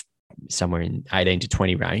I'm off somewhere in 18 to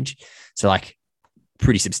 20 range. So like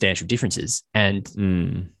pretty substantial differences.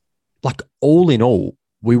 And like all in all,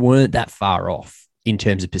 we weren't that far off in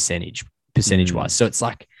terms of percentage wise. So it's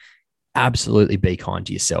like absolutely be kind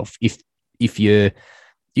to yourself. If you got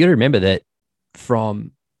to remember that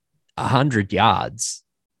from 100 yards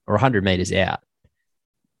or 100 meters out,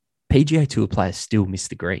 PGA Tour players still miss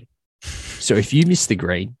the green. So if you miss the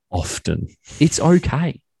green Often. it's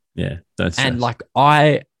okay. Yeah. Don't stress. And like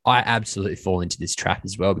I absolutely fall into this trap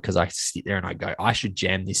as well, because I sit there and I go, I should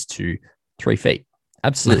jam this to 3 feet.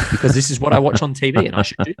 Absolutely. Because this is what I watch on TV and I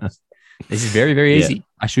should do this. This is very, very easy. Yeah.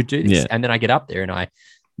 I should do this. Yeah. And then I get up there and I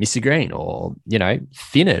miss a green or, you know,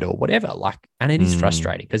 thin it or whatever. Like, and it is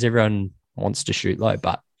frustrating because everyone wants to shoot low,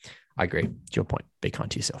 but I agree. To your point, be kind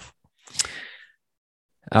to yourself.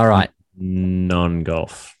 All right.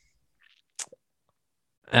 Non-golf.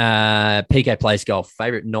 PK plays golf.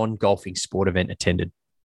 Favorite non-golfing sport event attended?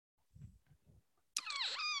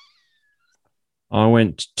 I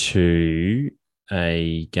went to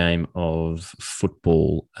a game of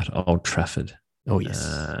football at Old Trafford. Oh yes,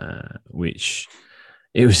 which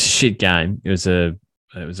it was a shit game. It was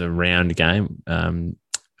a round game.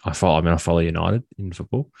 I follow United in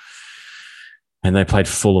football, and they played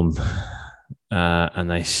Fulham, and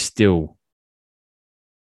they still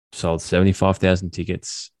sold 75,000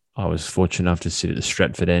 tickets. I was fortunate enough to sit at the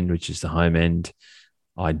Stratford end, which is the home end.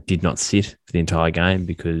 I did not sit for the entire game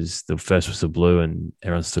because the first whistle blew and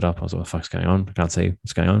everyone stood up. I was like, what the fuck's going on? I can't see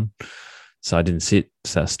what's going on. So I didn't sit.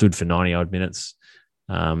 So I stood for 90 odd minutes.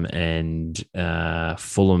 And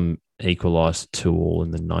Fulham equalised 2-2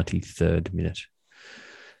 in the 93rd minute.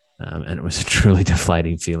 And it was a truly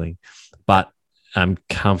deflating feeling. But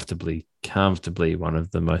comfortably one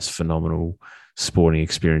of the most phenomenal sporting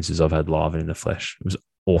experiences I've had live and in the flesh. It was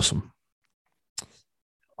awesome.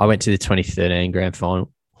 I went to the 2013 grand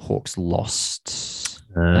final. Hawks lost,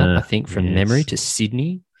 I think, from memory to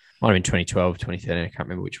Sydney. Might have been 2012, 2013. I can't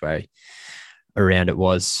remember which way around it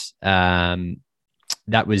was. That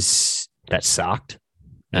sucked,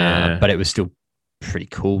 but it was still pretty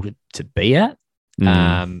cool to be at.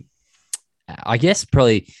 I guess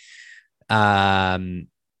probably one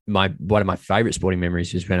of my favorite sporting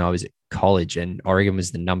memories was when I was at college and Oregon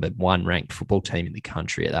was the number 1 ranked football team in the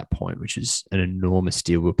country at that point, which is an enormous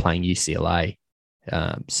deal. We were playing UCLA.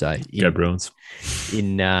 Go Bruins.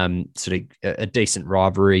 In sort of a decent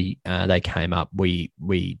rivalry, they came up.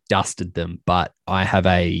 We dusted them, but I have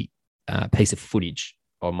a piece of footage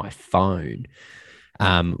on my phone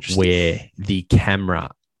where the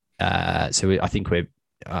camera, so I think we're,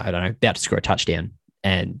 I don't know, about to score a touchdown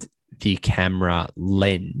and the camera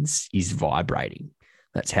lens is vibrating.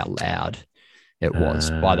 That's how loud it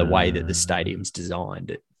was by the way that the stadium's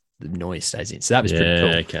designed. The noise stays in. So that was pretty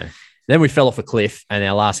cool. Okay. Then we fell off a cliff and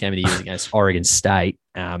our last game of the year was against Oregon State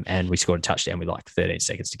and we scored a touchdown with like 13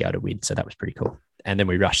 seconds to go to win. So that was pretty cool. And then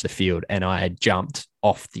we rushed the field and I had jumped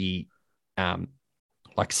off the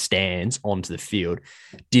like stands onto the field.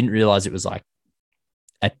 Didn't realize it was like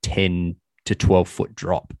a 10 to 12 foot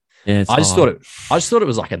drop. Yeah, I just thought it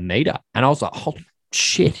was like a meter. And I was like, holy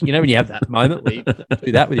shit. You know, when you have that moment where you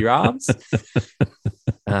do that with your arms.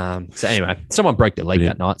 So anyway, someone broke their leg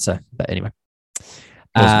that night. So, but anyway.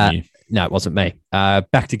 Wasn't you. No, it wasn't me.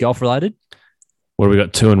 Back to golf related. What have we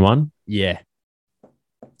got? 2 and 1? Yeah.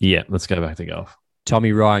 Yeah, let's go back to golf.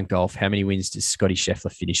 Tommy Ryan golf. How many wins does Scotty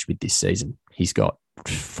Scheffler finish with this season? He's got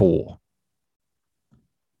 4.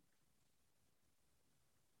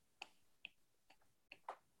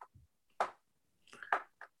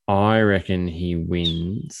 I reckon he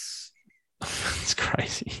wins. It's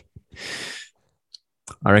crazy.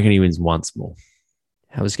 I reckon he wins once more.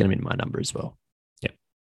 That was going to be my number as well. Yep.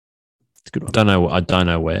 It's a good one. I don't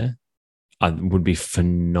know where. It would be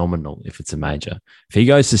phenomenal if it's a major. If he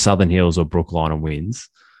goes to Southern Hills or Brookline and wins,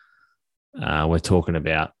 we're talking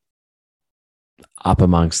about up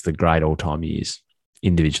amongst the great all-time years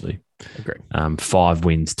individually. Agree. 5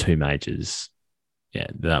 wins, 2 majors. Yeah,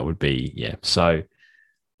 that would be, yeah. So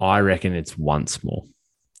I reckon it's once more.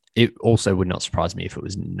 It also would not surprise me if it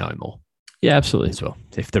was no more. Yeah, absolutely. as well.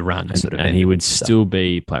 If the run sort of and he would still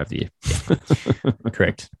be player of the year.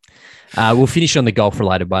 Correct. We'll finish on the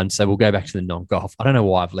golf-related one, so we'll go back to the non-golf. I don't know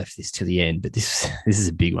why I've left this to the end, but this is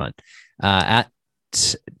a big one. At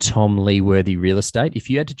Tom Leeworthy Real Estate, if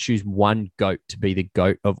you had to choose one GOAT to be the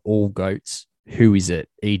GOAT of all GOATs, who is it?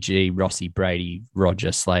 E.g., Rossi, Brady,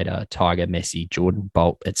 Roger, Slater, Tiger, Messi, Jordan,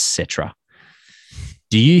 Bolt, etc.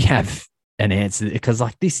 Do you have an answer? Because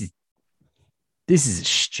this is a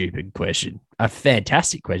stupid question, a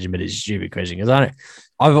fantastic question, but it's a stupid question because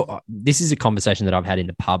this is a conversation that I've had in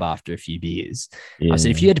the pub after a few beers. Yeah. I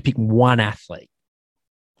said, if you had to pick one athlete,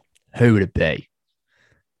 who would it be?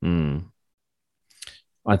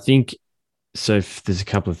 I think so. There's a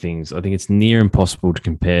couple of things. I think it's near impossible to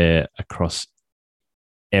compare across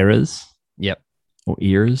eras. Yep. Or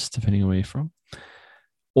eras, depending on where you're from.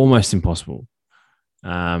 Almost impossible.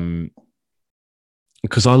 Because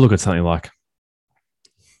I look at something like,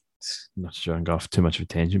 not to try and go off too much of a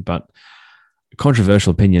tangent, but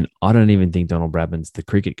controversial opinion, I don't even think Donald Bradman's the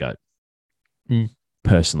cricket GOAT.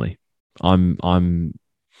 Personally, I'm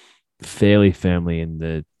fairly firmly in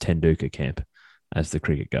the Tendulkar camp as the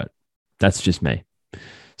cricket GOAT. That's just me.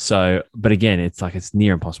 So, but again, it's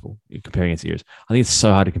near impossible comparing against eras. I think it's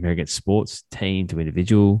so hard to compare against sports, team to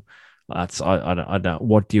individual. I don't.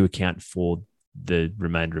 What do you account for the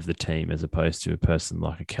remainder of the team as opposed to a person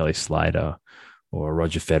like a Kelly Slater or a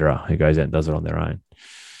Roger Federer who goes out and does it on their own?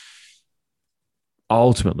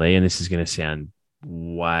 Ultimately, and this is going to sound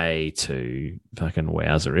way too fucking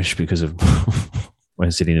wowzerish because of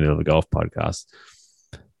we're sitting in the middle of a golf podcast.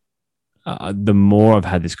 The more I've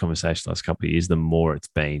had this conversation the last couple of years, the more it's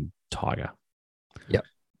been Tiger. Yep.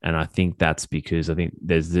 And I think that's because I think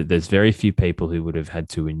there's very few people who would have had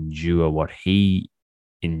to endure what he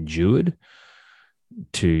endured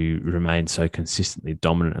to remain so consistently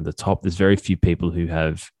dominant at the top. There's very few people who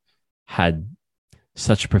have had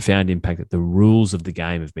such a profound impact that the rules of the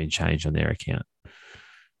game have been changed on their account.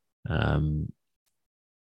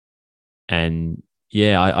 And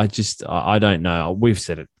yeah, I don't know. We've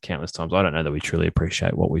said it countless times. I don't know that we truly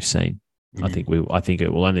appreciate what we've seen. Mm-hmm. I think it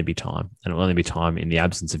will only be time, and it will only be time in the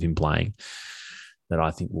absence of him playing that I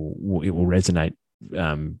think it will resonate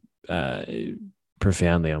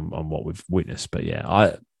profoundly on what we've witnessed. But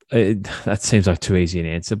yeah, that seems like too easy an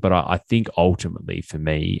answer. But I think ultimately for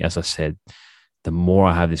me, as I said, the more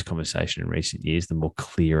I have this conversation in recent years, the more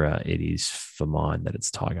clearer it is for mine that it's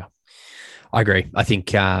Tiger. I agree. I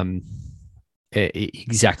think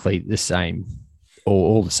exactly the same,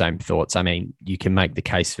 all the same thoughts. I mean, you can make the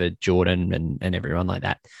case for Jordan and everyone like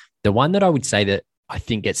that. The one that I would say that I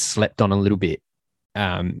think gets slept on a little bit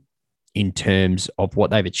in terms of what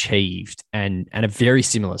they've achieved and a very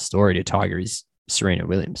similar story to Tiger is Serena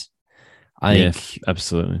Williams. I think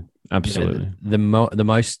absolutely. You know, the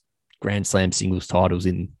most Grand Slam singles titles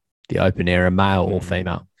in the Open era, male or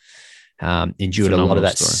female, endured a lot of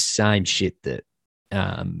that same shit that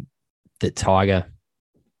Tiger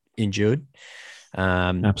endured.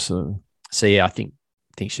 Absolutely. So yeah, I think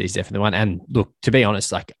she's definitely one. And look, to be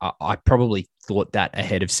honest, like I probably thought that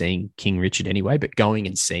ahead of seeing King Richard anyway, but going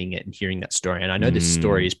and seeing it and hearing that story, and I know this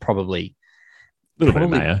story is probably a little bit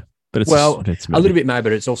Mayo, but it's a little bit Mayo,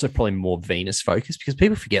 but it's also probably more Venus focused because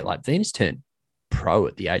people forget like Venus turned pro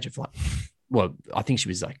at the age of I think she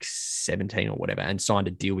was like 17 or whatever, and signed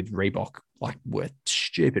a deal with Reebok like worth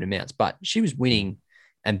stupid amounts, but she was winning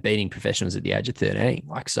and beating professionals at the age of 13.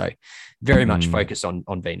 Like, so very much focused on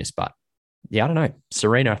Venus, but yeah, I don't know.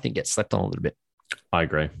 Serena, I think, gets slept on a little bit. I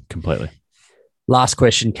agree completely. Last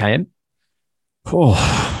question, KM.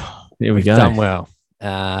 Oh, here we go. Done well.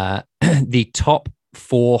 The top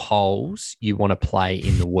 4 holes you want to play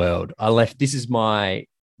in the world. This is one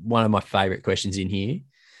of my favorite questions in here.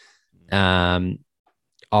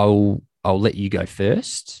 I'll let you go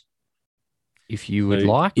first if you would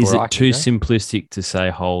like. Is it too simplistic to say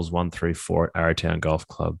holes 1 through 4 at Arrowtown Golf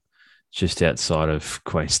Club, just outside of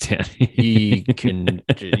Queenstown? you can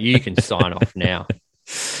sign off now.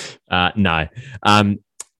 No.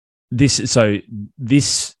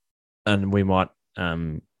 This, and we might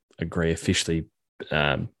agree officially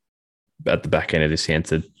at the back end of this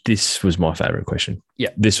answer. This was my favorite question.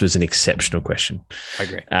 Yeah, this was an exceptional question.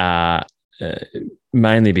 I agree.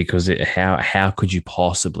 Mainly because how could you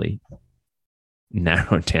possibly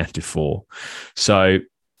narrow it down to 4? So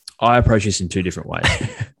I approach this in 2 different ways.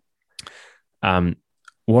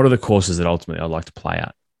 What are the courses that ultimately I'd like to play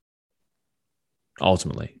at?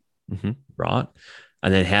 Ultimately, right?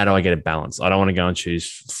 And then how do I get a balance? I don't want to go and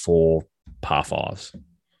choose 4 par 5s.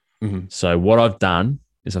 So what I've done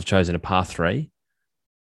is I've chosen a par 3,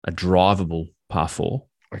 a drivable par 4,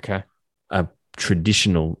 okay, a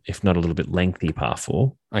traditional, if not a little bit lengthy, par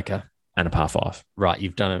 4 Okay. and a par 5. Right.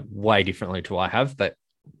 You've done it way differently to what I have, but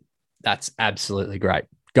that's absolutely great.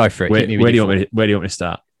 Go for it. Where Hit me with do you your want me? Where do you want me to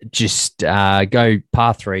start? Just go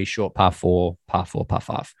par 3, short par 4, par 4, par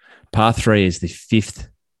 5. Par 3 is the 5th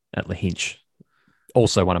at Lahinch.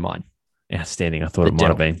 Also one of mine. Outstanding. I thought The it might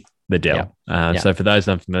have Dell. been the Dell. Yeah. So for those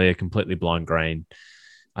unfamiliar, completely blind green.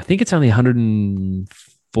 I think it's only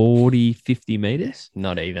 140, 50 meters.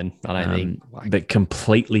 Not even. I don't think. But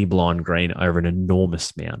completely blind green over an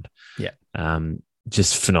enormous mound. Yeah.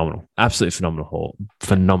 Just phenomenal. Absolutely phenomenal hole.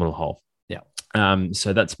 Phenomenal hole. Yeah.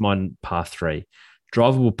 So that's mine, par 3.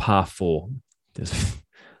 Drivable par 4. There's a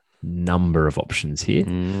number of options here.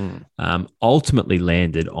 Ultimately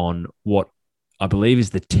landed on what I believe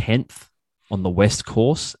is the 10th on the West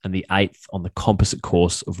course and the 8th on the composite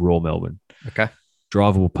course of Royal Melbourne. Okay.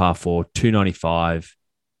 Drivable par 4, 295,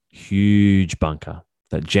 huge bunker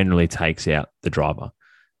that generally takes out the driver.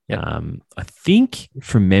 Yep. I think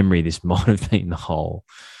from memory, this might have been the hole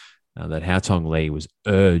that Hao Tong Lee was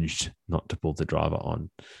urged not to pull the driver on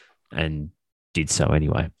and did so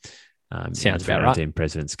anyway. Sounds for about right. Team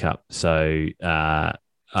President's Cup. So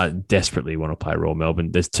I desperately want to play Royal Melbourne.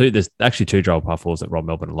 There's actually 2 drivable par 4s at Royal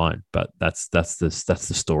Melbourne alone, but that's the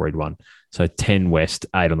storied one. So 10 West,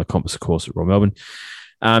 8 on the composite course at Royal Melbourne.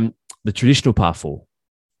 The traditional par 4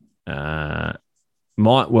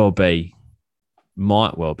 might well be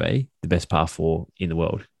the best par 4 in the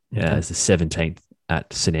world. Okay. It's the 17th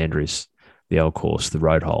at St Andrews, the old course, the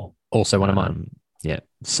road hole. Also one of mine. Yeah.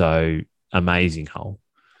 So amazing hole,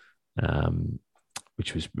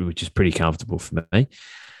 which is pretty comfortable for me.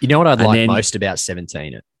 You know what I'd like most about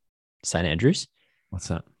 17 at St Andrews? What's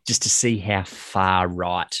that? Just to see how far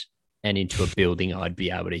right and into a building I'd be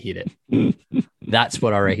able to hit it. That's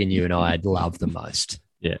what I reckon you and I'd love the most.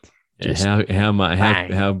 Yeah. Just how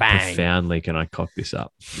bang. profoundly can I cock this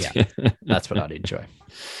up? Yeah, that's what I'd enjoy.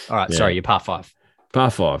 All right, Yeah. sorry, your par 5. Par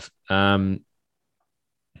 5.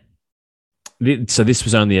 So this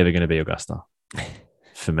was only ever going to be Augusta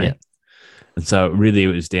for me. Yeah. And so really it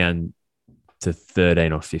was down to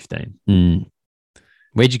 13 or 15.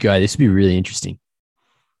 Where'd you go? This would be really interesting.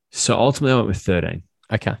 So ultimately I went with 13.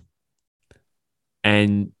 Okay.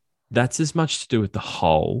 And that's as much to do with the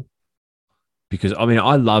hole because, I mean,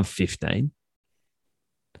 I love 15,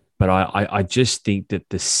 but I just think that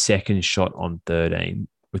the second shot on 13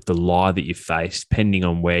 with the lie that you face, depending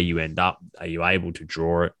on where you end up, are you able to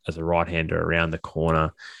draw it as a right-hander around the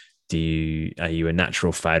corner? Are you a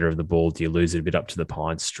natural fader of the ball? Do you lose it a bit up to the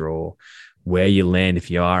pine straw? Where you land, if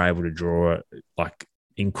you are able to draw it, like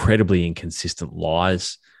incredibly inconsistent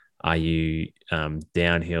lies. Are you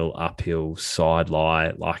downhill, uphill, side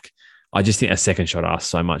lie? Like, I just think a second shot asks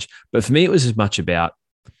so much. But for me, it was as much about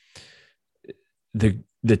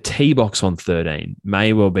the tee box on 13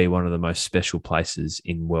 may well be one of the most special places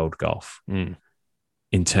in world golf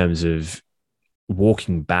in terms of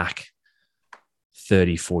walking back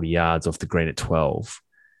 30, 40 yards off the green at 12,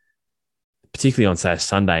 particularly on, say, a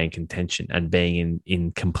Sunday in contention and being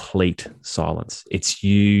in complete silence. It's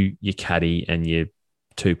you, your caddy, and your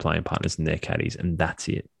 2 playing partners and their caddies, and that's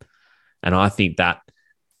it. And I think that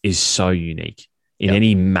is so unique. In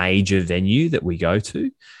any major venue that we go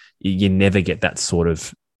to, you never get that sort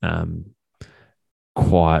of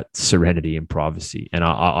quiet serenity and privacy. And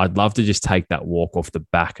I'd love to just take that walk off the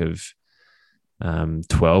back of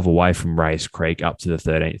 12 away from Rays Creek up to the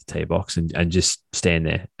 13th tee box and just stand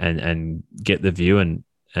there and get the view. And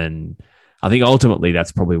I think ultimately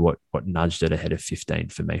that's probably what nudged it ahead of 15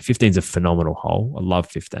 for me. 15 is a phenomenal hole. I love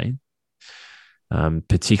 15.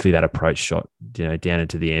 Particularly that approach shot, down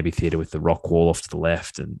into the amphitheater with the rock wall off to the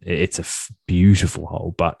left. And it's a beautiful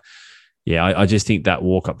hole. But yeah, I just think that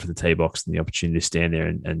walk up to the tee box and the opportunity to stand there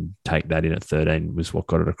and take that in at 13 was what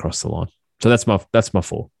got it across the line. So that's my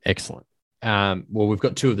 4. Excellent. Well, we've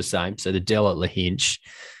got 2 of the same. So the Dell at Lahinch.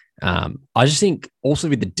 I just think also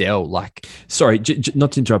with the Dell, like... Sorry,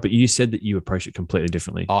 not to interrupt, but you said that you approached it completely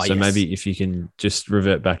differently. Oh, so yes. Maybe if you can just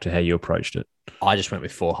revert back to how you approached it. I just went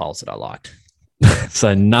with 4 holes that I liked.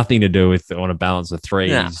 So nothing to do with on a balance of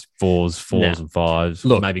 3s, 4s, and 5s.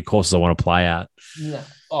 Look, maybe courses I want to play at. No.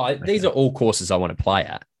 Oh, these are all courses I want to play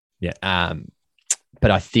at. Yeah. But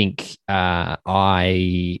I think it'll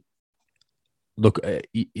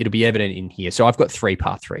be evident in here. So I've got 3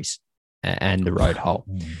 par 3s and the road hole.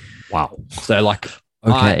 Wow. So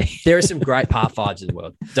there are some great par 5s in the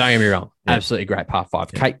world. Don't get me wrong. Yeah. Absolutely great par 5.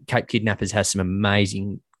 Yeah. Cape Kidnappers has some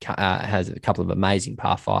amazing, has a couple of amazing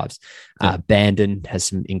par 5s. Yeah. Bandon has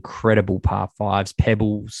some incredible par 5s.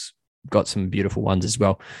 Pebbles got some beautiful ones as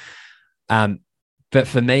well. But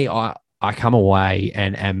for me, I come away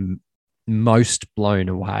and am most blown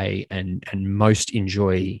away and most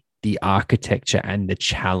enjoy the architecture and the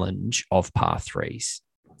challenge of par threes.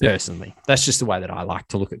 Personally, that's just the way that I like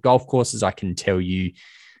to look at golf courses. I can tell you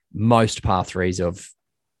most par threes of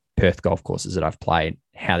Perth golf courses that I've played,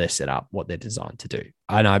 how they're set up, what they're designed to do.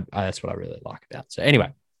 And that's what I really like about. So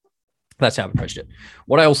anyway, that's how I've approached it.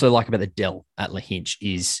 What I also like about the Dell at Lahinch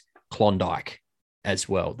is Klondike as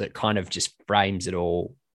well. That kind of just frames it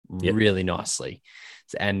all really nicely.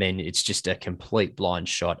 And then it's just a complete blind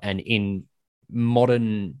shot. And in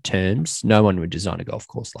modern terms, no one would design a golf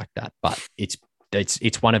course like that. But it's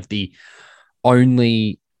one of the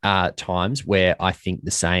only times where I think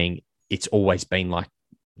the saying, it's always been like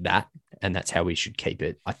that, and that's how we should keep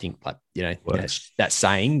it. I think, like, that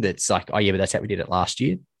saying that's like, oh yeah, but that's how we did it last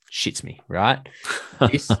year, shits me, right?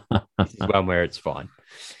 This is one where it's fine.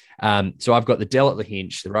 So I've got the Dell at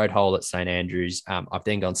Lahinch, the road hole at St Andrews. I've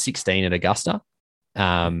then gone 16 at Augusta.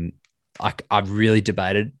 I've really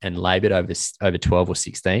debated and laboured over 12 or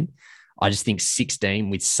 16. I just think 16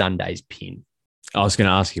 with Sunday's pin. I was going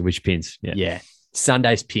to ask you which pins. Yeah.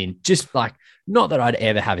 Sunday's pin. Just like, not that I'd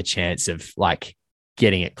ever have a chance of like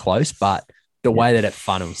getting it close, but the way that it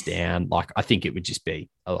funnels down, like, I think it would just be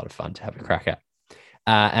a lot of fun to have a crack at.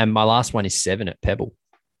 And my last one is 7 at Pebble.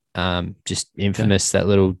 Just infamous, that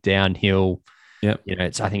little downhill. Yeah. I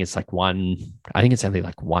think it's only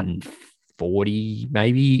like 140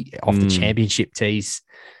 maybe off the championship tees.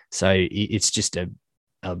 So it's just a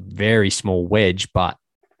very small wedge, but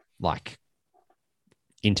like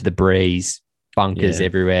into the breeze, bunkers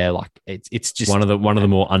everywhere. Like it's just one of the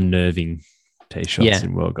more unnerving tee shots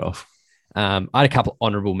in world golf. I had a couple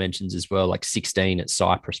honourable mentions as well, like 16 at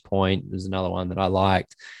Cypress Point was another one that I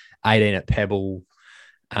liked. 18 at Pebble.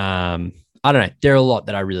 I don't know. There are a lot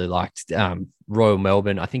that I really liked. Royal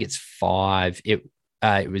Melbourne, I think it's 5. It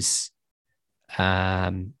was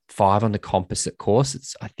 5 on the composite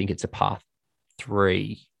course. I think it's a par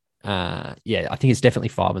 3. I think it's definitely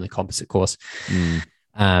 5 on the composite course.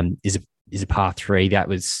 Is a par 3. That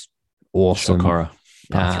was awesome.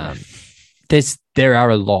 There are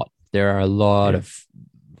a lot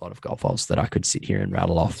of golf holes that I could sit here and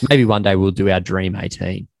rattle off. Maybe one day we'll do our Dream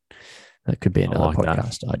 18. That could be another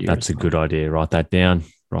podcast idea. That's a good idea. Write that down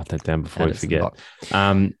before we forget.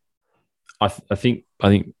 I think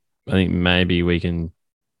maybe we can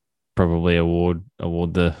probably award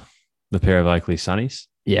the pair of Oakley Sunnies.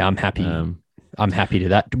 Yeah, I'm happy. I'm happy to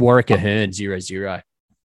that. Warwick Ahern 0-0.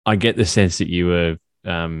 I get the sense that you were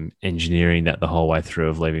engineering that the whole way through,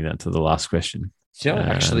 of leaving that to the last question. So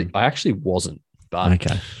I actually wasn't. But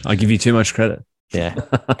okay, I give you too much credit. Yeah,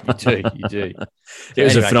 you do. It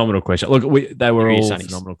was a phenomenal question. Look, they were all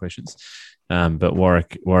phenomenal questions. But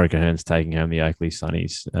Warwick Ahern's taking home the Oakley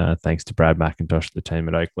Sunnies, thanks to Brad McIntosh, the team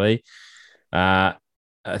at Oakley.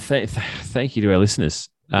 Thank you to our listeners.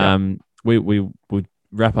 We would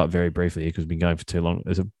wrap up very briefly because we've been going for too long.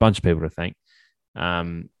 There's a bunch of people to thank.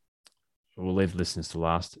 We'll leave the listeners to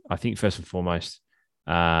last. I think first and foremost,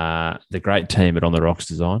 the great team at On the Rocks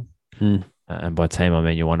Design. And by team, I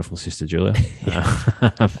mean your wonderful sister, Julia,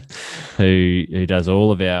 who does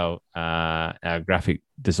all of our graphic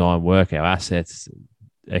design work, our assets,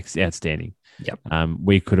 outstanding. Yep.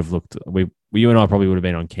 We could have looked, you and I probably would have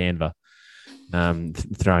been on Canva,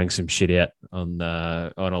 throwing some shit out on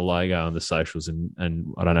a logo on the socials, and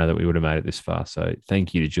I don't know that we would have made it this far. So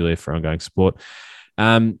thank you to Julia for ongoing support.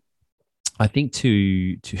 I think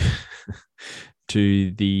to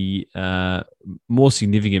the more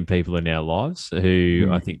significant people in our lives who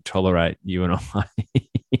I think tolerate you and I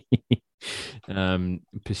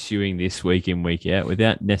pursuing this week in, week out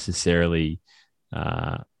without necessarily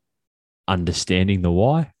understanding the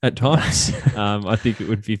why at times. I think it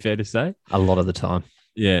would be fair to say. A lot of the time.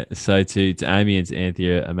 Yeah. So to Amy and to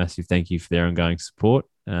Anthea, a massive thank you for their ongoing support.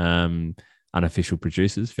 Unofficial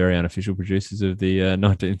producers, very unofficial producers of the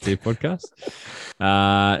 19th Tee podcast.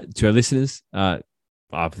 To our listeners, I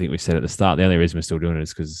think we said at the start, the only reason we're still doing it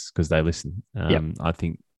is because they listen. I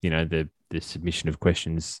think, the submission of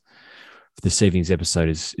questions for this evening's episode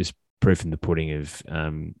is proof in the pudding of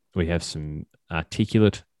we have some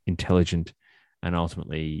articulate, intelligent, and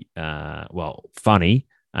ultimately, funny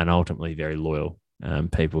and ultimately very loyal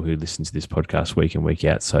people who listen to this podcast week in, week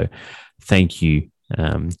out. So thank you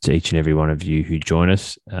to each and every one of you who join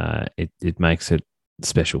us. It makes it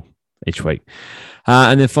special each week.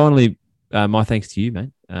 And then finally, my thanks to you,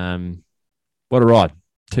 mate. What a ride.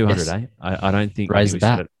 200, yes. I don't think we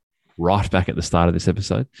started right back at the start of this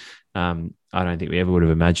episode. I don't think we ever would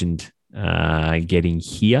have imagined getting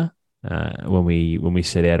here when we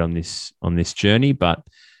set out on this journey, but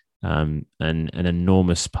And an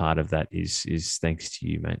enormous part of that is thanks to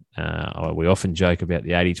you, mate. We often joke about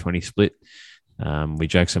the 80-20 split. We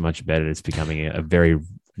joke so much about it, it's becoming a very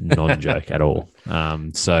non-joke at all.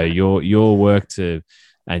 So your work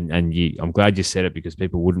I'm glad you said it, because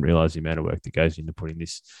people wouldn't realize the amount of work that goes into putting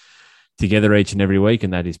this together each and every week,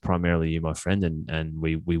 and that is primarily you, my friend, and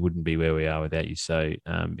we wouldn't be where we are without you. So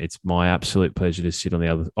it's my absolute pleasure to sit on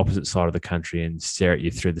the opposite side of the country and stare at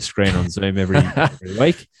you through the screen on Zoom every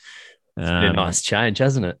week. It's been a nice change,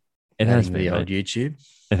 hasn't it? It has been, the old mate. YouTube.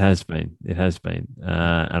 It has been,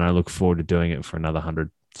 and I look forward to doing it for another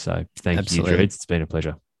 100. So thank you, Drew. It's been a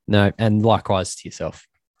pleasure. No, and likewise to yourself.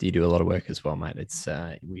 You do a lot of work as well, mate. It's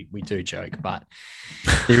we do joke, but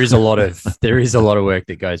there is a lot of work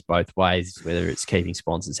that goes both ways. Whether it's keeping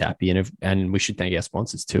sponsors happy, and we should thank our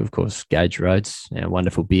sponsors too, of course. Gage Roads, our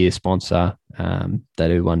wonderful beer sponsor. They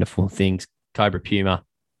do wonderful things. Cobra Puma,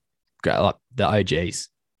 like the OGs,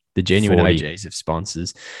 the genuine 40. OGs of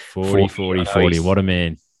sponsors. 40. What a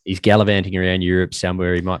man. He's gallivanting around Europe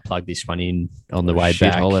somewhere. He might plug this one in on the way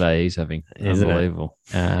back. Holiday he's having. Unbelievable.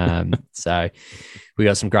 So we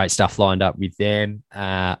got some great stuff lined up with them.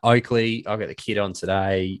 Oakley, I've got the kit on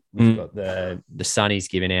today. We've got the Sunnies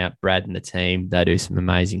giving out, Brad and the team. They do some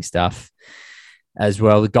amazing stuff as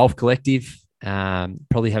well. The Golf Collective,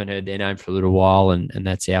 probably haven't heard their name for a little while, and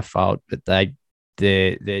that's our fault. But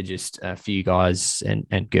they're just a few guys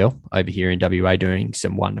and girl over here in WA doing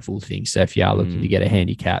some wonderful things. So if you are looking to get a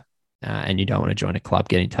handicap and you don't want to join a club,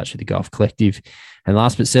 get in touch with the Golf Collective. And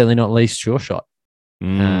last but certainly not least, Sure Shot or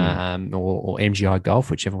MGI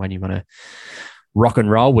Golf, whichever one you want to rock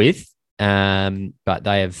and roll with. But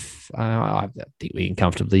they have, I think we can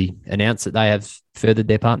comfortably announce that they have furthered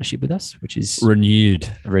their partnership with us, which is renewed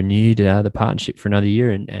the partnership for another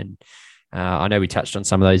year. And I know we touched on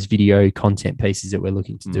some of those video content pieces that we're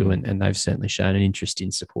looking to do, and they've certainly shown an interest in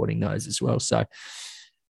supporting those as well. So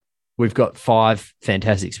we've got 5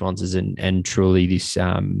 fantastic sponsors, and truly this,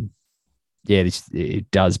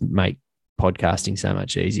 it does make podcasting so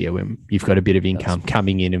much easier when you've got a bit of income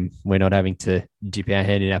coming in, and we're not having to dip our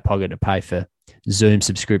hand in our pocket to pay for Zoom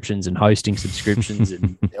subscriptions and hosting subscriptions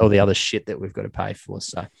and all the other shit that we've got to pay for.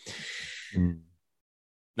 So.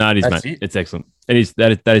 No, it is, mate. It's excellent. It is.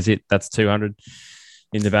 That is it. That's 200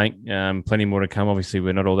 in the bank. Plenty more to come. Obviously,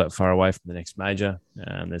 we're not all that far away from the next major.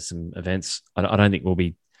 There's some events. I don't think we'll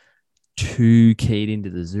be too keyed into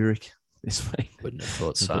the Zurich this week. Wouldn't have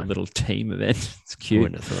thought so. A little team event. It's cute.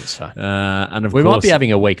 Wouldn't have thought so. And of we course, might be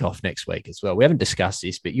having a week off next week as well. We haven't discussed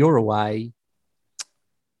this, but you're away.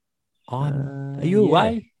 Are you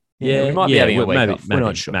away? Yeah, we might be having a week off. Maybe, we're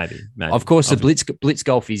not sure. Maybe. Of course, the Blitz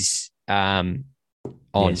Golf is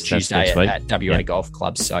on Tuesday at WA Golf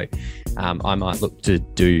Club. So I might look to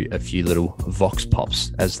do a few little vox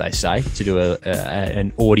pops, as they say, to do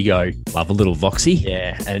an audio. Love a little voxy.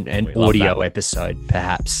 Yeah, an audio episode,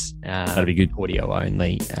 perhaps. That'd be good. Audio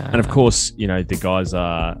only. And of course, the guys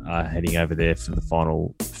are heading over there for the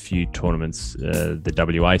final few tournaments,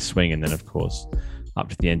 the WA swing, and then, of course, up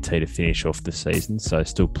to the NT to finish off the season. So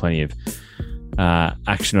still plenty of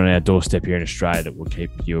action on our doorstep here in Australia that we'll keep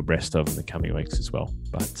you abreast of in the coming weeks as well.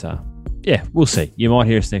 But we'll see. You might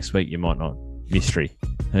hear us next week. You might not. Mystery.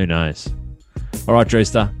 Who knows? All right,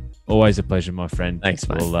 Drewster. Always a pleasure, my friend. Thanks,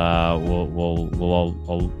 mate. I'll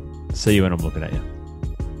see you when I'm looking at you.